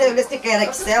melače da vesti kaj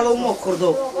rakiselo u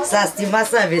mokurdu. Sa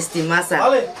stimasa, vestimasa.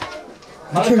 Ale,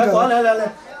 kako,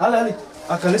 ale.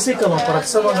 A kada se ikama, pa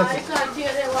rakiselo gati.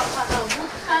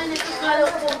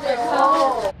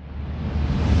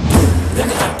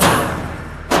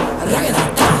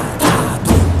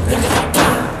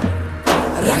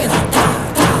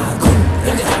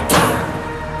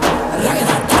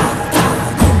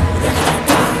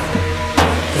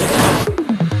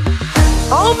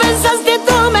 O pensaste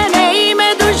tu mene i me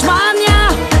dușmania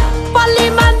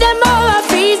Palima de mă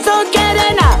fi so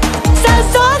querena Sa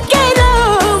so quero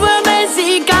vă me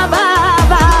zica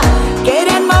baba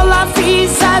Queren mă la fi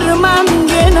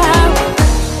sarmangena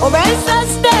O pensaste